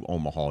out to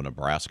Omaha,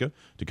 Nebraska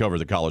to cover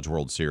the College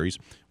World Series.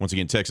 Once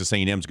again, Texas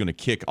A&M is going to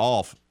kick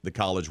off the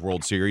College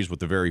World Series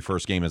with the very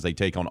first game as they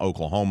take on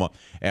Oklahoma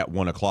at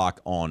 1 o'clock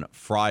on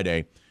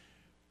Friday.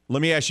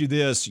 Let me ask you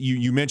this.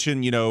 You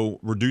mentioned,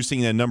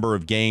 reducing the number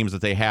of games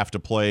that they have to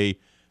play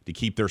to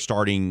keep their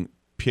starting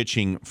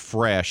pitching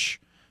fresh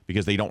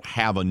because they don't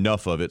have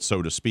enough of it,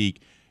 so to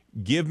speak.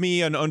 Give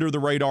me an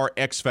under-the-radar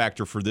X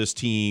factor for this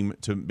team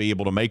to be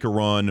able to make a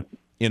run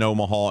in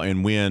Omaha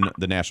and win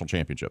the national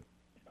championship.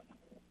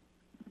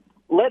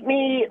 Let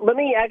me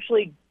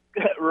actually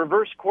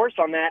reverse course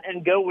on that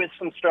and go with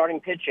some starting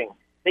pitching.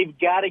 They've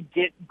got to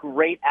get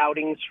great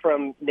outings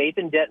from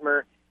Nathan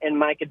Detmer and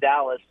Micah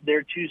Dallas,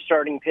 their 2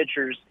 starting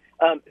pitchers,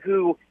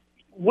 who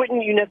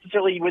wouldn't you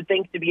necessarily would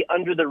think to be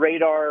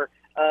under-the-radar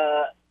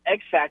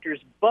X factors,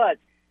 but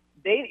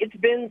it's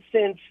been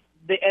since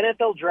the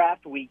NFL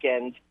draft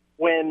weekend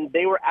when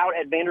they were out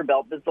at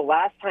Vanderbilt. That's the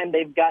last time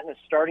they've gotten a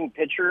starting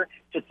pitcher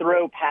to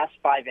throw past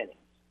 5 innings.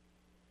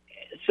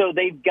 So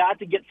they've got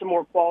to get some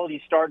more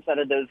quality starts out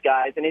of those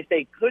guys. And if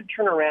they could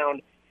turn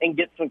around and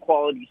get some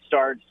quality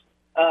starts,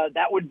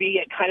 that would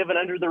be kind of an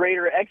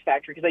under-the-radar X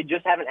factor because they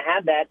just haven't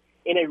had that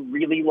in a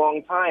really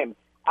long time.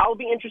 I'll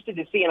be interested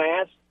to see, and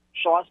I asked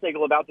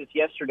Schlossnagle about this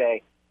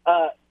yesterday,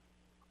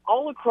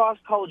 all across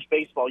college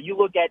baseball, you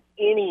look at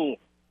any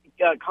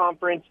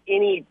conference,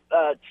 any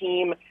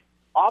team,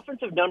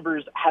 offensive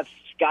numbers have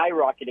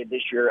skyrocketed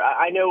this year.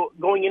 I know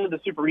going into the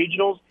super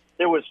regionals,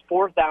 there was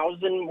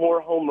 4,000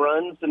 more home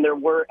runs than there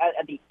were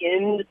at the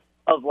end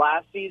of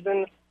last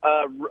season.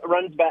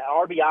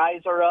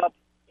 RBIs are up,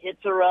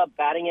 hits are up,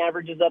 batting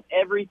average is up.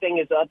 Everything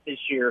is up this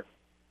year.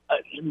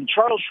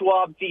 Charles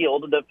Schwab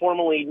Field, the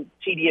formerly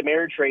TD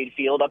Ameritrade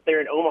Field up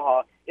there in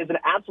Omaha, is an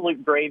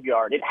absolute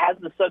graveyard. It has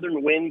the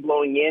southern wind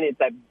blowing in. It's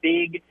a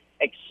big,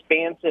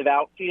 expansive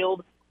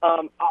outfield.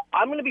 I'm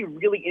going to be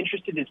really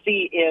interested to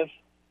see if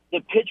the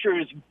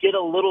pitchers get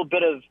a little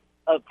bit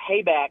of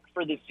payback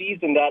for the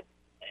season that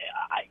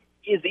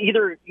is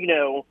either,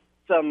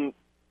 some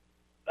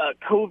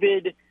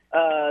COVID,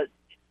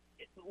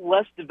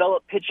 less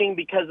developed pitching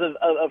because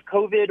of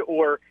COVID,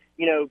 or,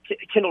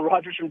 Kendall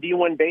Rogers from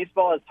D1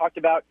 Baseball has talked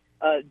about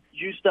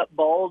juiced up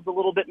balls a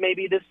little bit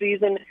maybe this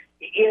season.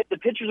 If the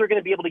pitchers are going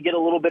to be able to get a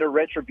little bit of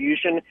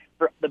retribution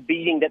for the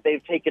beating that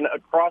they've taken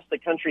across the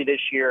country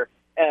this year,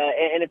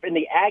 and if in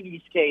the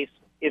Aggies' case,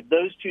 if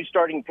those 2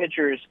 starting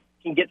pitchers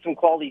can get some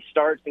quality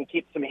starts and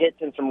keep some hits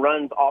and some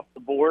runs off the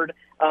board,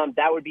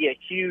 that would be a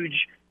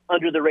huge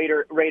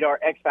under-the-radar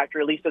X factor,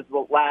 at least as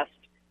the last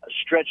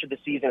stretch of the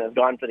season has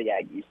gone for the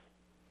Aggies.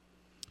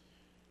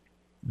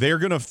 They're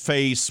going to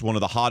face one of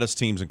the hottest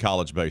teams in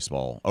college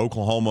baseball.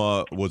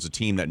 Oklahoma was a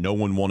team that no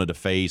one wanted to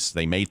face.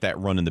 They made that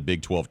run in the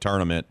Big 12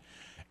 tournament,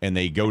 and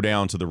they go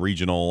down to the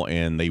regional,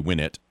 and they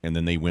win it, and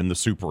then they win the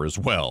Super as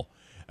well.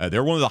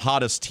 They're one of the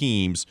hottest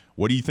teams.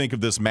 What do you think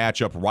of this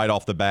matchup right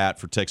off the bat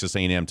for Texas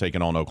A&M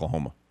taking on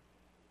Oklahoma?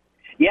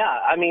 Yeah,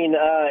 I mean,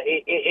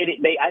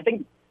 I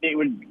think it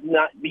would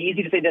not be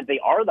easy to say that they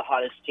are the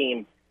hottest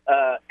team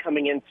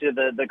coming into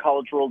the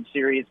College World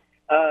Series,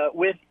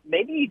 with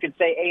maybe you could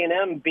say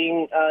A&M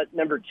being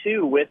number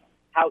 2 with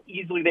how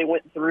easily they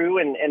went through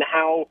and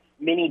how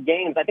many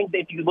games. I think that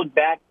if you look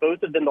back,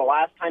 both of them, the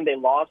last time they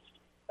lost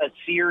a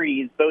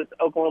series, both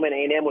Oklahoma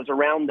and A&M, was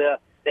around the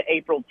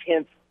April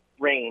 10th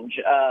range,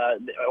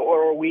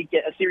 or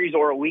a series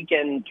or a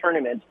weekend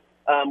tournament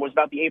was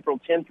about the April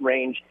 10th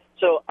range.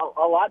 So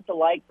a lot to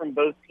like from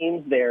both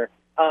teams there.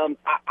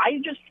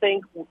 I just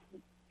think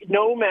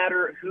no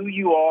matter who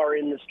you are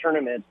in this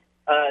tournament,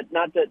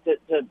 not to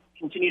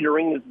continue to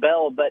ring this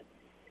bell, but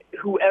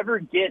whoever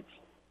gets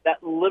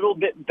that little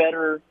bit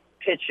better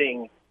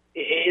pitching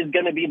is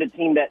going to be the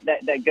team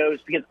that goes,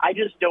 because I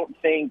just don't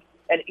think,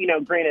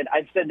 and, granted,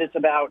 I've said this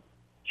about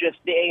just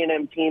the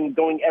A&M team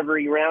going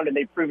every round, and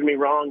they've proven me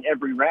wrong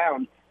every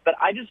round, but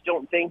I just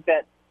don't think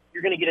that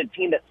you're going to get a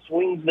team that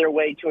swings their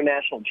way to a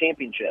national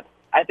championship.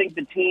 I think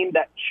the team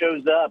that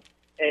shows up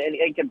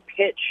and can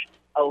pitch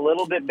a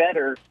little bit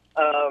better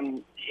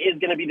is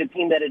going to be the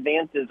team that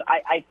advances.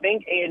 I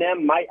think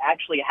A&M might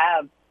actually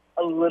have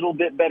a little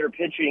bit better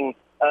pitching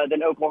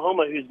than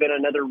Oklahoma, who's been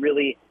another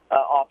really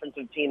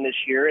offensive team this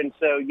year. And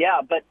so,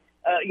 but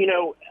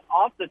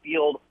off the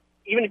field,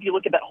 even if you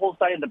look at that whole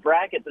side of the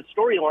bracket, the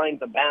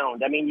storylines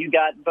abound. I mean, you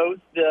got both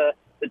the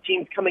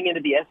teams coming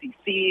into the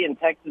SEC in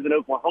Texas and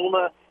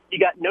Oklahoma. You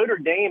got Notre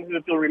Dame, who,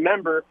 if you'll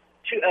remember,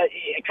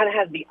 it kind of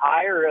has the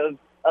ire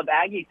of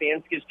Aggie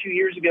fans, because 2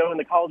 years ago in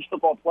the college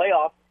football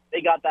playoff,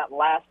 they got that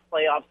last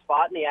playoff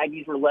spot, and the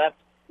Aggies were left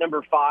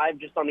number 5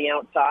 just on the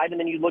outside. And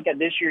then you look at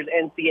this year's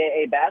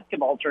NCAA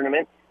basketball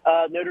tournament,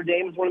 Notre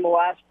Dame was one of the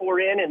last 4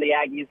 in, and the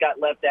Aggies got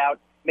left out,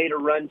 made a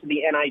run to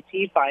the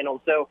NIT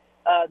final. So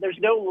there's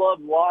no love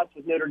lost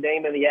with Notre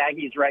Dame and the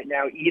Aggies right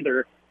now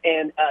either,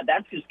 and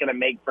that's just going to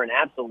make for an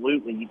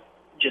absolutely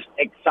just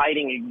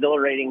exciting,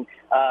 exhilarating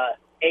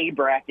A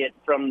bracket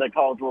from the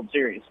College World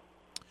Series.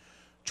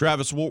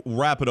 Travis, we'll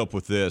wrap it up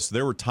with this.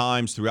 There were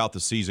times throughout the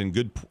season,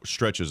 good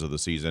stretches of the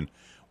season,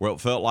 where it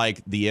felt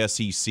like the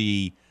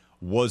SEC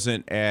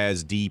wasn't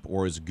as deep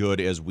or as good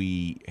as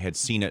we had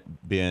seen it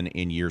been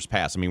in years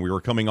past. I mean, we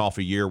were coming off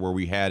a year where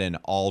we had an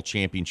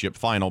all-championship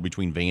final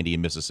between Vandy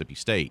and Mississippi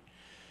State.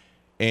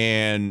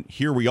 And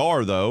here we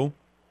are, though,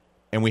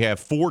 and we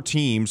have 4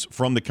 teams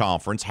from the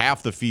conference.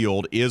 Half the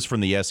field is from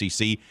the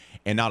SEC,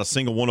 and not a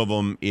single one of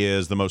them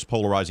is the most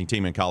polarizing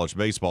team in college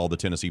baseball, the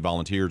Tennessee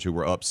Volunteers, who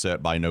were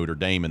upset by Notre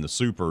Dame in the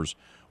Supers.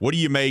 What do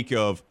you make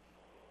of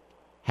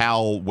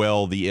how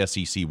well the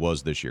SEC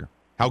was this year?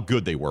 How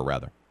good they were,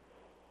 rather?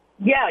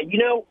 Yeah,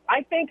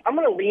 I think I'm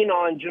going to lean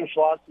on Jim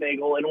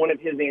Schlossnagle and one of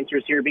his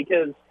answers here,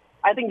 because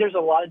I think there's a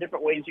lot of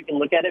different ways you can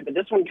look at it, but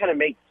this one kind of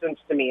makes sense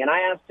to me. And I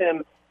asked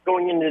him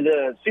going into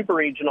the Super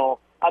Regional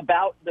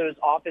about those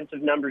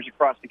offensive numbers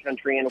across the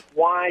country and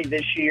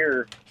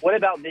what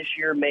about this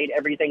year made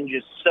everything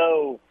just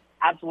so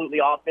absolutely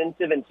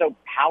offensive and so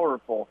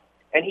powerful.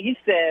 And he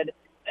said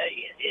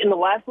in the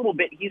last little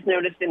bit, he's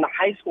noticed in the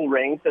high school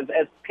ranks,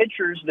 as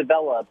pitchers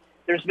develop,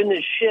 there's been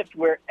this shift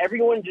where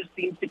everyone just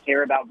seems to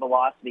care about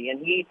velocity.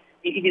 And he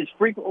is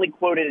frequently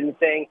quoted in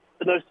saying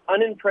the most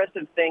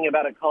unimpressive thing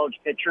about a college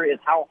pitcher is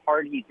how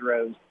hard he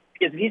throws.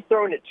 Because if he's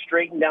throwing it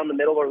straight and down the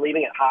middle or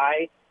leaving it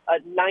high,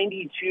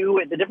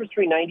 92, the difference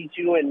between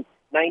 92 and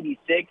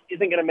 96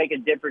 isn't going to make a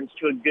difference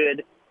to a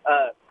good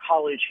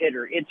college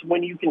hitter. It's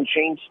when you can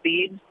change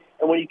speeds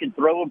and when you can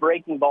throw a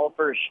breaking ball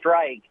for a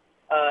strike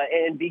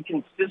and be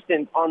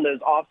consistent on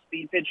those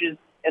off-speed pitches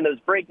and those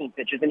breaking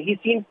pitches. And he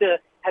seems to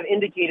have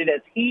indicated,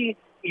 as he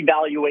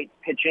evaluates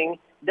pitching,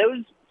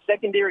 those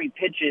secondary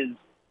pitches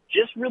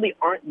just really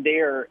aren't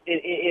there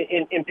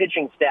in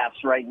pitching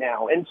staffs right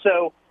now. And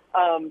so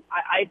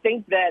I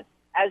think that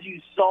as you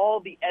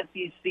saw the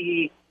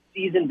SEC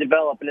season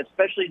develop, and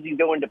especially as you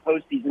go into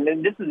postseason,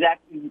 and this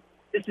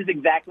is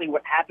exactly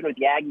what happened with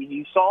the Aggies.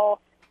 You saw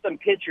some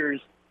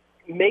pitchers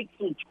make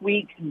some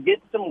tweaks,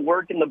 get some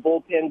work in the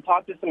bullpen,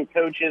 talk to some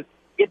coaches,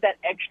 get that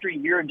extra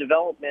year of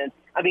development.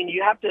 I mean,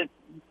 you have to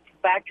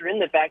factor in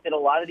the fact that a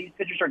lot of these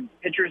pitchers are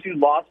pitchers who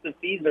lost the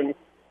season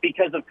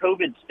because of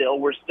COVID still.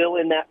 We're still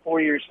in that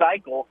 4-year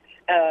cycle.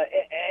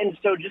 And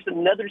so just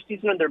another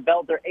season on their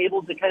belt, they're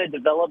able to kind of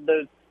develop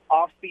those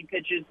off-speed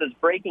pitches, those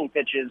breaking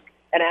pitches.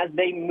 And as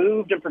they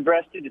moved and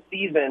progressed through the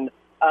season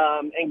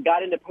and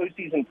got into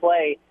postseason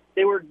play,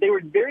 they were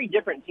very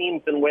different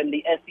teams than when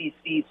the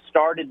SEC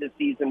started the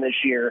season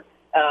this year.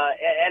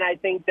 And I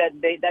think that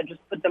that just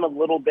put them a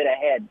little bit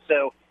ahead.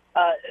 So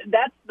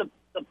that's the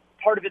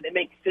part of it that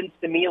makes sense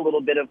to me a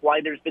little bit of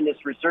why there's been this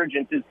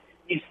resurgence is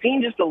you've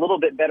seen just a little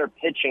bit better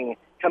pitching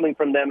coming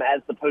from them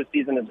as the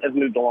postseason has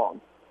moved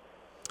along.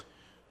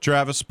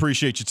 Travis,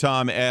 appreciate your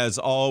time as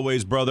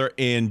always, brother.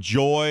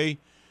 Enjoy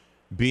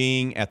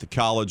being at the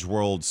College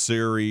World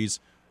Series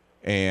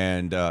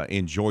and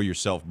enjoy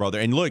yourself, brother.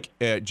 And look,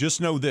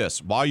 just know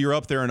this. While you're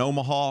up there in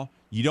Omaha,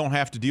 you don't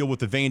have to deal with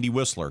the Vandy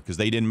Whistler because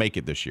they didn't make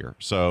it this year.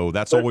 So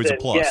that's always a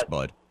plus, yes.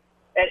 bud.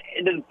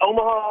 And the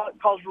Omaha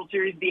College World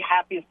Series, the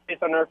happiest place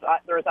on earth.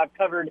 I've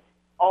covered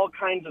all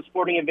kinds of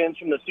sporting events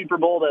from the Super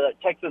Bowl to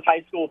Texas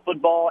high school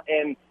football,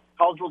 and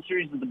College World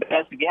Series is the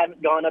best. If you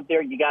haven't gone up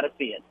there, you got to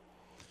see it.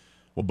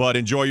 Well, bud,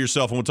 enjoy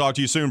yourself, and we'll talk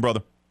to you soon,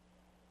 brother.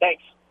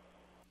 Thanks.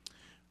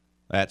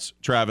 That's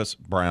Travis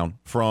Brown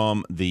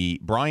from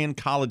the Bryan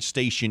College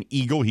Station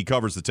Eagle. He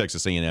covers the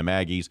Texas A&M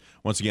Aggies.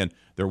 Once again,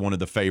 they're one of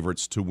the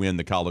favorites to win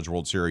the College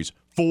World Series.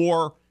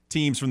 4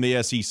 teams from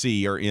the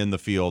SEC are in the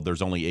field.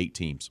 There's only 8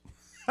 teams.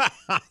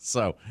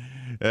 So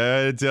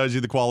it tells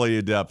you the quality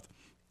and depth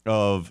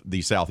of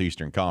the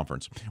Southeastern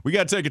Conference. We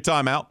got to take a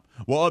timeout.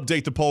 We'll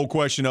update the poll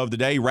question of the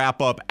day,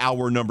 wrap up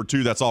hour number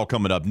 2. That's all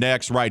coming up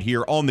next right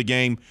here on The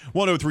Game.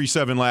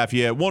 103.7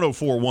 Lafayette,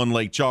 104.1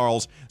 Lake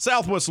Charles,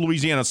 Southwest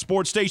Louisiana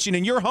Sports Station,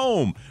 and your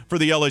home for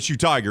the LSU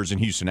Tigers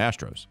and Houston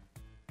Astros.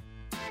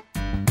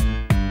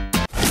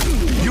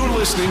 You're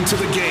listening to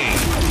The Game.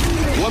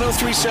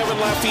 103.7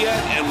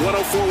 Lafayette and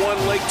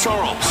 104.1 Lake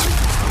Charles.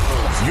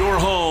 Your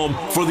home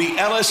for the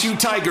LSU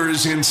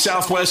Tigers in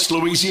Southwest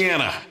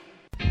Louisiana.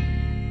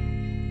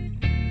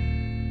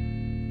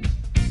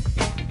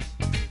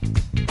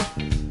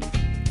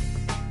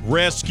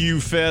 Rescue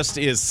Fest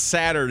is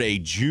Saturday,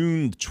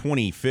 June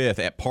 25th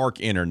at Park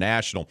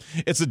International.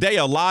 It's a day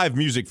of live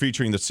music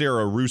featuring the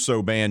Sarah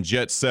Russo Band,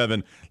 Jet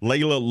 7,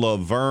 Layla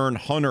Laverne,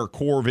 Hunter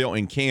Corville,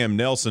 and Cam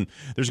Nelson.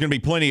 There's going to be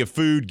plenty of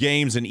food,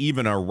 games, and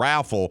even a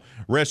raffle.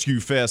 Rescue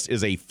Fest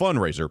is a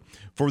fundraiser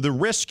for the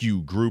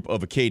Rescue Group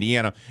of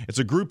Acadiana. It's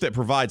a group that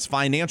provides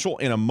financial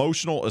and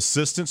emotional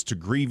assistance to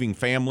grieving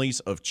families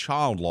of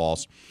child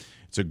loss.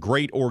 It's a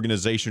great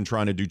organization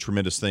trying to do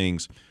tremendous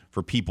things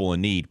for people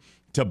in need.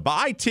 To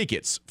buy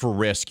tickets for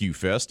Rescue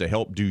Fest to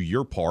help do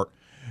your part,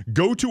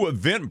 go to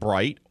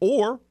Eventbrite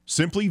or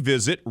simply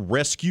visit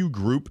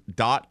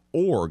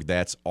rescuegroup.org.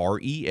 That's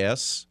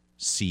RESCYOU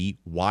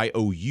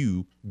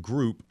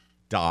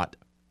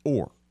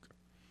group.org.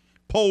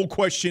 Poll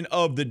question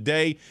of the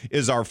day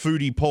is our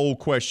foodie poll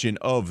question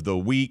of the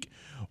week.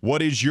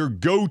 What is your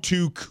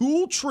go-to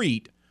cool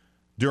treat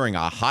during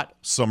a hot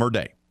summer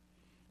day?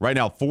 Right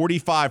now,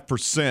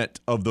 45%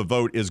 of the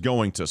vote is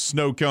going to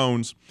snow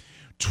cones.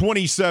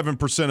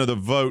 27% of the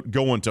vote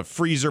going to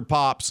freezer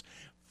pops,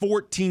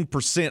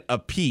 14%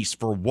 apiece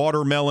for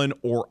watermelon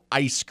or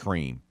ice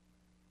cream.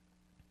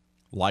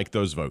 Like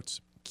those votes.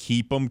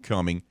 Keep them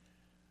coming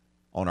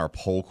on our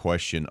poll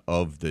question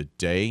of the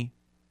day.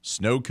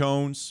 Snow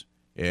cones.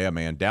 Yeah,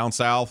 man. Down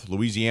south,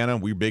 Louisiana,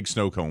 we're big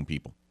snow cone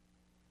people.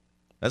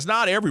 That's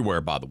not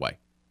everywhere, by the way.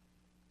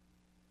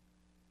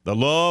 The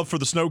love for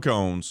the snow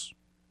cones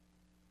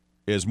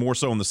is more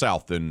so in the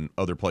south than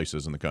other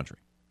places in the country.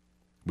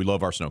 We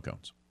love our snow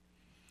cones.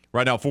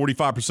 Right now,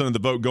 45% of the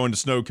vote going to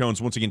snow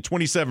cones. Once again,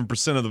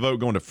 27% of the vote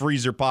going to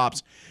freezer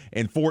pops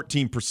and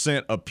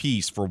 14%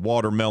 apiece for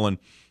watermelon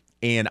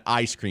and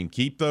ice cream.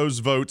 Keep those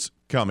votes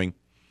coming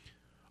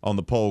on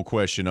the poll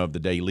question of the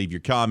day. Leave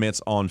your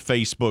comments on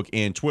Facebook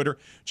and Twitter.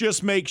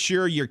 Just make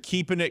sure you're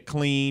keeping it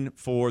clean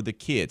for the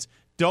kids.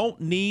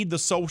 Don't need the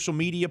social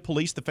media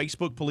police, the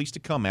Facebook police, to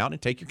come out and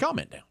take your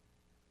comment down.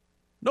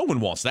 No one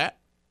wants that.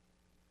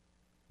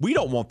 We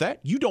don't want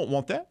that. You don't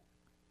want that.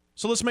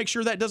 So let's make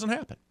sure that doesn't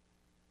happen.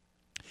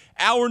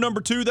 Hour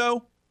number 2,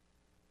 though,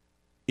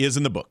 is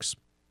in the books.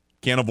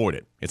 Can't avoid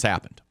it. It's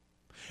happened.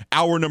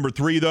 Hour number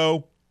 3,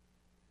 though,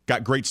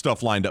 got great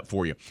stuff lined up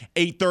for you.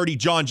 8:30,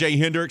 John J.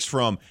 Hendricks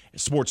from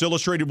Sports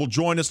Illustrated will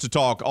join us to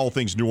talk all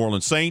things New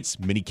Orleans Saints.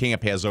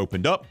 Minicamp has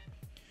opened up.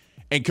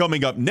 And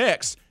coming up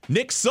next,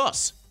 Nick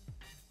Suss,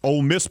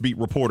 Ole Miss beat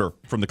reporter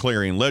from the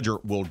Clarion Ledger,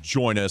 will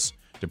join us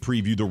to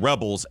preview the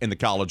Rebels and the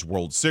College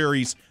World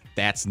Series.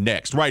 That's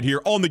next, right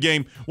here on The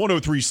Game,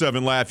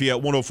 103.7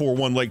 Lafayette,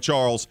 104.1 Lake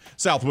Charles,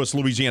 Southwest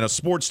Louisiana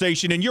Sports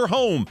Station, and your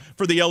home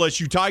for the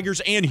LSU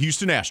Tigers and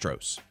Houston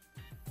Astros.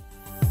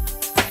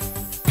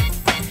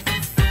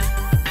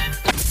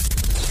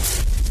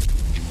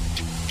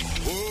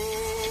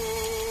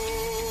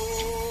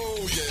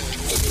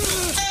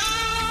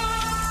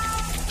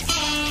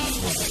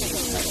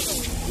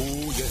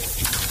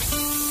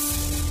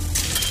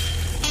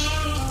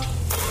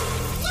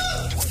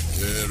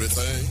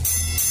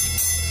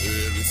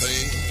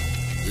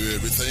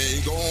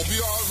 Everything gonna be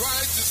all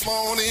right this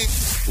morning.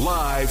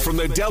 Live from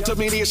the Delta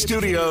Media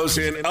Studios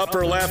in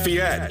Upper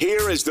Lafayette,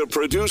 here is the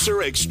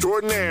producer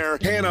extraordinaire,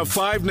 Hannah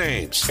Five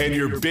Names, and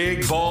your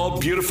big,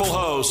 bald, beautiful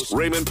host,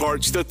 Raymond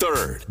Parks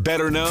III,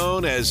 better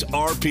known as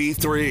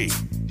RP3.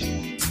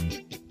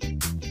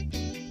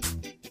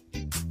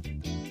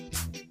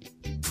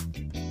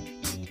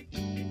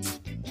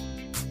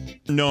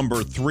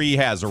 Number 3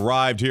 has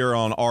arrived here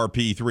on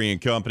RP3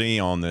 and Company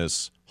on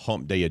this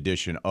Hump Day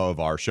edition of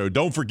our show.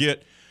 Don't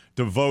forget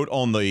to vote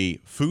on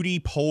the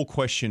foodie poll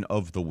question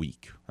of the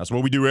week. That's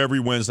what we do every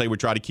Wednesday. We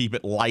try to keep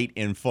it light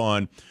and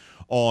fun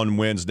on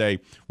Wednesday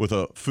with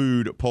a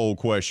food poll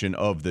question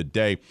of the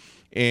day.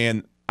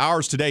 And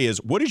ours today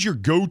is, what is your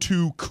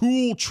go-to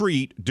cool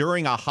treat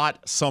during a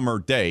hot summer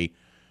day?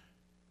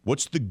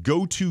 What's the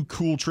go-to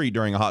cool treat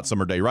during a hot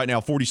summer day? Right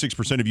now,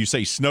 46% of you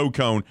say snow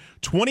cone,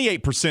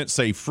 28%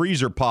 say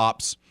freezer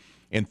pops,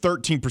 and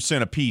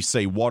 13% apiece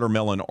say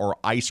watermelon or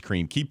ice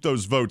cream. Keep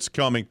those votes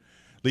coming.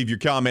 Leave your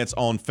comments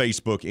on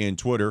Facebook and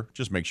Twitter.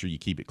 Just make sure you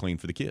keep it clean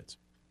for the kids.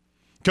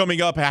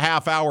 Coming up a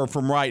half hour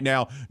from right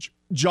now,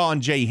 John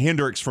J.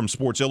 Hendricks from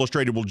Sports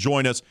Illustrated will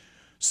join us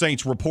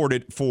Saints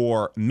reported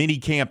for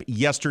minicamp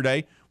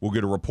yesterday. We'll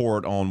get a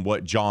report on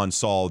what John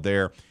saw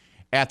there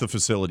at the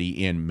facility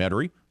in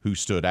Metairie, who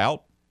stood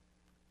out,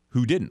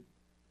 who didn't,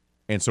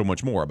 and so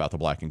much more about the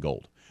black and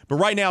gold. But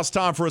right now it's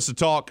time for us to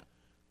talk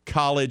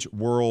College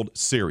World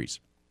Series.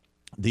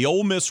 The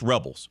Ole Miss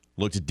Rebels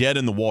looked dead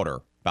in the water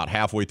about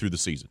halfway through the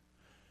season.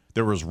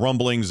 There was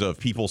rumblings of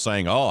people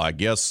saying, I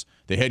guess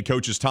the head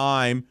coach's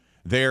time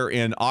there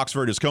in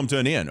Oxford has come to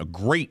an end. A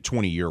great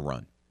 20-year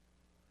run.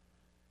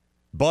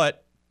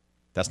 But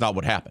that's not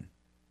what happened.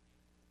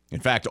 In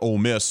fact, Ole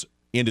Miss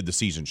ended the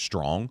season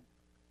strong,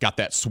 got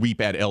that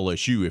sweep at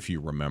LSU, if you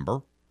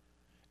remember,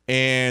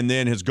 and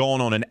then has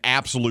gone on an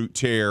absolute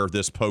tear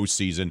this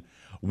postseason,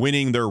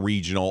 winning their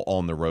regional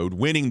on the road,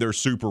 winning their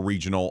super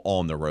regional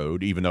on the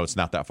road, even though it's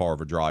not that far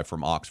of a drive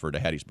from Oxford to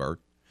Hattiesburg.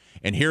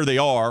 And here they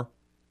are,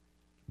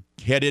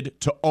 headed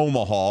to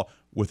Omaha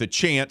with a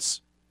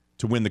chance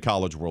to win the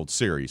College World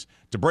Series.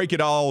 To break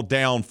it all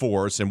down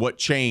for us and what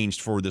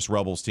changed for this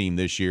Rebels team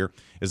this year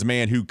is a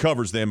man who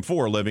covers them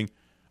for a living.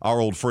 Our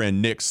old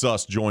friend Nick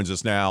Suss joins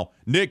us now.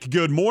 Nick,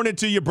 good morning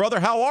to you, brother.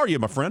 How are you,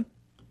 my friend?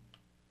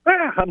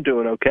 I'm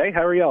doing okay.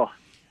 How are y'all?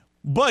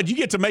 Bud, you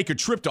get to make a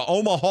trip to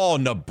Omaha,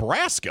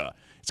 Nebraska.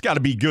 It's got to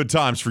be good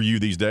times for you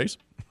these days.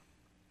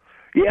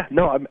 Yeah,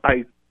 no,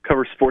 I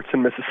cover sports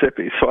in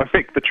Mississippi, so I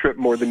make the trip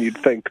more than you'd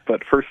think.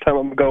 But first time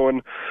I'm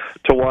going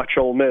to watch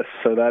Ole Miss,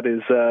 so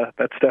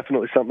that's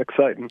definitely something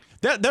exciting.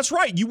 That's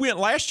right. You went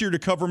last year to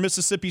cover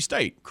Mississippi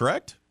State,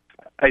 correct?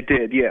 I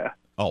did, yeah.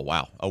 Oh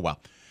wow.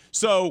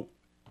 So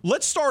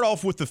let's start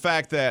off with the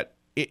fact that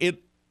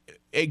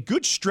at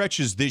good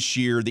stretches this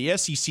year, the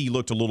SEC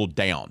looked a little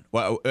down.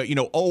 Well,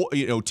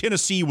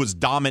 Tennessee was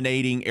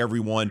dominating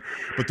everyone,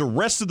 but the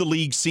rest of the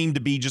league seemed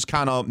to be just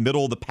kind of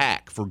middle of the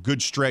pack for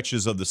good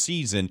stretches of the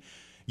season.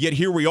 Yet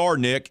here we are,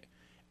 Nick,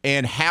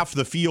 and half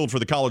the field for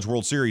the College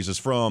World Series is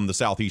from the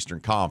Southeastern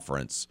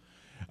Conference.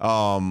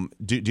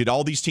 Did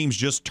all these teams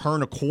just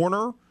turn a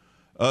corner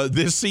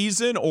this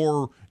season,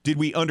 or did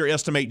we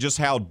underestimate just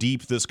how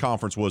deep this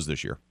conference was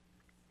this year?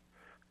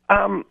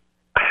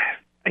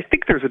 I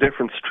think there's a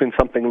difference between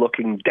something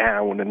looking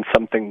down and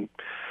something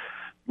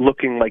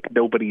looking like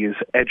nobody is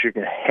edging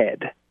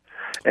ahead.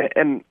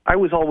 And I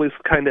was always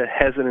kind of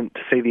hesitant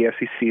to say the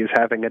SEC is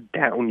having a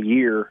down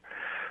year,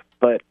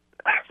 but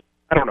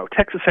I don't know.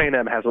 Texas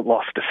A&M hasn't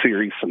lost a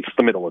series since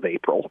the middle of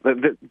April.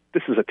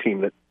 This is a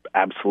team that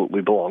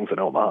absolutely belongs in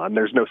Omaha, and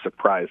there's no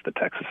surprise that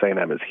Texas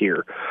A&M is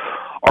here.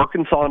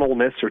 Arkansas and Ole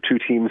Miss are two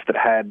teams that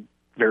had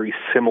very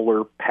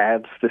similar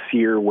paths this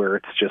year, where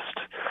it's just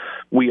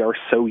we are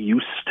so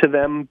used to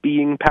them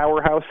being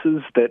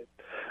powerhouses that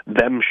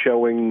them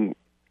showing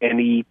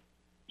any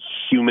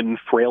human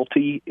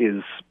frailty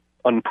is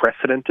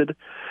unprecedented.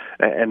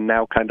 And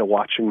now kind of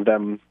watching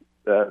them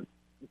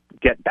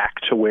get back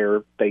to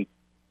where they,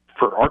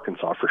 for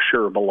Arkansas for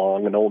sure,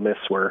 belong, and Ole Miss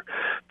where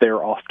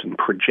they're often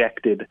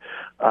projected,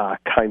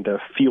 kind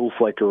of feels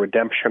like a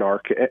redemption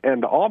arc.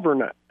 And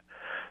Auburn,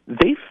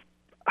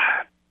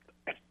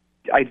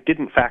 I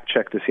didn't fact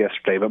check this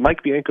yesterday, but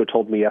Mike Bianco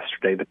told me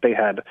yesterday that they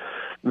had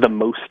the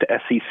most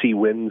SEC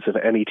wins of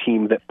any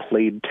team that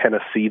played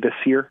Tennessee this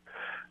year.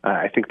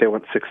 I think they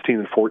went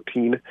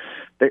 16-14.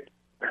 They're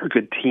a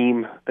good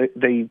team.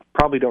 They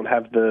probably don't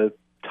have the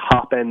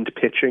top-end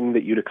pitching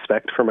that you'd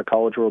expect from a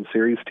College World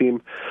Series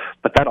team,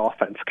 but that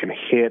offense can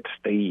hit.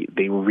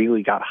 They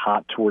really got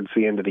hot towards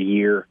the end of the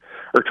year,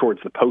 or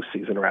towards the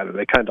postseason, rather.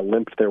 They kind of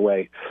limped their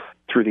way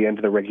through the end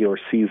of the regular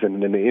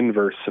season in the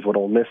inverse of what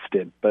Ole Miss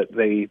did, but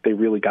they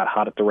really got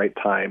hot at the right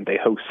time. They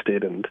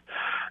hosted, and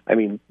I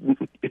mean,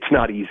 it's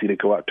not easy to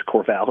go out to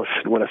Corvallis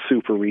and win a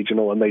super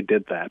regional, and they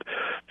did that.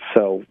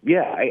 So,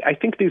 yeah, I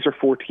think these are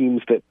four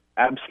teams that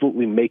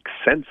absolutely make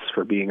sense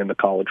for being in the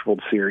College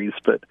World Series,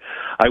 but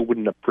I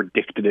wouldn't have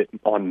predicted it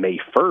on May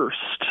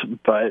 1st,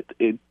 but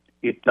it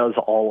does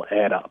all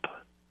add up.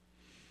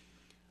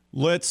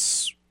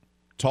 Let's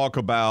talk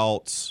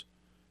about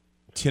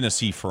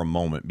Tennessee for a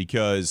moment,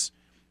 because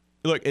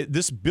look,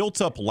 this built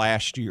up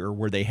last year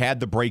where they had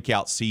the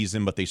breakout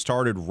season, but they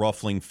started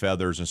ruffling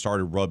feathers and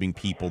started rubbing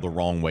people the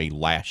wrong way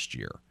last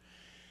year.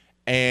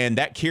 And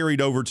that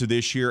carried over to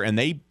this year, and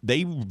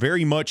they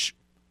very much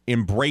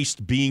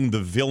embraced being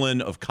the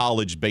villain of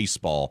college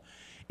baseball.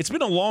 It's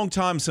been a long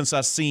time since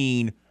I've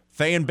seen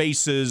fan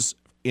bases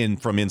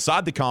from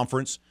inside the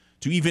conference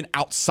to even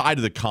outside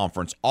of the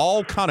conference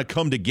all kind of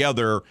come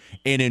together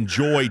and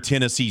enjoy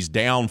Tennessee's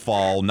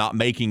downfall, not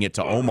making it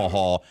to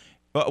Omaha.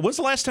 When's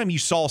the last time you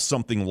saw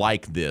something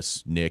like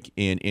this, Nick,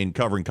 in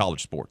covering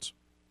college sports?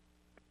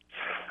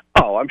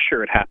 Oh, I'm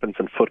sure it happens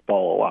in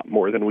football a lot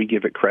more than we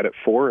give it credit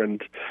for,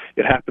 and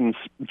it happens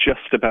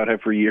just about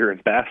every year in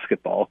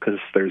basketball because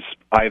there's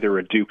either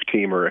a Duke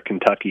team or a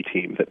Kentucky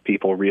team that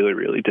people really,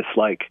 really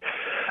dislike.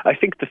 I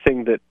think the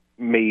thing that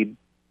made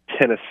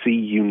Tennessee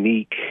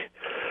unique,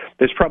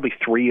 there's probably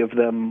three of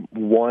them.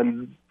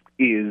 One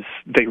is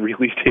they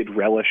really did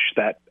relish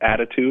that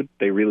attitude.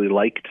 They really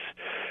liked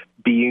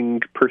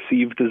being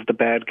perceived as the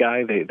bad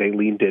guy. They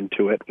leaned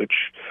into it, which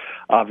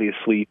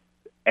obviously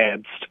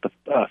adds to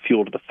the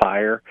fuel to the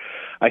fire.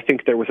 I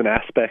think there was an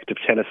aspect of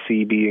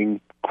Tennessee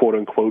being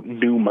quote-unquote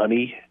new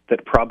money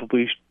that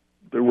probably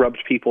rubbed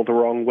people the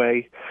wrong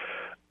way.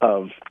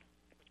 Of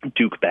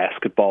Duke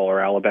basketball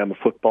or Alabama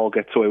football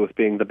gets away with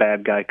being the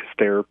bad guy because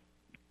they're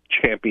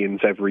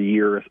champions every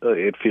year,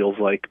 it feels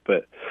like.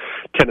 But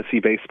Tennessee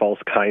baseball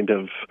is kind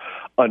of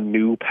a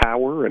new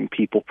power, and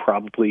people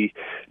probably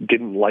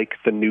didn't like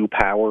the new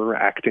power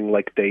acting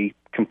like they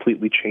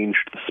completely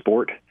changed the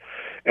sport.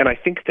 And I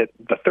think that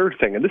the third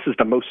thing, and this is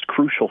the most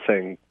crucial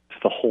thing to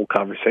the whole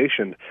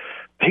conversation,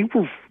 they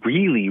were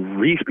really,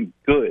 really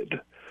good.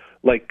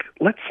 Like,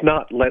 let's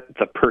not let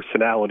the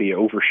personality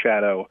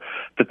overshadow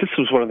that this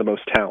was one of the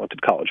most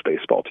talented college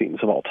baseball teams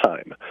of all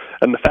time.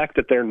 And the fact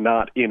that they're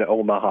not in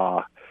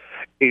Omaha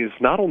is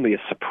not only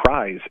a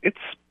surprise,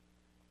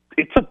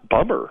 it's a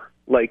bummer.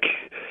 Like,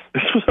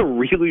 this was a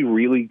really,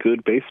 really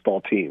good baseball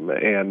team,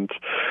 and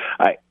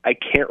I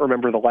can't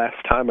remember the last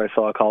time I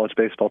saw a college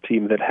baseball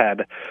team that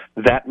had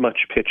that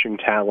much pitching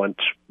talent,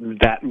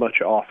 that much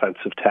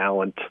offensive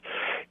talent,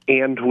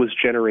 and was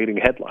generating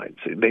headlines.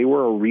 They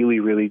were a really,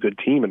 really good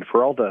team, and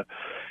for all the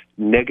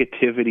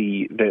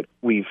negativity that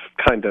we've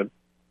kind of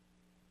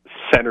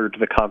centered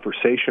the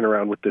conversation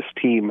around with this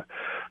team,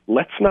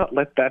 let's not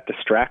let that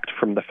distract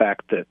from the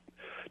fact that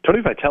Tony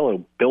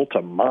Vitello built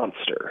a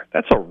monster.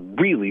 That's a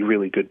really,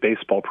 really good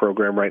baseball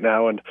program right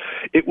now, and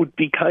it would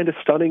be kind of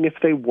stunning if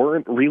they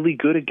weren't really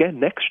good again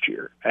next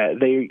year.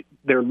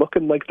 They're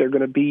looking like they're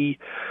going to be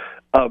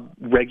a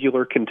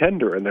regular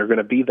contender, and they're going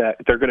to be that.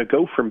 They're going to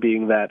go from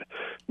being that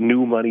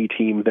new money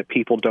team that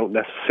people don't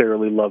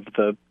necessarily love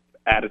the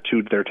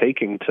attitude they're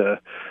taking to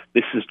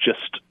this is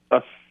just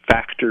a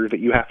factor that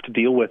you have to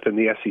deal with in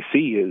the SEC.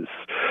 Is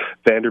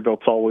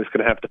Vanderbilt's always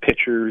going to have the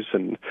pitchers,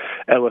 and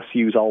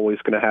LSU's always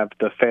going to have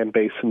the fan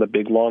base and the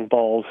big long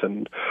balls,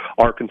 and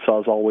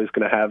Arkansas is always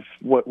going to have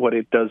what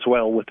it does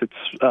well with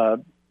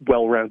its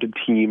well-rounded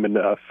team and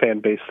a fan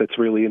base that's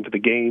really into the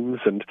games,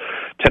 and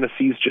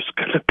Tennessee's just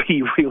going to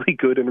be really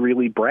good and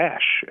really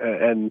brash,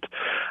 and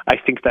I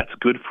think that's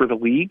good for the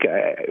league,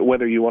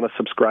 whether you want to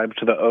subscribe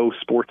to the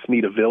sports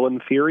need a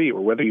villain theory,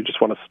 or whether you just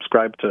want to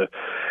subscribe to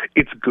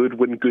it's good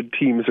when good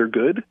teams are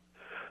good.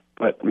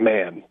 But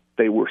man,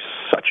 they were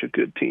such a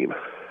good team.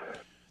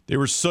 They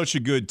were such a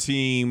good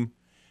team,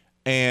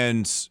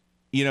 and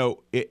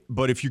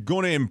but if you're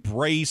going to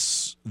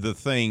embrace the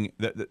thing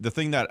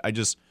that I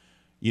just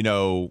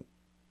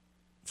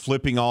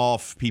flipping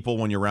off people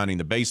when you're rounding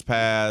the base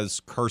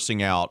paths,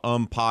 cursing out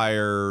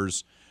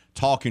umpires,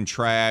 talking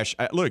trash.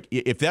 Look,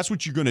 if that's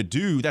what you're going to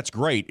do, that's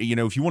great.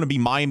 If you want to be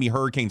Miami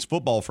Hurricanes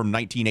football from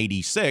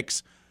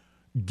 1986,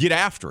 get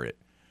after it.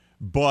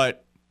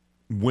 But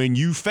when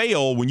you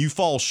fail, when you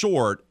fall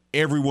short,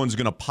 everyone's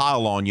going to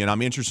pile on you. And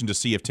I'm interested to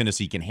see if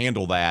Tennessee can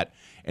handle that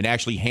and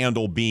actually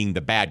handle being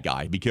the bad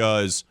guy,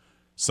 because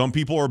some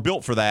people are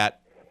built for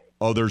that,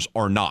 others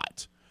are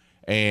not.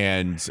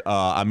 And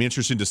I'm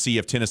interested to see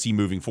if Tennessee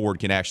moving forward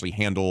can actually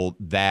handle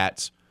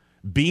that,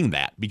 being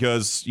that,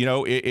 because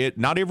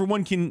not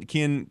everyone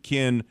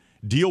can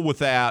deal with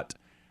that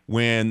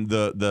when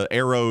the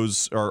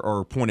arrows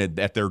are pointed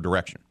at their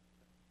direction.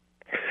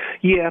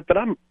 Yeah, but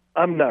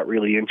I'm not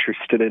really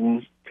interested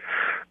in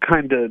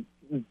kind of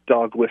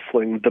dog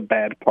whistling the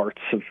bad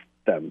parts of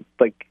them.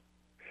 Like,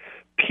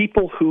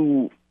 people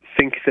who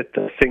think that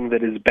the thing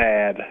that is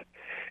bad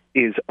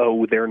is,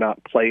 they're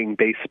not playing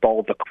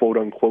baseball the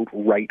quote-unquote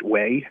right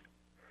way,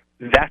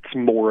 that's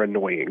more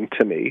annoying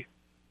to me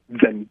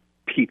than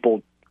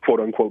people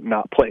quote-unquote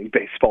not playing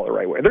baseball the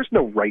right way. There's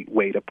no right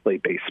way to play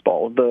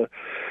baseball.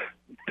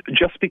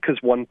 Just because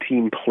one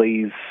team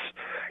plays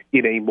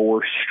in a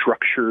more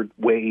structured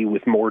way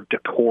with more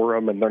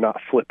decorum and they're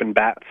not flipping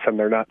bats and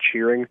they're not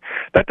cheering,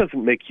 that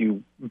doesn't make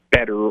you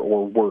better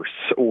or worse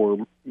or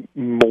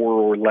more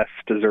or less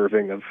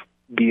deserving of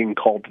being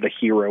called the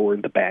hero or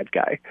the bad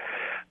guy.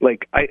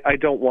 Like, I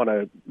don't want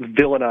to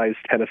villainize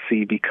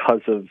Tennessee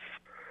because of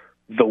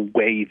the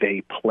way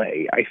they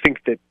play. I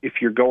think that if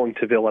you're going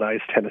to villainize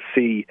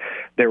Tennessee,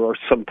 there are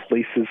some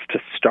places to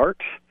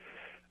start,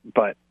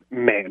 but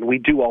man, we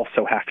do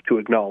also have to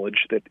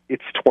acknowledge that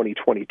it's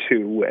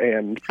 2022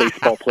 and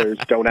baseball players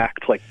don't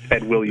act like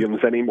Ed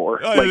Williams anymore.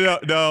 No,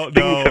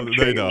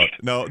 they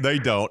don't. No, they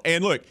don't.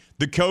 And look,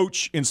 the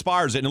coach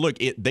inspires it. And look,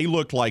 they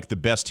looked like the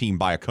best team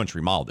by a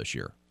country mile this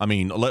year. I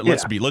mean,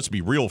 let's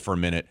be real for a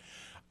minute.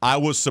 I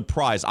was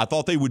surprised. I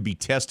thought they would be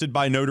tested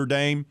by Notre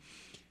Dame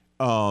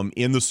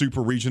in the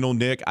Super Regional,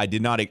 Nick. I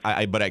did not,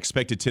 but I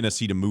expected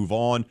Tennessee to move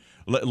on.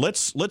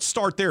 Let's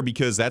start there,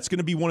 because that's going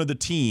to be one of the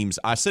teams.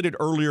 I said it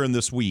earlier in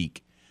this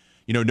week.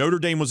 Notre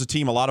Dame was a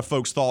team a lot of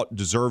folks thought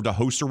deserved to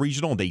host a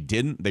regional, and they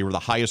didn't. They were the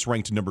highest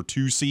ranked number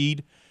 2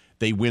 seed.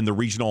 They win the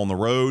regional on the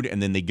road,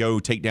 and then they go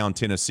take down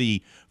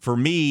Tennessee. For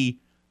me,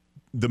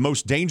 the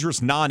most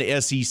dangerous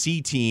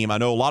non-SEC team, I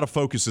know a lot of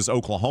focus is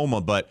Oklahoma,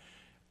 but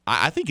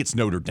I think it's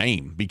Notre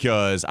Dame,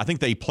 because I think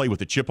they play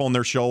with a chip on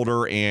their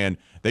shoulder, and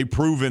they've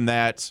proven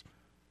that,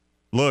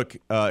 look,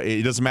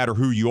 it doesn't matter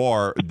who you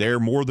are, they're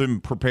more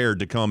than prepared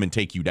to come and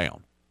take you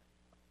down.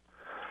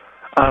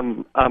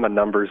 I'm a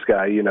numbers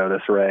guy, you know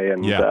this, Ray,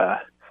 and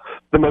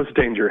the most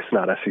dangerous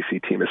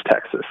non-SEC team is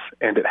Texas,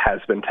 and it has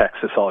been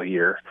Texas all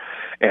year,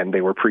 and they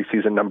were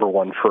preseason number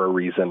 1 for a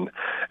reason,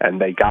 and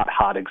they got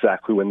hot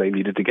exactly when they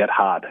needed to get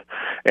hot,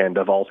 and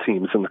of all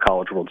teams in the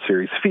College World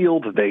Series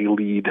field, they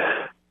lead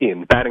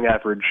in batting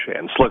average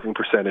and slugging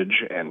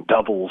percentage and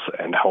doubles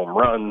and home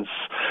runs,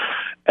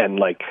 and,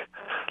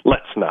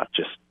 let's not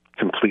just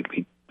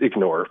completely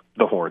ignore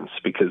the Horns,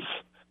 because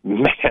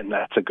man,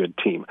 that's a good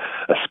team,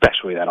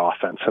 especially that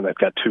offense, and they've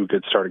got 2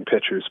 good starting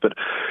pitchers. But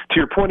to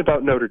your point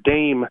about Notre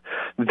Dame,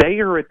 they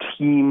are a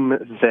team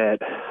that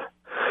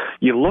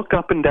you look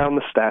up and down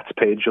the stats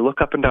page, you look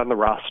up and down the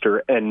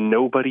roster, and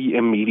nobody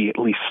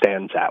immediately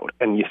stands out.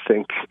 And you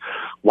think,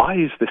 why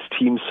is this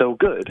team so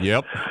good?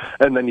 Yep.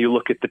 And then you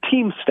look at the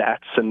team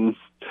stats, and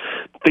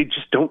they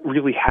just don't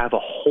really have a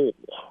hole.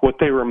 What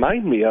they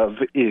remind me of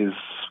is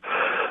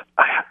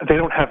they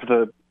don't have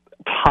the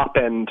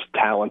top-end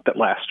talent that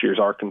last year's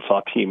Arkansas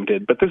team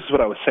did. But this is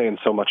what I was saying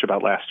so much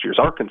about last year's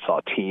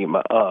Arkansas team,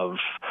 of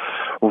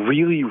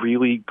really,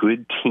 really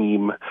good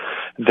team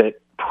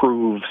that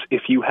proves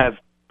if you have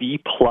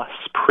B-plus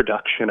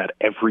production at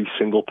every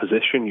single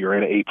position, you're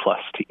an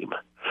A-plus team.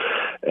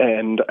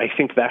 And I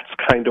think that's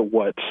kind of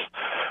what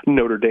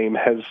Notre Dame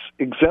has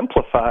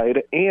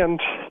exemplified.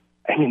 And,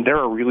 I mean,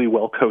 they're a really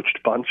well-coached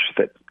bunch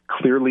that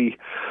clearly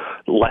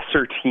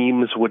lesser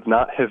teams would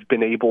not have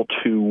been able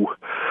to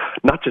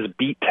not just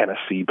beat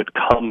Tennessee, but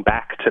come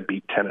back to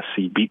beat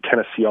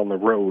Tennessee on the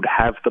road,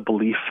 have the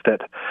belief that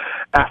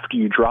after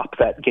you drop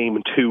that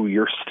game 2,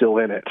 you're still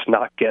in it,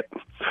 not get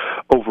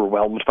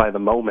overwhelmed by the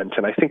moment.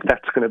 And I think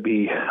that's going to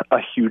be a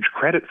huge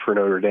credit for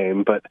Notre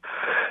Dame. But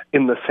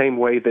in the same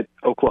way that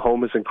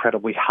Oklahoma is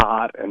incredibly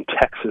hot and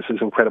Texas is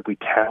incredibly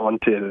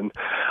talented, and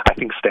I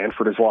think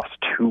Stanford has lost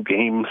 2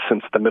 games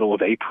since the middle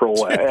of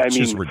April. I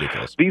mean,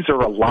 ridiculous. These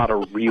are a lot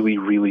of really,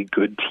 really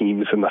good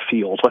teams in the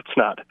field. Let's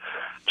not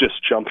just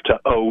jump to,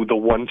 the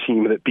one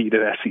team that beat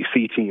an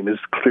SEC team is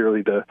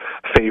clearly the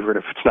favorite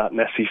if it's not an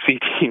SEC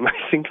team.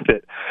 I think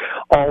that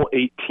all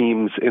 8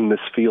 teams in this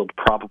field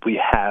probably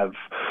have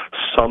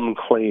some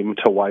claim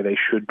to why they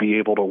should be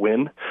able to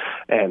win.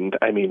 And,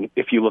 I mean,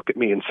 if you look at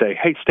me and say,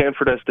 hey,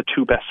 Stanford has the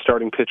 2 best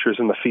starting pitchers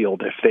in the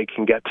field, if they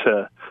can get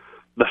to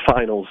the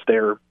finals,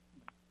 they're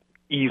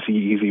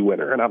easy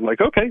winner. And I'm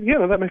like, okay,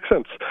 yeah, that makes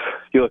sense.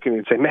 You look at me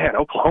and say, man,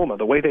 Oklahoma,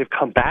 the way they've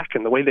come back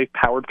and the way they've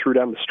powered through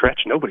down the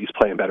stretch, nobody's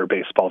playing better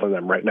baseball than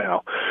them right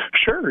now.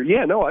 Sure,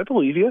 yeah, no, I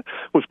believe you.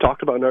 We've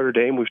talked about Notre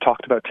Dame. We've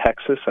talked about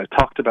Texas. I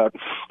talked about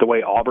the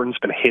way Auburn's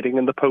been hitting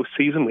in the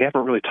postseason. We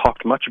haven't really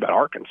talked much about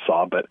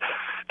Arkansas, but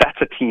that's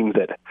a team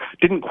that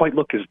didn't quite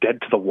look as dead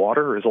to the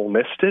water as Ole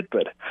Miss did,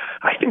 but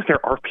I think their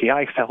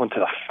RPI fell into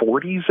the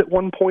 40s at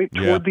one point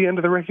toward the end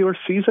of the regular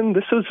season.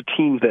 This was a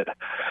team that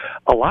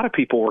a lot of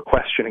people were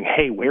questioning,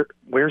 hey,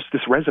 where's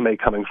this resume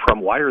coming from?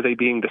 Why are they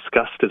being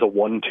discussed as a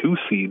 1-2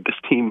 seed? This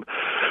team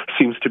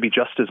seems to be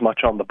just as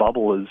much on the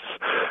bubble as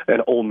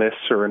an Ole Miss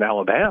or an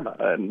Alabama,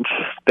 and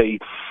they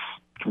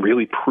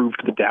really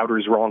proved the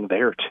doubters wrong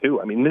there,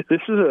 too. I mean,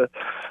 this is a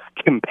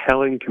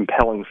compelling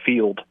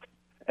field.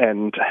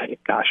 And,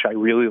 gosh, I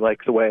really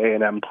like the way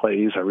A&M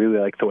plays. I really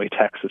like the way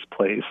Texas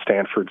plays.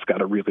 Stanford's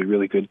got a really,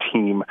 really good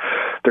team.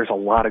 There's a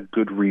lot of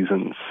good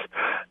reasons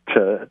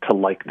to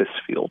like this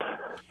field.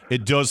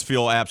 It does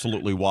feel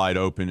absolutely wide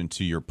open, and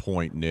to your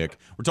point, Nick.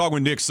 We're talking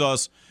with Nick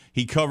Suss.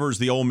 He covers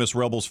the Ole Miss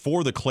Rebels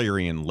for the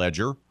Clarion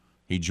Ledger.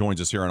 He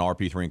joins us here on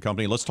RP3 and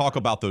Company. Let's talk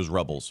about those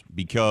Rebels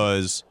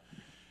because,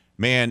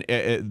 man,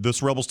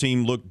 this Rebels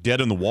team looked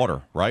dead in the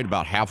water, right?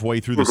 About halfway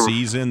through the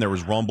season, there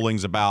was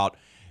rumblings about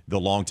the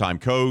longtime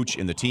coach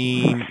and the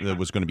team that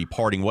was going to be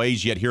parting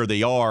ways, yet here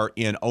they are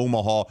in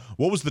Omaha.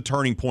 What was the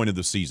turning point of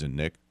the season,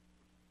 Nick?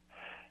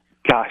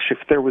 Gosh, if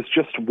there was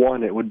just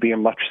one, it would be a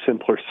much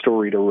simpler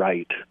story to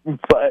write.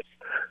 But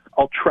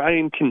I'll try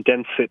and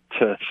condense it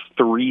to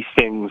 3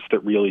 things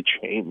that really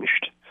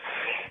changed.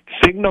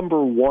 Thing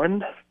number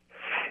 1,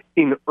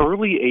 in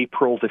early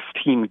April, this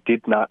team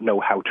did not know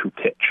how to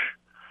pitch.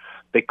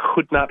 They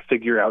could not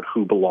figure out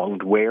who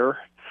belonged where,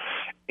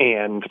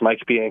 and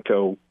Mike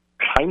Bianco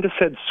kind of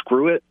said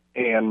screw it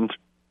and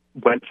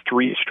went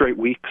 3 straight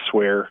weeks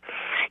where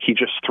he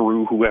just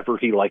threw whoever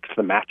he liked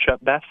the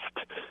matchup best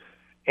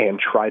and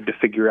tried to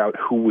figure out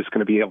who was going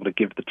to be able to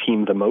give the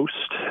team the most.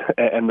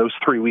 And those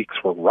 3 weeks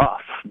were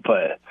rough,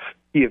 but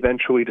he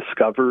eventually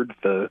discovered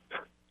the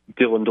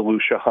Dylan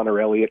DeLucia, Hunter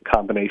Elliott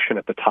combination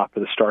at the top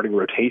of the starting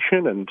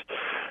rotation. And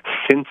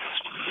since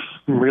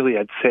really,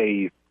 I'd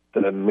say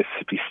the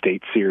Mississippi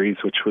State series,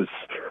 which was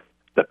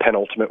the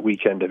penultimate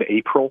weekend of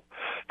April,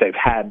 they've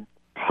had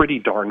pretty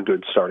darn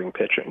good starting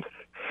pitching.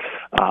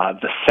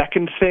 The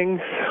second thing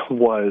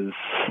was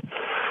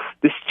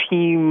this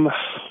team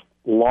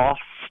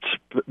lost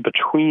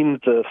between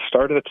the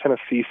start of the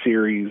Tennessee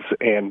series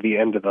and the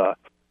end of the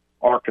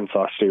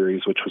Arkansas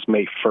series, which was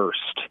May 1st.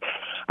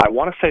 I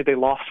want to say they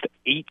lost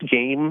 8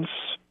 games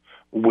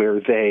where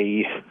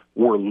they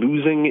were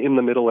losing in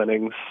the middle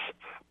innings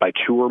by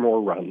 2 or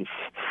more runs,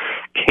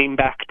 came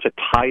back to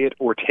tie it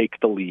or take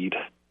the lead,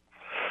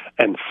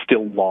 and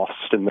still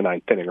lost in the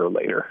ninth inning or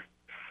later.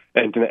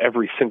 And in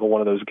every single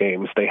one of those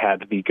games, they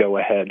had the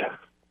go-ahead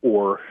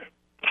or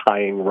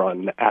tying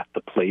run at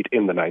the plate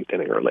in the ninth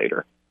inning or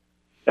later.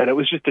 And it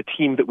was just a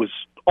team that was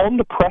on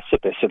the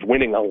precipice of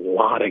winning a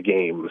lot of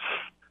games,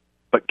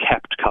 but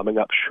kept coming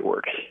up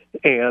short.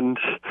 And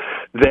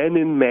then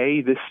in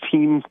May, this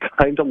team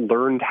kind of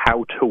learned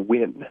how to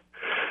win.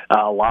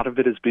 A lot of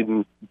it has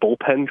been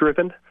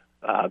bullpen-driven.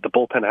 The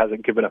bullpen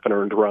hasn't given up an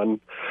earned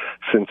run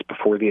since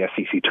before the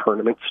SEC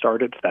tournament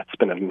started. That's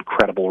been an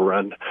incredible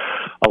run.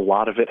 A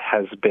lot of it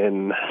has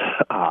been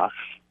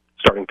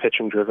starting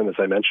pitching driven, as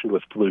I mentioned,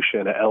 with Lucia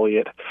and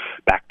Elliott.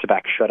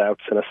 Back-to-back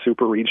shutouts in a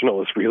super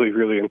regional is really,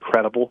 really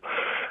incredible.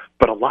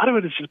 But a lot of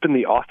it has just been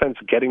the offense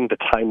getting the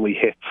timely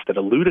hits that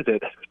eluded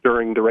it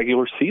during the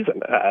regular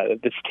season.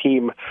 This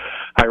team,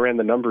 I ran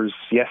the numbers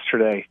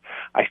yesterday.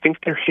 I think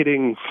they're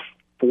hitting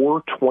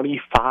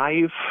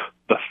 .425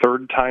 the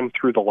third time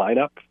through the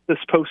lineup this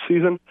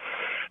postseason.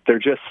 They're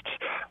just,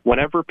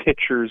 whenever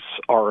pitchers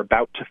are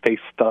about to face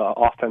the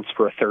offense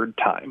for a third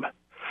time,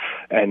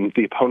 and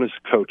the opponent's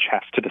coach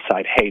has to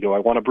decide, hey, do I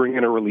want to bring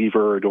in a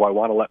reliever or do I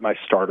want to let my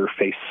starter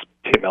face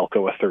Tim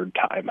Elko a third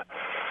time?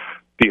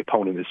 The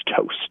opponent is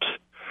toast.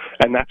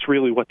 And that's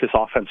really what this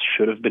offense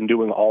should have been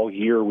doing all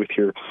year with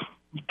your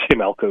Tim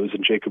Elkos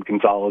and Jacob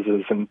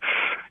Gonzalez's and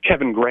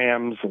Kevin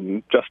Graham's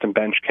and Justin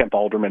Bench, Kemp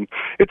Alderman.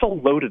 It's a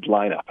loaded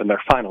lineup, and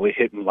they're finally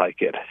hitting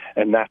like it.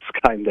 And that's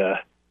kind of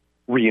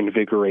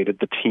reinvigorated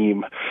the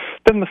team.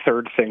 Then the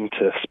third thing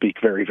to speak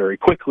very, very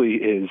quickly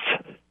is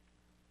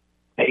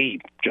they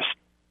just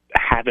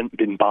haven't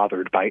been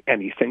bothered by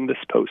anything this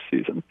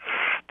postseason.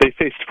 They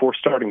faced 4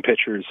 starting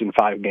pitchers in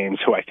 5 games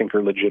who I think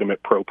are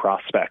legitimate pro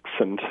prospects,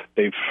 and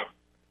they've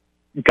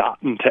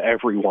gotten to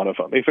every one of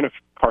them. Even if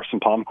Carson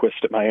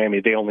Palmquist at Miami,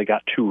 they only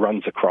got 2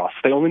 runs across.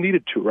 They only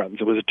needed 2 runs.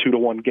 It was a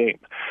 2-1 game.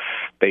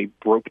 They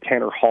broke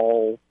Tanner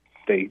Hall.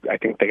 I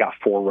think they got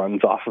 4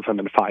 runs off of him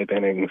in 5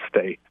 innings.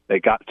 They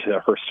got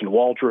to Hurston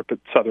Waldrop at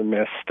Southern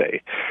Miss.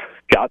 They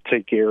got to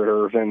Garrett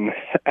Irvin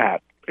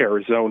at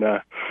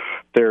Arizona.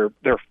 They're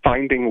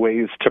finding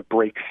ways to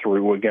break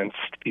through against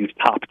these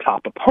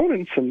top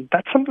opponents, and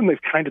that's something they've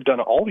kind of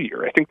done all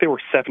year. I think they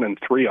were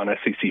 7-3 on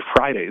SEC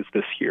Fridays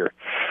this year.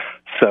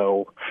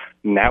 So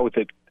now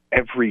that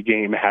every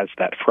game has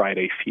that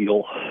Friday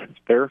feel,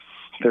 they're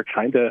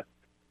kind of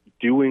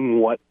doing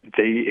what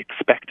they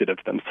expected of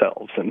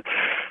themselves. And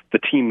the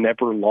team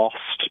never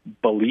lost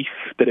belief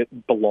that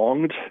it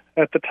belonged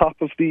at the top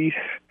of the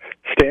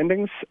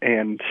standings,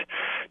 and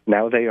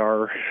now they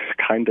are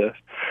kind of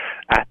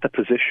at the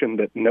position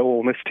that no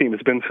Ole Miss team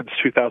has been since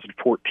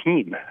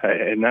 2014.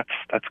 And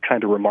that's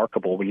kind of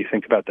remarkable when you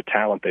think about the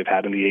talent they've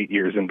had in the 8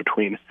 years in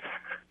between.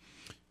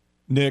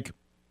 Nick,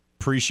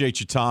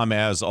 appreciate your time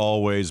as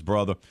always,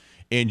 brother.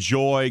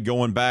 Enjoy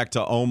going back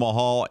to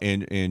Omaha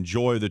and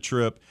enjoy the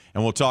trip.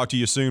 And we'll talk to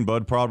you soon,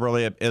 bud,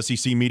 probably at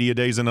SEC Media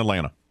Days in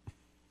Atlanta.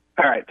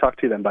 All right. Talk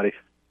to you then, buddy.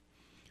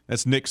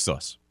 That's Nick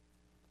Suss.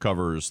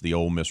 Covers the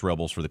Ole Miss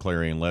Rebels for the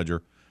Clarion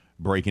Ledger,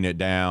 breaking it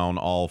down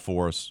all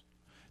for us.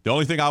 The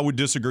only thing I would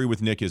disagree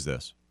with Nick is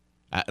this.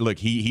 Look,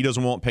 he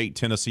doesn't want paint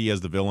Tennessee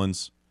as the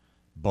villains,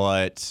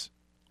 but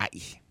I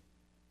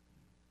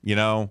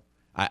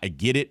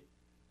get it.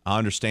 I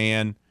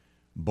understand.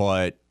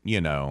 But,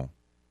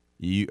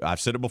 I've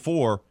said it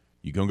before,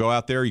 you're going to go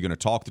out there, you're going to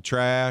talk the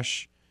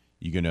trash,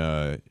 you're going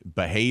to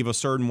behave a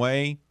certain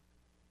way.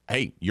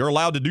 Hey, you're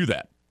allowed to do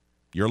that.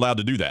 You're allowed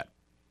to do that.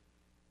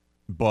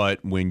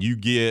 But when you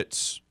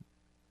get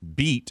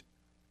beat,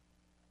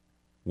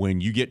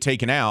 when you get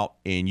taken out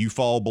and you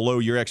fall below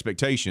your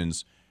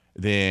expectations,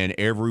 then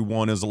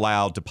everyone is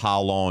allowed to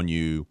pile on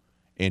you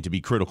and to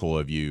be critical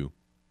of you.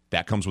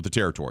 That comes with the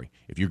territory.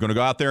 If you're going to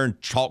go out there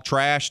and talk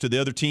trash to the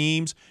other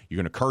teams, you're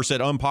going to curse at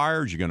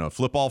umpires, you're going to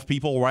flip off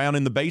people around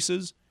in the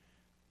bases,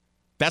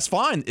 that's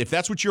fine. If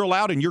that's what you're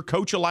allowed and your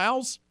coach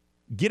allows,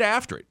 get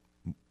after it.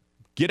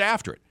 Get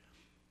after it.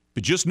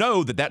 But just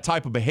know that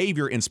type of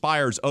behavior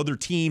inspires other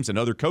teams and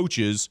other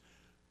coaches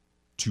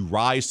to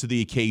rise to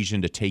the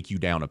occasion to take you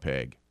down a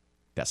peg.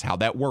 That's how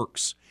that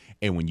works.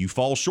 And when you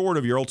fall short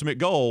of your ultimate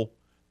goal,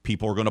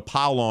 people are going to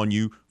pile on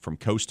you from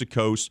coast to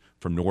coast,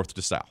 from north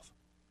to south.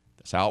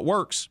 That's how it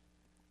works.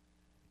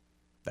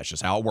 That's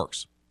just how it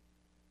works.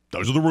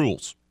 Those are the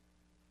rules.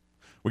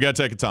 We got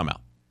to take a timeout.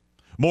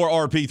 More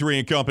RP3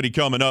 and Company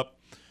coming up.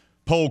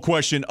 Poll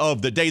question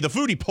of the day, the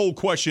foodie poll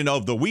question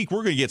of the week.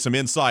 We're going to get some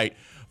insight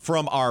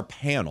from our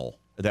panel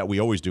that we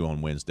always do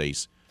on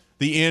Wednesdays.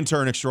 The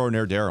intern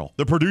extraordinaire, Daryl.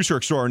 The producer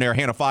extraordinaire,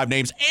 Hannah Five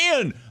Names.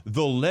 And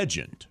the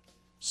legend,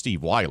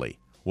 Steve Wiley,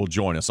 will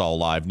join us all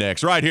live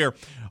next. Right here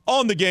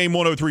on the game,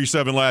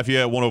 103.7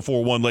 Lafayette,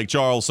 104.1 Lake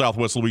Charles,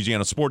 Southwest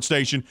Louisiana Sports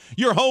Station.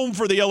 Your home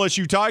for the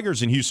LSU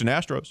Tigers and Houston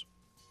Astros.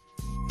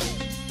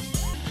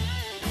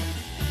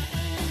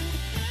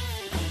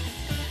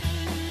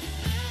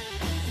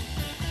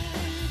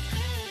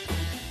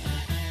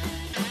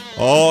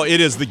 Oh, it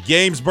is the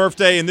game's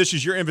birthday, and this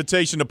is your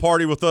invitation to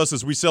party with us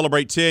as we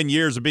celebrate 10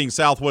 years of being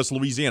Southwest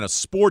Louisiana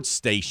Sports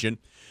Station.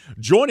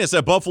 Join us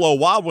at Buffalo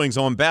Wild Wings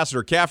on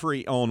Ambassador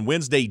Caffrey on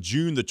Wednesday,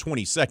 June the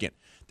 22nd.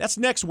 That's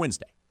next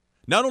Wednesday.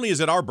 Not only is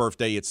it our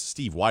birthday, it's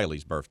Steve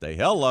Wiley's birthday.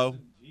 Hello.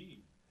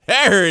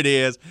 There it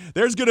is.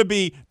 There's going to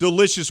be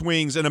delicious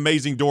wings and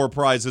amazing door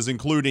prizes,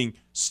 including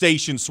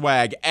station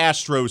swag,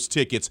 Astros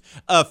tickets,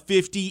 a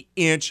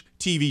 50-inch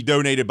TV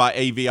donated by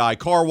AVI,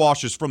 car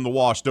washes from The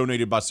Wash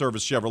donated by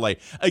Service Chevrolet,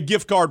 a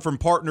gift card from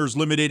Partners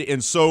Limited,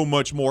 and so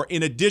much more.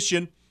 In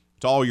addition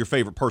to all your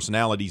favorite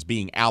personalities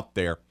being out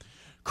there,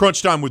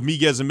 Crunch Time with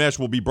Miguez and Mesh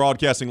will be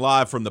broadcasting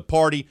live from the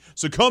party.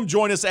 So come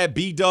join us at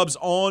B-Dubs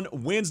on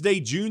Wednesday,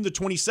 June the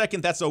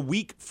 22nd. That's a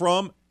week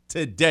from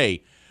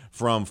today,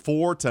 from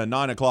 4 to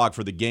 9 o'clock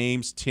for the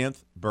game's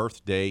 10th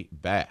birthday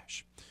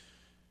bash.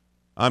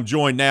 I'm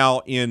joined now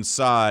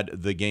inside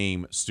the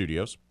game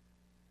studios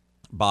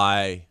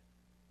by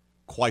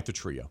quite the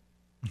trio.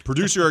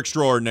 Producer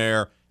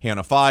extraordinaire,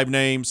 Hannah Five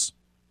Names.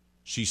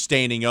 She's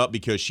standing up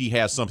because she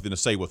has something to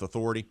say with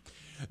authority.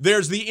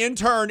 There's the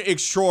intern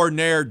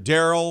extraordinaire,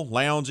 Daryl,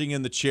 lounging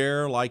in the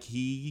chair like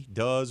he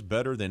does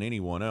better than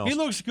anyone else. He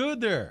looks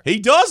good there. He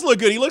does look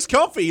good. He looks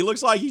comfy. He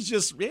looks like he's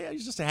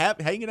just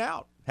hanging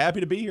out, happy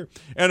to be here.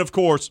 And, of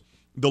course,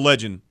 the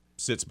legend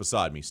sits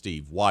beside me,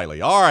 Steve Wiley.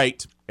 All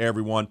right,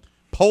 everyone.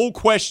 Poll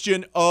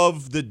question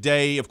of the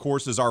day, of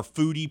course, is our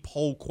foodie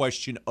poll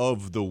question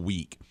of the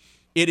week.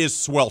 It is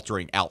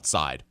sweltering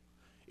outside.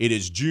 It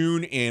is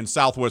June in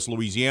Southwest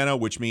Louisiana,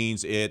 which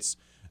means it's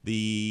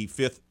the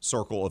fifth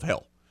circle of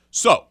hell.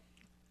 So,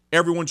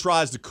 everyone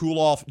tries to cool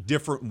off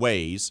different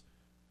ways,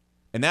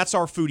 and that's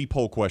our foodie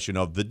poll question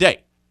of the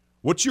day.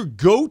 What's your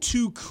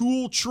go-to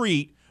cool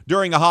treat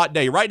during a hot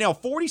day? Right now,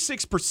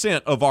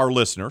 46% of our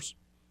listeners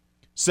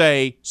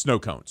say snow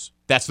cones.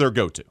 That's their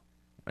go-to,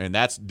 and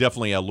that's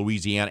definitely a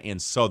Louisiana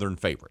and Southern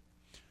favorite.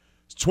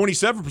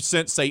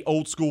 27% say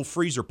old-school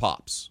freezer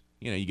pops.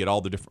 You know, you get all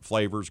the different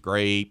flavors,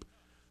 grape,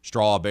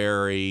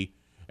 strawberry,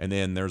 and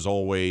then there's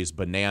always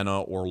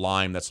banana or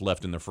lime that's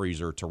left in the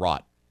freezer to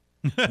rot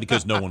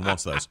because no one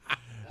wants those.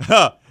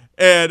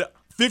 And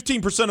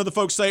 15% of the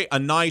folks say a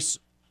nice,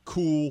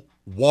 cool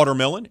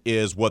watermelon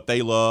is what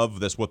they love.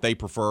 That's what they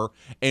prefer.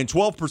 And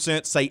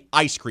 12% say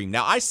ice cream.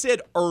 Now, I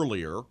said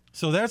earlier.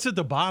 So that's at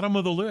the bottom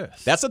of the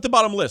list. That's at the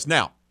bottom of the list.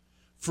 Now,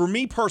 for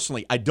me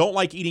personally, I don't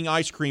like eating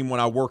ice cream when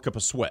I work up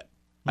a sweat.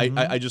 Mm-hmm.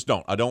 I just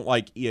don't. I don't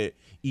like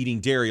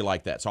eating dairy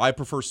like that. So I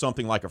prefer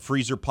something like a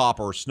freezer pop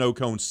or a snow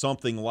cone,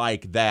 something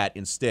like that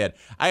instead.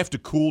 I have to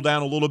cool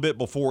down a little bit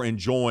before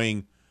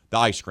enjoying the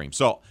ice cream.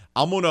 So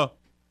I'm going to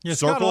it's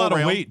circle got a lot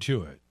around. of weight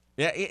to it.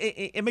 Yeah,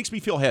 it makes me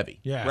feel heavy.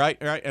 Yeah. Right?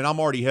 And I'm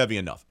already heavy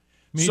enough.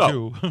 Me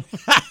too.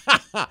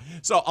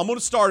 So I'm going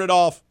to start it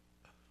off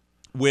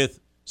with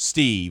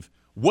Steve.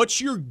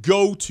 What's your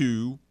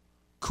go-to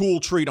cool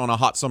treat on a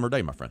hot summer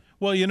day, my friend?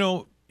 Well, you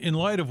know, in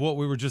light of what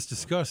we were just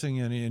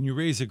discussing, and you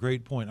raise a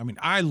great point. I mean,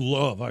 I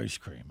love ice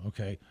cream,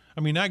 okay?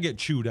 I mean, I get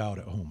chewed out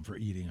at home for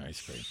eating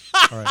ice cream,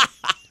 all right?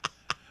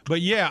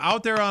 But, yeah,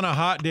 out there on a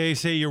hot day,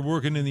 say you're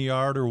working in the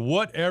yard or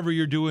whatever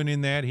you're doing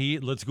in that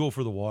heat, let's go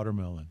for the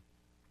watermelon.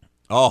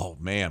 Oh,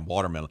 man,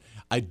 watermelon.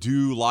 I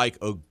do like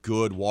a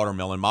good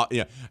watermelon.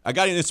 I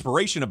got an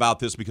inspiration about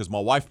this because my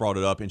wife brought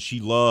it up, and she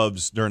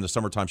loves, during the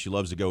summertime, she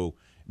loves to go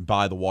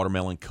buy the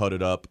watermelon, cut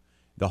it up,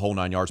 the whole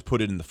 9 yards,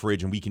 put it in the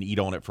fridge, and we can eat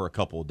on it for a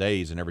couple of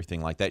days and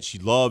everything like that. She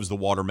loves the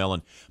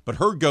watermelon. But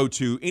her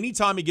go-to,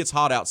 anytime it gets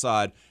hot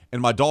outside,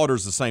 and my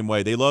daughter's the same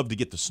way, they love to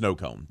get the snow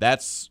cone.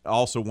 That's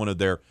also one of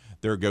their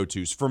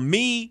go-tos. For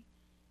me,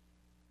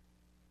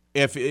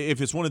 if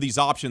it's one of these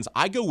options,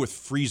 I go with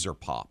freezer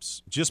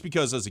pops. Just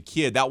because as a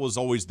kid, that was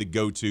always the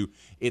go-to.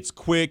 It's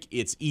quick,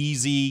 it's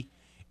easy,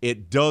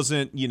 it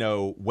doesn't,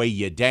 weigh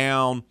you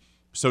down,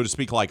 so to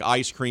speak, like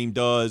ice cream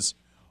does.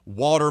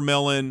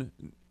 Watermelon,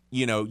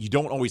 you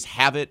don't always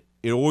have it.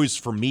 It always,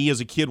 for me as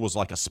a kid, was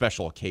like a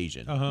special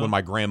occasion when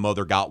my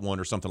grandmother got one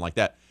or something like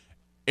that.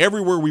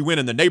 Everywhere we went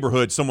in the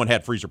neighborhood, someone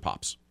had freezer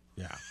pops.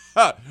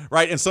 Yeah.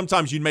 Right? And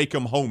sometimes you'd make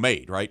them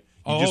homemade, right?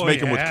 You just make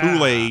them with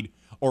Kool-Aid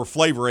or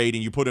Flavor Aid,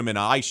 and you put them in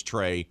an ice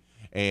tray,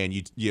 and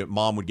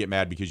mom would get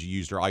mad because you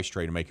used her ice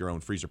tray to make your own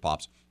freezer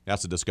pops.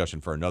 That's a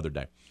discussion for another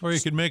day. Or you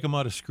could make them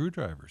out of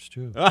screwdrivers,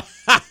 too.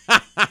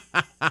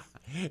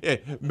 Yeah,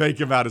 make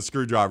them out of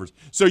screwdrivers.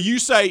 So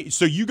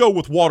you go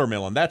with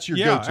watermelon. That's your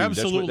go-to. Yeah,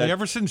 absolutely.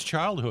 Ever since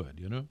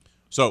childhood,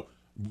 So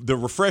the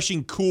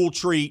refreshing, cool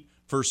treat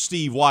for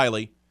Steve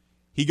Wiley,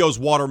 he goes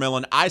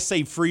watermelon. I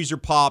say freezer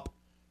pop.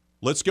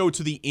 Let's go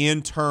to the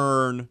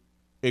intern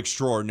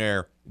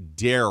extraordinaire,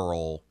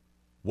 Daryl.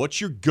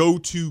 What's your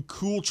go-to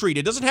cool treat?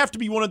 It doesn't have to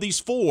be one of these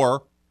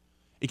four.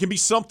 It can be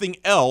something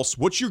else.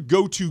 What's your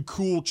go-to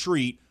cool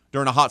treat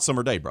during a hot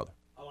summer day, brother?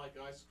 I like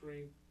ice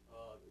cream,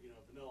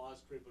 vanilla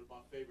ice cream, but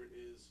my favorite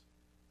is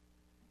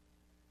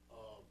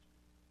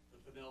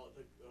the vanilla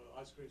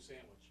ice cream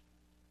sandwich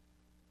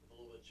with a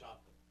little bit of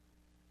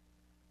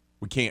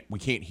chocolate. We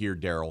can't hear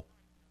Daryl.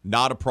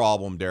 Not a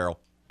problem, Daryl.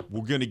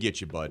 We're going to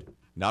get you, bud.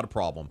 Not a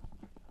problem.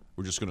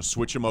 We're just going to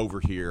switch him over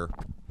here.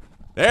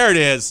 There it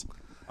is.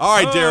 All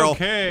right, Daryl.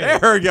 Okay.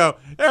 There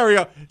we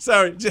go.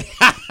 So,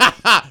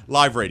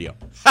 live radio.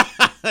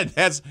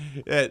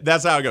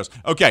 That's how it goes.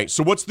 Okay,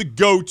 so what's the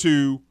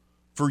go-to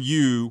for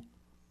you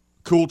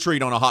cool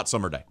treat on a hot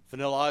summer day?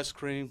 Vanilla ice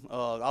cream.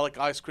 I like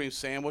ice cream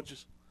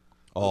sandwiches.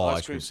 Oh,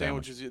 ice cream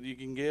sandwiches that you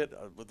can get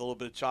with a little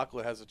bit of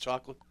chocolate. It has a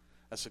chocolate.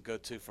 That's a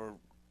go-to for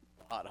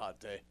a hot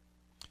day.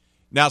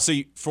 Now,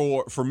 see,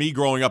 for me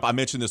growing up, I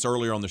mentioned this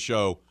earlier on the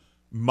show,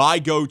 my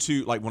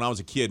go-to, like when I was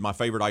a kid, my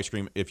favorite ice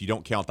cream, if you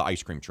don't count the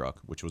ice cream truck,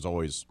 which was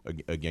always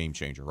a game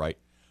changer, right?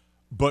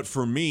 But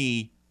for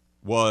me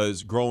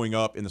was growing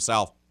up in the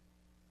South,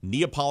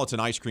 Neapolitan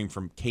ice cream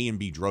from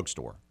K&B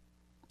Drugstore.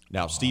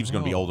 Now, Steve's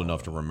going to be old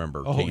enough to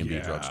remember K&B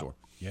Drugstore.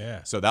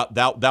 Yeah. So that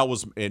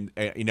was, and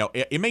you know,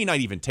 it may not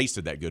even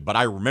tasted that good, but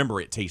I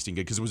remember it tasting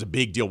good because it was a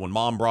big deal when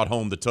Mom brought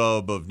home the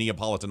tub of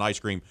Neapolitan ice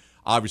cream.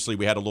 Obviously,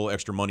 we had a little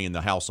extra money in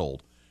the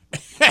household,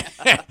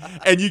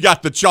 and you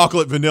got the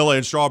chocolate, vanilla,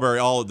 and strawberry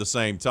all at the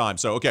same time.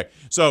 So okay,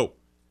 so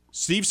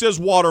Steve says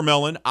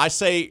watermelon. I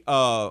say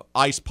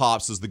ice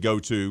pops is the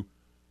go-to.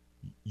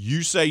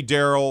 You say,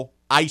 Daryl,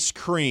 ice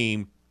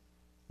cream.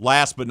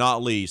 Last but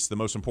not least, the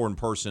most important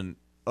person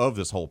of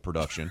this whole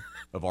production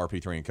of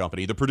RP3 and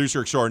Company, the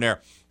producer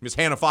extraordinaire, Miss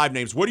Hannah Five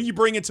Names. What are you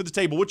bringing to the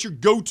table? What's your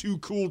go-to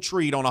cool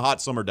treat on a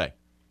hot summer day?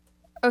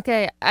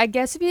 Okay, I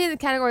guess it'd be in the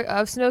category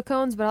of snow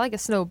cones, but I like a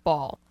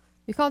snowball.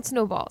 We call it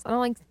snowballs. I don't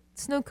like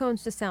snow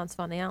cones. Just sounds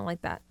funny. I don't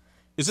like that.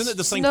 Isn't it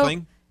the same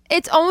thing?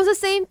 It's almost the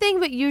same thing,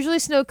 but usually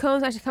snow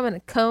cones actually come in a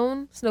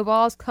cone.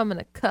 Snowballs come in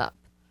a cup.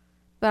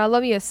 But I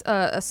love me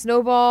a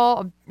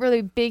snowball, a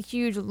really big,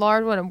 huge,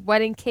 large one, a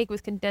wedding cake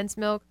with condensed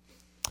milk.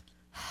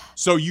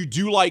 So you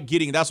do like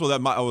getting – that's what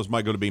that was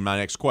going to be my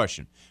next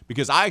question,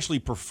 because I actually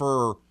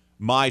prefer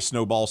my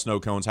snowball,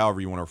 snow cones,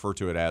 however you want to refer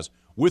to it as,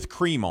 with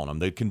cream on them,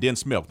 the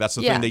condensed milk. That's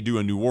the thing they do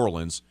in New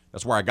Orleans.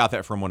 That's where I got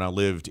that from when I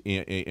lived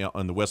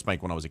on the West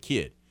Bank when I was a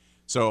kid.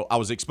 So I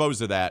was exposed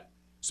to that.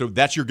 So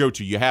that's your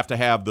go-to. You have to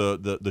have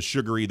the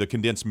sugary, the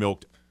condensed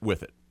milk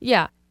with it.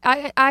 Yeah.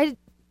 I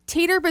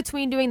teeter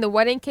between doing the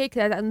wedding cake,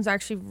 that one's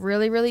actually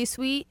really, really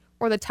sweet,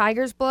 or the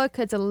tiger's blood,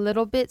 because it's a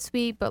little bit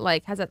sweet, but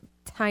like has a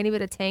tiny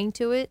bit of tang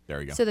to it. There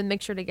you go. So the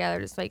mixture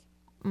together is like,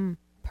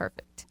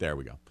 perfect. There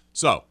we go.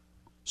 So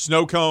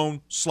snow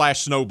cone /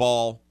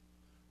 snowball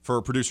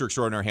for producer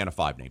extraordinaire Hannah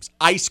Five Names.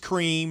 Ice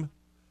cream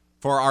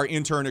for our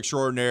intern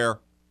extraordinaire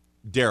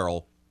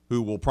Daryl,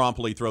 who will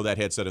promptly throw that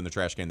headset in the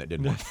trash can that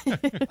didn't work.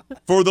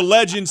 For the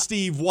legend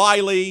Steve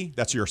Wiley,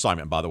 that's your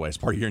assignment, by the way, as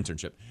part of your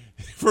internship.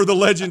 For the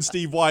legend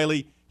Steve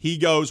Wiley, he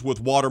goes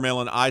with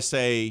watermelon. I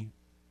say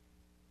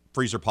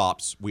freezer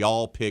pops. We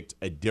all picked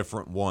a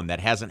different one. That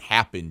hasn't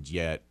happened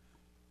yet.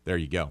 There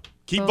you go.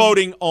 Keep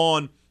voting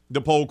on the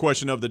poll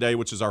question of the day,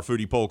 which is our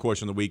foodie poll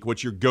question of the week.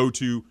 What's your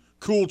go-to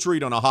cool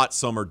treat on a hot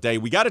summer day?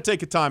 We got to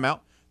take a timeout.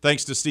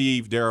 Thanks to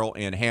Steve, Daryl,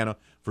 and Hannah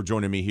for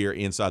joining me here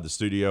inside the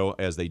studio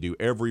as they do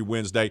every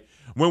Wednesday.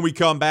 When we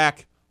come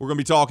back, we're going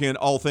to be talking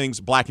all things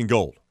black and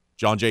gold.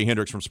 John J.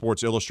 Hendricks from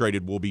Sports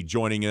Illustrated will be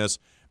joining us.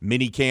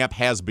 Mini camp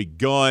has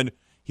begun.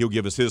 He'll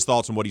give us his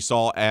thoughts on what he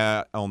saw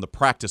on the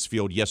practice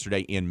field yesterday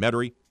in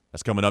Metairie.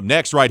 That's coming up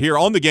next right here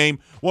on The Game,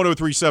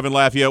 103.7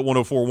 Lafayette,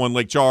 104.1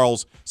 Lake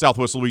Charles,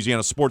 Southwest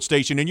Louisiana Sports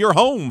Station, and your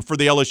home for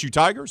the LSU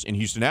Tigers and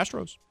Houston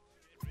Astros.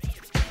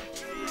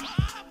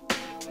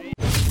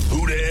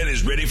 Houdahead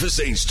is ready for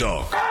Saints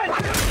talk.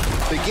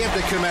 They give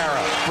to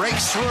Kamara.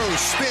 Breaks through.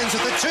 Spins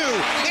at the 2.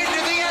 Into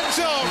the end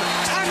zone.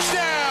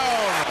 Touchdown!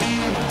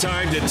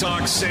 Time to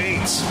talk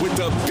Saints with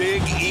the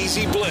Big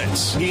Easy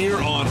Blitz here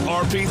on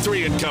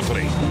RP3 and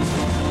Company.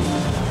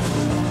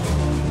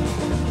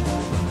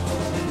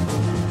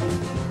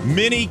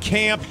 Mini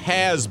camp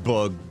has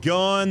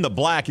begun. The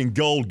black and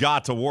gold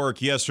got to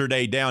work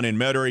yesterday down in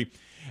Metairie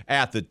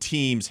at the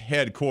team's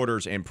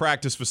headquarters and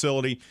practice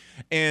facility.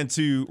 And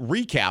to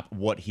recap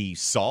what he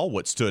saw,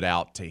 what stood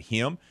out to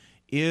him,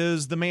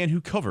 is the man who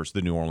covers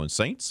the New Orleans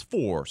Saints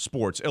for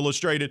Sports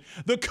Illustrated.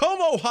 The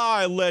Como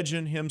High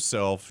legend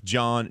himself,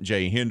 John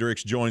J.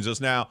 Hendricks, joins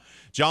us now.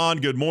 John,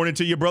 good morning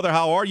to you, brother.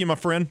 How are you, my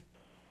friend?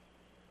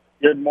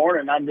 Good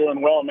morning. I'm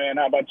doing well, man.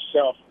 How about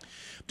yourself?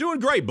 Doing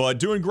great, bud.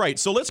 Doing great.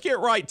 So let's get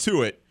right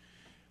to it.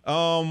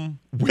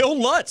 Will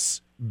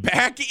Lutz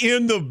back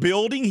in the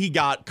building. He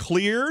got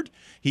cleared.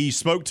 He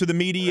spoke to the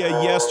media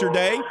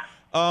yesterday.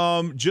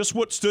 Just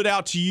what stood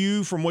out to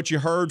you from what you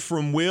heard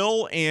from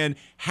Will, and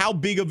how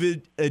big of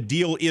a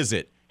deal is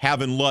it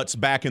having Lutz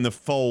back in the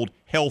fold,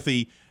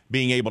 healthy,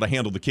 being able to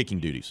handle the kicking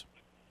duties?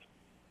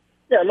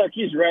 Yeah, look,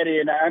 he's ready.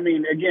 And, I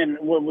mean, again,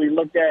 what we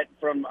looked at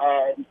from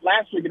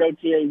last week at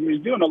OTA, he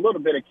was doing a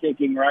little bit of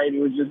kicking, right? He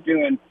was just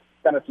doing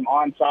kind of some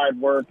onside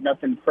work,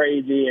 nothing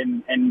crazy.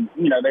 And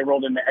you know, they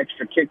rolled in the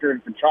extra kicker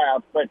for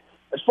tryouts. But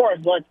as far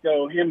as Lutz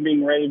go, him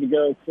being ready to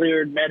go,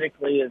 cleared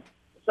medically is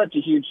such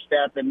a huge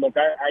step. And, look,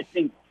 I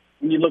think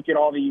when you look at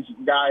all these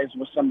guys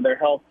with some of their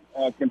health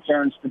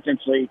concerns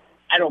potentially,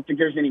 I don't think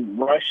there's any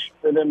rush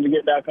for them to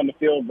get back on the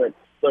field. But,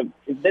 look,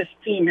 if this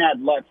team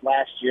had Lutz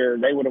last year,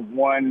 they would have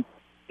won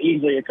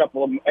easily a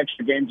couple of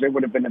extra games. They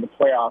would have been in the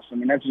playoffs. I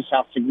mean, that's just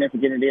how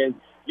significant it is.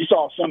 You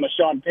saw some of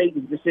Sean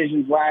Payton's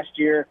decisions last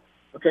year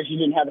because you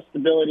didn't have a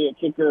stability at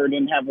kicker or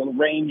didn't have a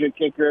range at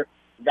kicker.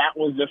 that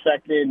was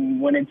affected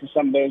and went into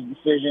some of those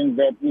decisions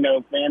that,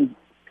 fans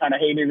kind of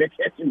hated, I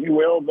guess, if you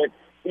will. But,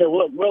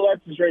 look, Will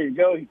Lutz is ready to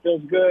go. He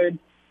feels good,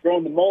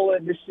 growing the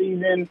mullet this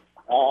season.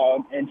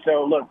 And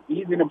so, look,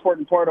 he's an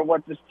important part of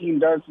what this team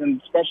does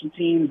in special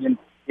teams, and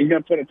he's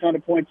going to put a ton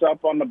of points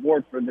up on the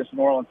board for this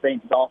New Orleans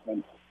Saints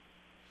offense.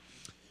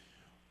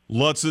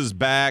 Lutz is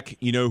back.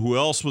 Who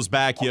else was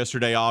back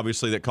yesterday,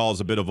 obviously, that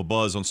caused a bit of a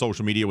buzz on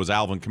social media was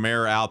Alvin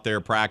Kamara out there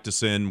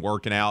practicing,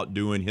 working out,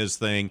 doing his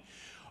thing.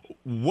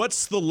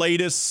 What's the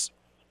latest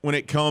when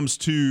it comes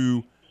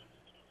to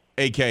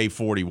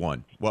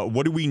AK-41? Well,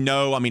 what do we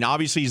know? I mean,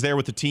 obviously he's there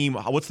with the team.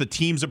 What's the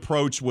team's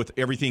approach with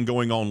everything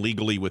going on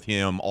legally with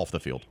him off the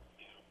field?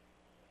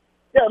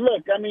 Yeah,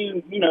 look, I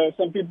mean,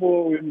 some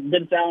people,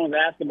 Vince Allen was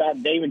asked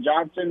about David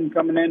Johnson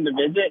coming in to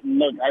visit, and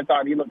look, I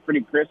thought he looked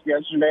pretty crisp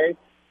yesterday.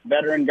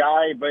 Veteran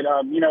guy, but,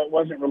 it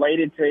wasn't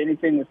related to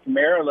anything with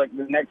Kamara. Like,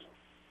 the next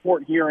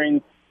court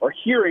hearing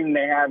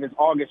they have is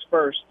August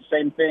 1st.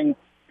 Same thing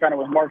kind of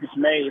with Marcus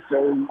May.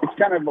 So it's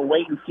kind of a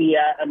wait-and-see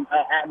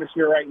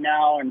atmosphere right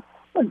now. And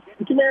look,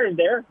 Kamara's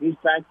there. He's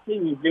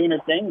practicing. He's doing his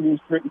thing.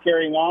 He's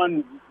carrying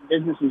on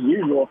business as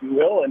usual, if you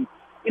will. And,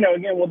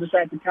 again, we'll just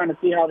have to kind of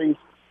see how these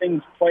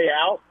things play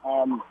out.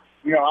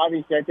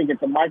 Obviously, I think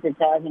it's a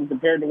microcosm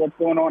compared to what's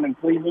going on in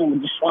Cleveland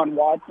with Deshaun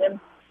Watson.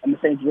 And the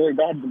Saints really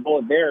dodged the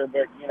bullet there.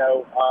 But,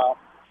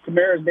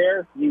 Kamara's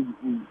there. He's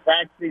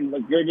practicing.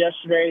 Looked good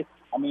yesterday.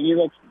 I mean, he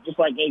looks just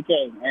like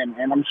AK.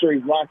 And I'm sure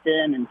he's locked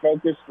in and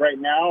focused right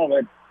now.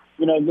 But,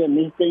 again,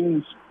 these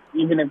things,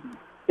 even if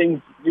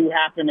things do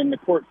happen in the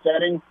court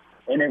setting,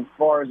 and as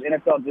far as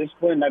NFL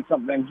discipline, that's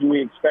something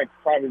we expect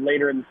probably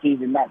later in the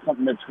season, not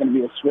something that's going to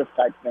be a swift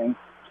type thing.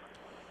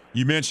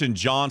 You mentioned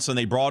Johnson.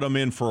 They brought him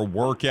in for a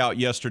workout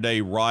yesterday,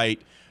 right?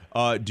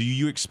 Do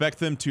you expect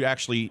them to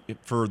actually,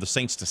 for the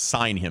Saints to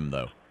sign him,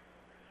 though?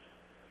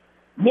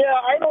 Yeah,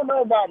 I don't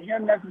know about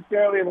him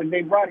necessarily. When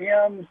they brought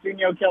him,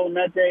 Senio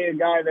Kelemete, a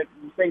guy that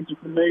the Saints are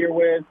familiar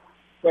with,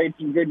 played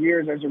some good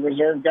years as a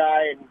reserve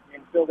guy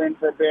and filled in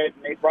for a bit.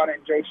 And they brought in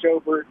Joe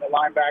Schobert, the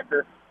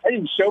linebacker. I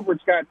think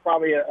Schobert's got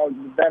probably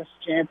the best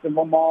chance of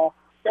them all.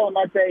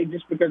 Kelemete,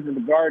 just because of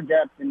the guard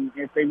depth, and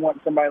if they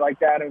want somebody like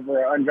that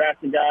over an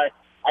undrafted guy,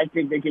 I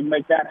think they can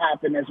make that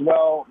happen as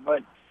well.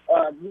 But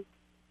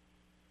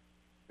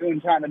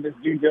doing kind of this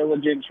due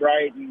diligence,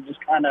 right, and just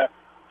kind of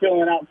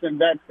filling out some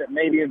vets that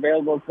may be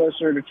available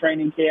closer to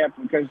training camp,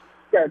 because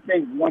you got to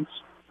think, once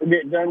we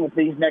get done with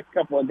these next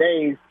couple of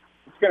days,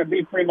 it's going to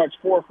be pretty much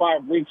 4 or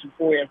 5 weeks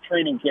before we have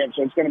training camp,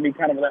 so it's going to be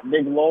kind of that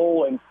big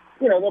lull, and,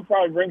 they'll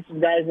probably bring some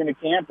guys into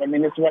camp. I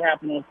mean, this is what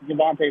happened with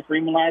Devontae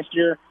Freeman last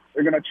year.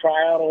 They're going to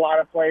try out a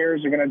lot of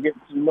players. They're going to get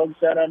some looks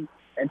at them.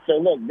 And so,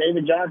 look,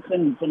 David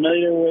Johnson,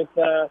 familiar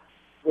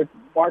with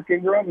Mark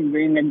Ingram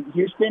being in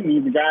Houston.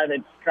 He's a guy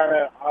that's kind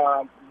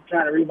of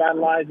trying to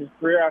revitalize his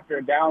career after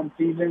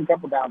a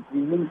couple down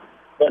seasons.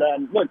 But,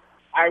 look,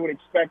 I would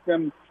expect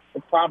them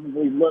to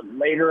probably look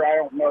later. I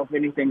don't know if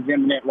anything's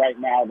imminent right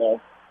now, though.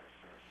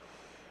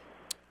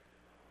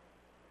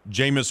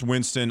 Jameis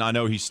Winston, I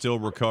know he's still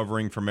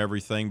recovering from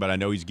everything, but I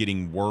know he's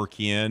getting work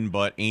in.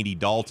 But Andy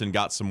Dalton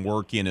got some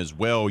work in as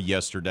well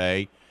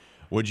yesterday.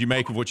 What did you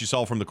make of what you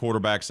saw from the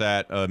quarterbacks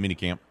at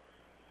minicamp?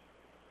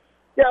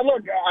 Yeah,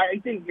 look, I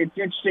think it's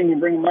interesting you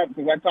bring him up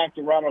because I talked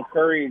to Ronald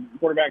Curry,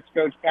 quarterback's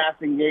coach,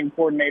 passing game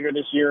coordinator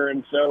this year.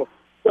 And so,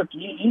 look,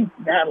 he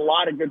had a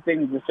lot of good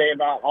things to say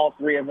about all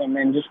three of them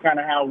and just kind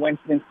of how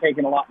Winston's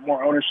taken a lot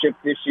more ownership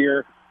this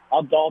year.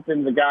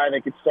 Dalton's a guy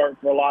that could start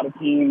for a lot of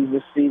teams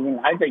this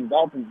season. I think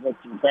Dalton's looks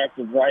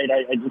impressive, right?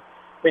 I just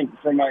think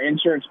from an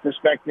insurance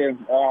perspective,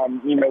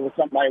 with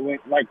somebody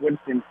like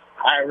Winston,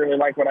 I really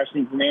like what I've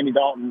seen from Andy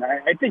Dalton.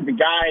 I think the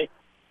guy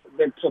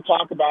that to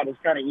talk about is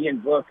kind of Ian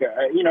Book.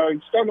 He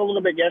struggled a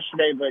little bit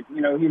yesterday, but,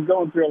 he's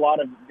going through a lot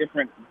of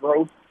different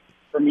growth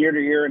from year to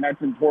year, and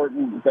that's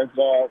important because,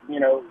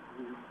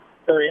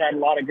 Curry had a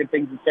lot of good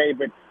things to say,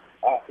 but,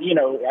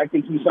 I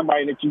think he's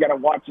somebody that you got to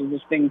watch as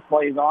this thing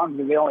plays on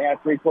because they only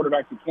have 3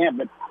 quarterbacks at camp.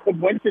 But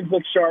Winston's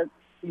looked sharp.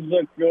 He's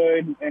looked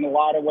good in a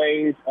lot of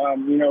ways.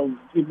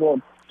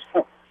 People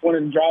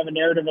wanted to drive a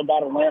narrative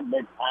about a limp,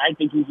 but I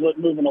think he's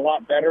moving a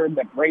lot better.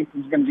 That brace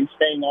is going to be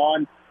staying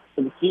on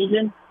for the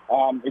season.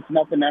 It's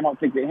nothing I don't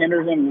think that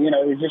hinders him.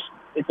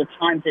 It's a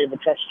timetable,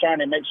 just trying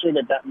to make sure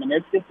that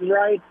meniscus is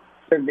right.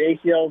 Because the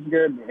ACL is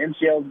good, the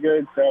MCL is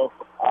good. So,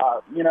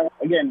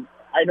 again,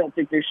 I don't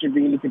think there should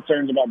be any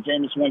concerns about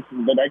Jameis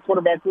Winston. But that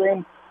quarterback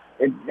room,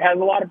 it has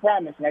a lot of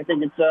promise, and I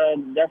think it's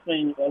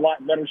definitely a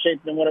lot better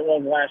shape than what it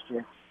was last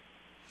year.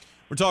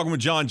 We're talking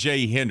with John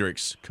J.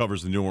 Hendricks,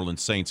 covers the New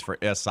Orleans Saints for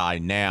SI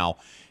Now.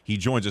 He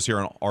joins us here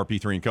on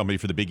RP3 and Company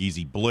for the Big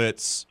Easy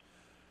Blitz.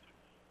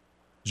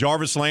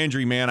 Jarvis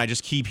Landry, man, I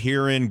just keep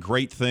hearing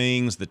great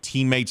things. The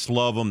teammates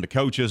love him. The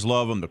coaches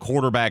love him. The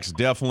quarterbacks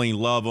definitely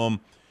love him.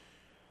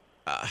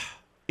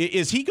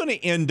 Is he going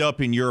to end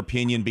up, in your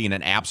opinion, being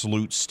an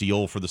absolute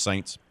steal for the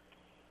Saints?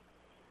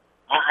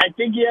 I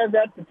think he has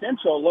that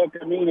potential. Look,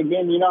 I mean,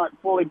 again, you're not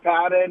fully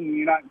padded and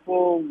you're not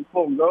full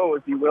go,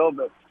 if you will,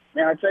 but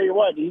man, I tell you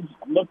what, he's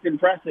looked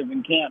impressive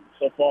in camp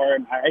so far.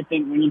 And I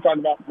think when you talk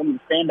about some of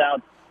the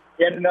standouts,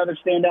 he had another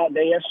standout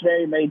day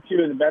yesterday, made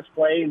 2 of the best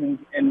plays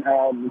in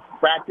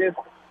practice.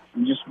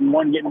 And just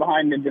one getting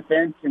behind the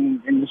defense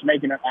and just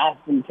making an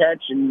awesome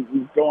catch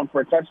and going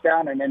for a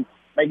touchdown, and then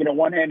making a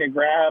one-handed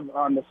grab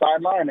on the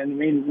sideline. And I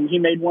mean, he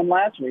made one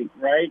last week,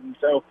 right? And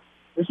so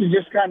this is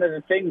just kind of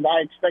the things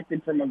I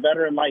expected from a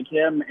veteran like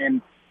him.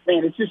 And,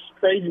 man, it's just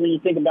crazy when you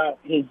think about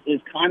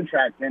his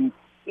contract. And,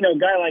 you know, a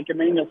guy like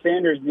Emmanuel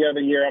Sanders the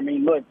other year, I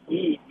mean, look,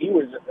 he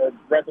was a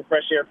breath of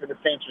fresh air for the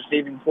Saints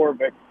receiving corps.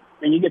 But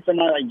when you get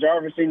somebody like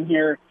Jarvis in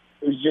here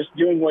who's just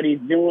doing what he's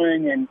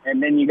doing,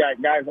 and then you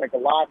got guys like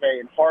Olave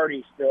and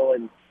Hardy still,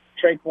 and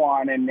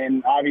Traquan, and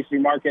then obviously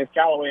Marquez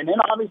Callaway, and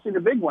then obviously the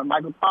big one,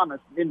 Michael Thomas,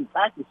 didn't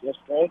practice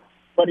yesterday,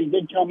 but he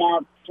did come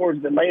out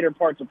towards the later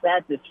parts of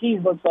practice. He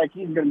looks like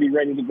he's going to be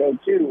ready to go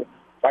too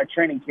by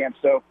training camp.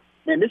 So,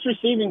 man, this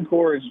receiving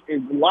corps is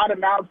a lot of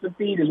mouths to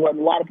feed, is what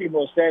a lot of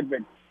people have said,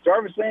 but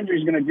Jarvis Landry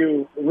is going to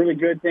do really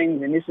good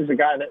things, and this is a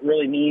guy that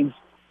really needs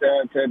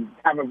to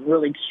have a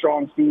really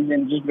strong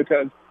season, just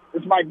because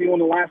this might be one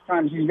of the last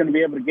times he's going to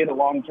be able to get a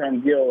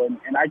long-term deal.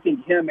 And I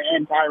think him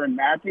and Tyrann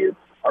Mathieu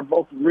are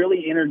both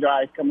really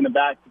energized coming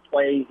back to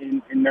play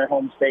in their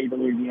home state of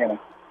Louisiana.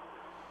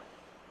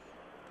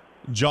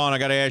 John, I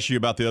got to ask you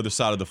about the other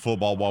side of the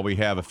football while we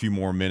have a few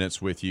more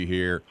minutes with you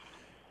here.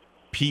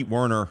 Pete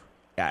Werner,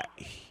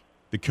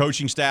 the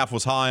coaching staff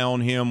was high on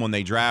him when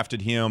they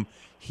drafted him.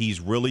 He's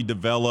really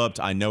developed.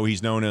 I know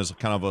he's known as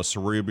kind of a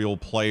cerebral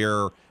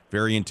player,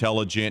 very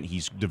intelligent.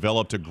 He's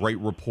developed a great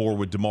rapport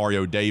with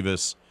Demario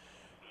Davis.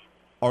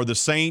 Are the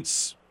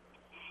Saints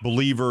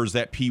believers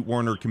that Pete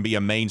Werner can be a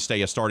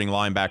mainstay, a starting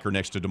linebacker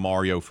next to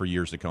Demario for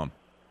years to come?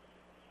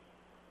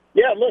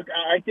 Yeah, look,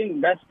 I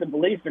think that's the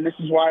belief, and this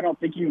is why I don't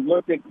think you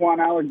looked at Quan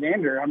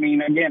Alexander. I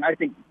mean, again, I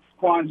think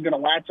Quan's going to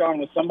latch on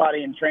with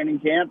somebody in training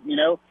camp. You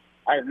know,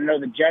 I know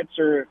the Jets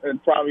are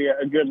probably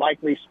a good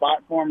likely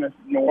spot for him if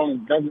New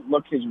Orleans doesn't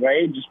look his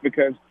way, just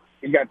because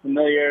he's got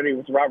familiarity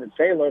with Robert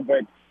Saleh.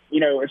 But, you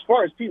know, as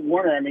far as Pete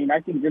Werner, I mean,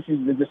 I think this is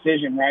the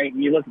decision, right?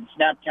 And you look at the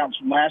snap counts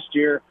from last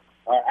year,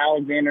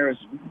 Alexander is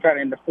kind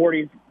of in the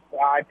 45%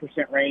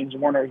 range.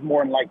 Werner is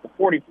more in like the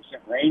 40%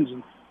 range.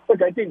 And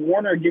look, I think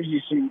Werner gives you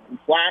some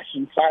flash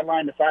and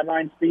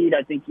sideline-to-sideline speed.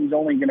 I think he's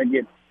only going to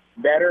get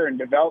better and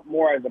develop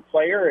more as a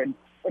player. And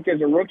look,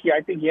 as a rookie,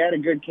 I think he had a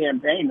good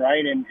campaign,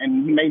 right? And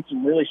he made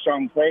some really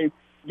strong plays.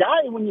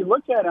 Guy, when you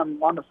look at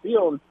him on the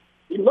field,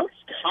 he looks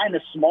kind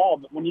of small,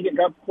 but when you get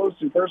up close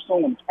and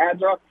personal and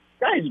pads off,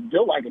 guy's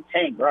built like a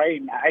tank, right?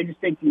 And I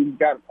just think he's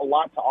got a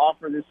lot to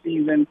offer this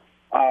season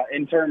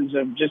in terms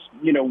of just,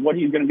 you know, what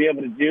he's going to be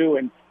able to do.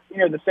 And, you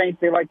know, the Saints,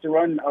 they like to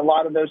run a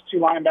lot of those 2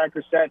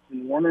 linebacker sets,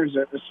 and Werner's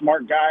a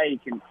smart guy. He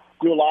can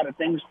do a lot of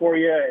things for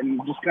you,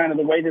 and just kind of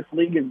the way this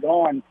league is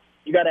going,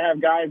 you got to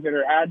have guys that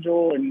are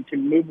agile and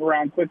can move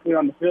around quickly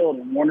on the field,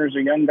 and Werner's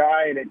a young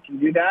guy that can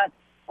do that.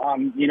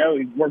 You know,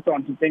 he's worked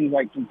on some things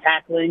like some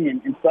tackling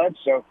and such.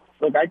 So,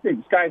 look, I think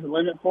the sky's the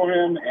limit for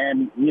him,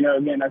 and, you know,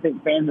 again, I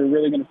think fans are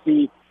really going to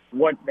see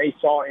what they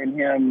saw in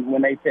him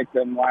when they picked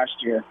him last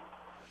year.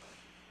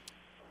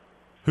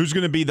 Who's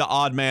going to be the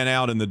odd man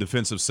out in the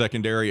defensive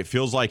secondary? It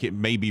feels like it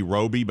may be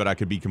Roby, but I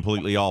could be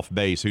completely off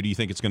base. Who do you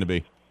think it's going to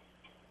be?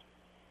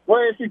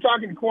 Well, if you're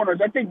talking corners,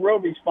 I think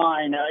Roby's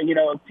fine. You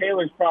know,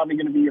 Taylor's probably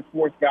going to be your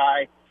 4th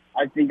guy.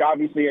 I think,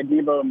 obviously,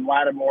 Adebo and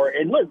Lattimore.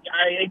 And, look,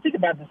 I think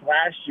about this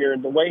last year,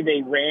 the way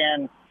they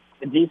ran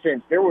the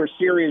defense. There were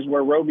series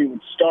where Roby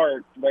would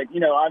start, but, you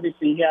know,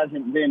 obviously he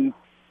hasn't been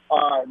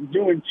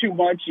doing too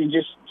much. He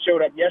just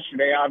showed up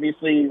yesterday,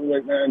 obviously,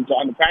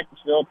 on the practice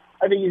field.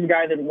 I think he's a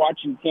guy that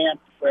watching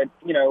camp, but,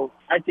 you know,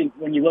 I think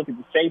when you look at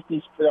the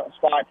safety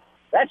spot,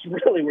 that's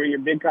really where your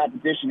big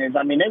competition is.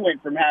 I mean, they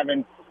went from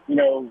having, you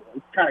know,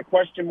 kind of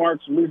question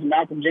marks, losing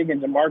Malcolm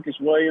Jenkins and Marcus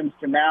Williams,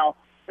 to now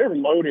they're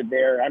loaded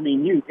there. I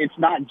mean, it's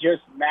not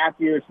just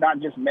Mathieu, it's not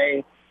just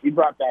May. You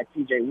brought back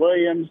T.J.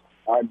 Williams.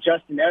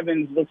 Justin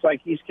Evans looks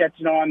like he's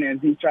catching on as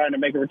he's trying to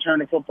make a return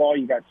to football.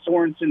 You got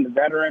Sorensen, the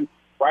veteran.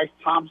 Bryce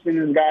Thompson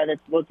is a guy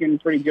that's looking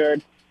pretty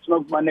good.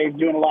 Smoke Monday's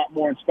doing a lot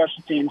more in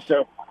special teams.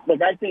 So,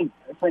 look, I think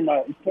from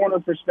a corner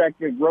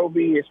perspective,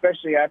 Roby,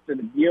 especially after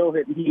the deal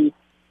that he,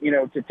 you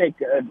know, to take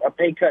a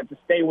pay cut to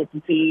stay with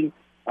the team,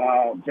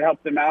 to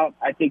help them out,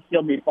 I think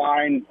he'll be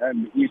fine,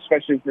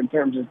 especially in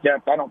terms of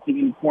depth. I don't see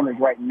any corners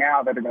right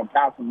now that are going to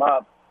pass him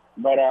up.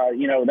 But,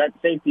 you know, that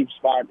safety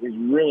spot is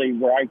really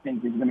where I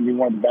think is going to be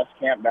one of the best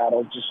camp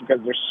battles, just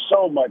because there's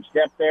so much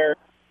depth there. A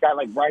guy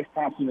like Bryce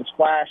Thompson has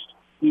flashed.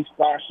 He's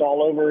flashed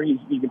all over. He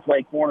can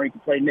play corner, he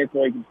can play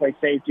nickel, he can play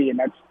safety, and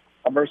that's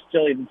a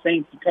versatility the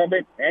Saints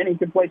covet, and he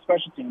can play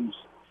special teams.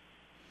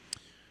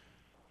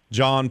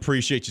 John,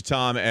 appreciate your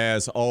time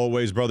as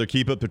always, brother.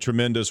 Keep up the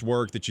tremendous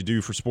work that you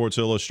do for Sports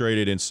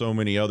Illustrated and so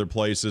many other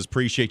places.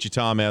 Appreciate your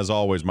time as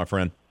always, my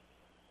friend.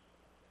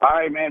 All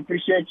right, man.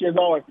 Appreciate you as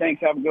always.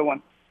 Thanks. Have a good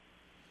one.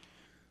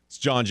 It's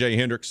John J.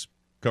 Hendricks,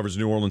 covers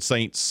the New Orleans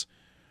Saints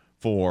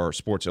for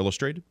Sports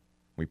Illustrated.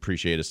 We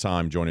appreciate his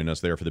time joining us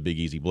there for the Big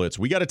Easy Blitz.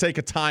 We got to take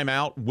a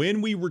timeout.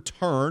 When we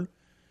return,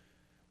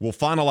 We'll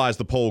finalize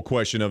the poll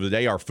question of the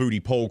day, our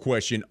foodie poll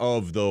question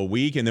of the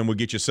week, and then we'll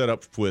get you set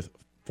up for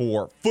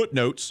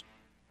Footnotes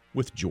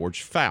with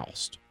George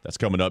Faust. That's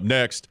coming up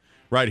next,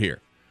 right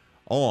here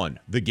on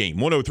The Game.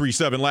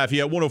 103.7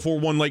 Lafayette,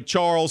 104.1 Lake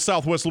Charles,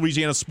 Southwest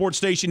Louisiana Sports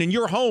Station, and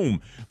your home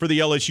for the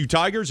LSU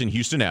Tigers and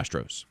Houston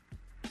Astros.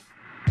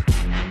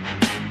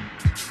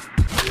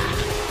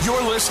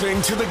 You're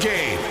listening to The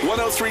Game.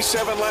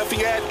 103.7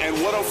 Lafayette and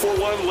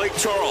 104.1 Lake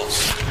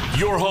Charles.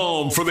 Your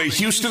home for the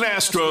Houston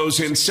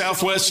Astros in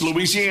Southwest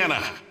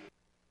Louisiana.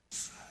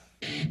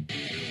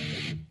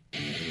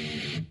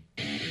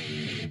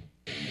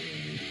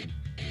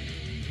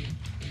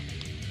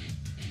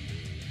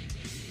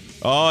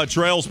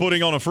 Trail's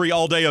putting on a free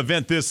all-day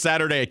event this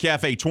Saturday at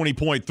Cafe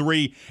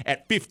 20.3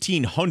 at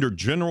 1500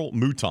 General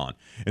Mouton.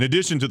 In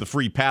addition to the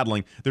free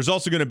paddling, there's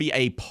also going to be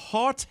a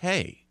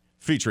party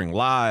featuring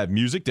live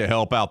music to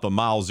help out the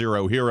Mile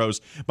Zero heroes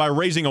by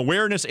raising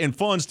awareness and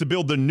funds to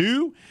build the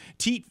new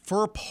Teat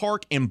Fur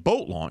Park and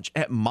boat launch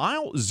at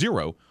Mile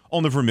Zero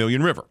on the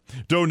Vermilion River.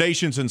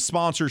 Donations and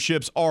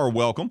sponsorships are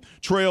welcome.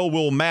 Trail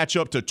will match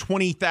up to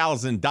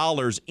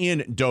 $20,000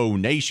 in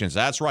donations.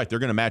 That's right, they're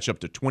going to match up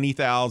to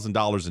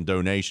 $20,000 in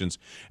donations.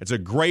 It's a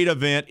great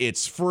event.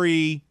 It's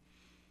free.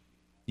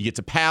 You get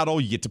to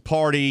paddle, you get to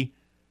party,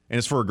 and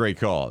it's for a great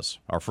cause.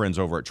 Our friends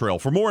over at Trail.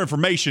 For more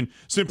information,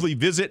 simply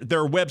visit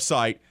their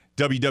website,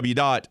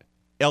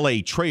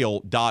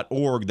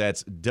 www.latrail.org.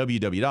 That's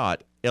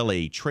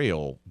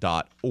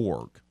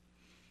www.latrail.org.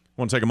 I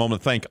want to take a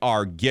moment to thank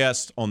our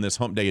guest on this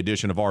Hump Day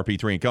edition of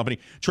RP3 and Company,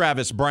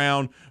 Travis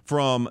Brown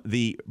from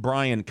the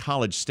Bryan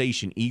College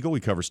Station Eagle.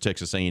 He covers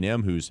Texas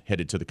A&M, who's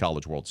headed to the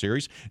College World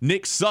Series.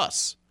 Nick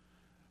Suss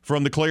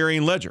from the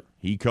Clarion Ledger.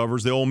 He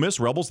covers the Ole Miss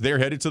Rebels. They're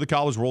headed to the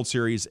College World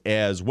Series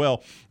as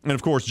well. And,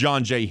 of course,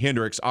 John J.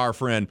 Hendricks, our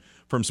friend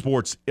from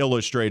Sports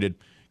Illustrated,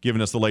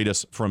 giving us the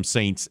latest from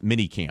Saints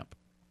minicamp.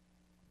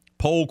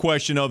 Poll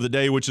question of the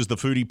day, which is the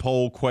foodie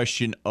poll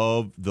question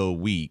of the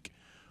week.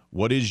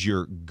 What is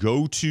your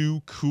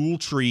go-to cool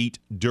treat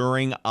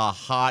during a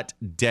hot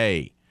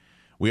day?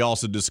 We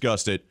also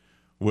discussed it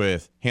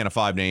with Hannah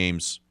Five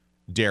Names,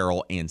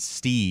 Daryl, and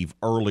Steve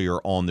earlier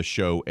on the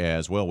show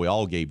as well. We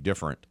all gave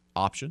different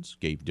options,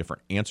 gave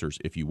different answers,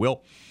 if you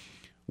will.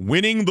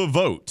 Winning the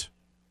vote,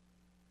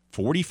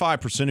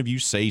 45% of you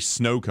say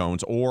snow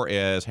cones, or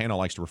as Hannah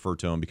likes to refer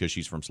to them because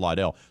she's from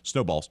Slidell,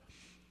 snowballs.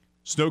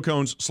 Snow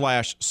cones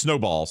 /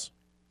 snowballs,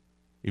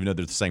 even though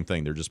they're the same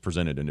thing. They're just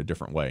presented in a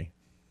different way.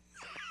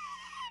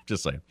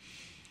 Just saying.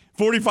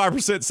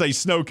 45% say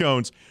snow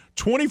cones.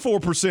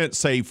 24%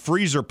 say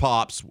freezer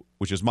pops,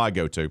 which is my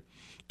go-to.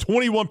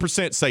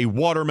 21% say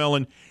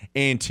watermelon.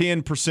 And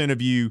 10%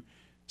 of you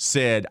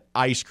said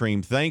ice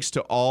cream. Thanks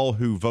to all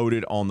who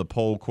voted on the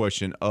poll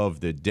question of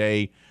the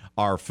day,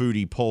 our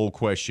foodie poll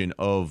question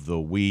of the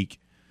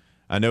week.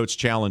 I know it's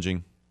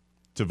challenging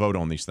to vote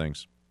on these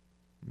things,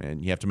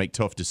 and you have to make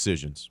tough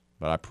decisions,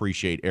 but I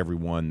appreciate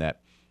everyone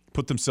that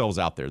put themselves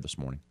out there this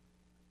morning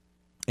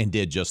and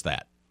did just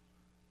that.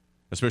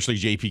 Especially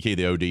JPK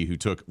the OD, who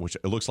took, which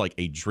it looks like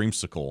a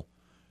Dreamsicle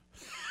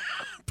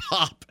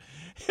pop,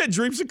 a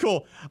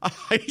Dreamsicle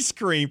ice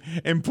cream,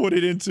 and put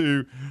it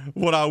into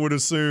what I would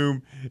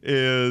assume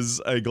is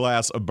a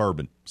glass of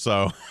bourbon.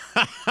 So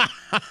I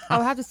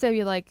would have to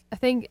say, I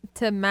think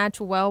to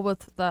match well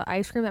with the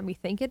ice cream that we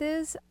think it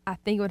is, I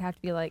think it would have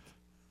to be like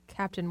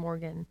Captain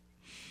Morgan,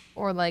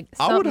 or like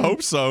I would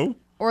hope so,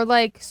 or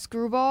like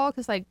Screwball,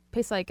 because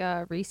tastes like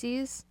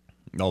Reese's.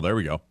 Oh, there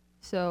we go.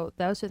 So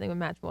those two things would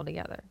match well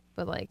together.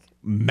 But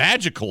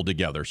magical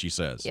together, she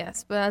says.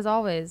 Yes, but as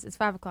always, it's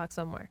 5 o'clock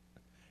somewhere.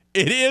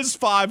 It is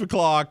 5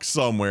 o'clock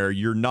somewhere.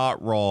 You're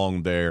not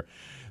wrong there.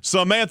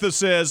 Samantha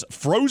says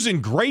frozen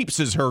grapes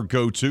is her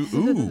go-to.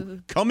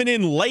 Ooh, coming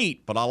in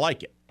late, but I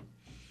like it.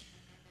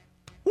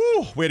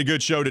 Woo, we had a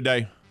good show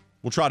today.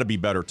 We'll try to be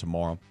better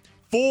tomorrow.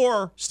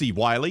 For Steve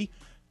Wiley,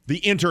 the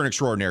intern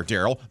extraordinaire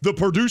Daryl, the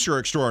producer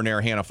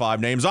extraordinaire Hannah Five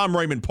Names, I'm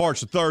Raymond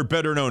Parks III,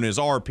 better known as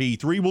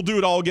RP3. We'll do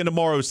it all again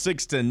tomorrow,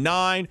 6 to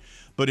 9.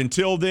 But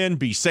until then,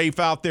 be safe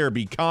out there.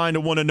 Be kind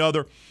to one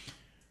another.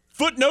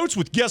 Footnotes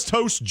with guest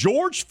host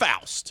George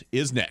Faust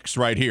is next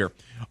right here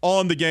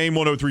on The Game.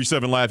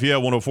 103.7 Lafayette,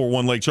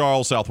 104.1 Lake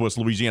Charles, Southwest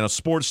Louisiana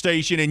Sports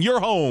Station, and your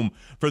home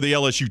for the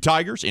LSU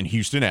Tigers and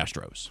Houston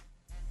Astros.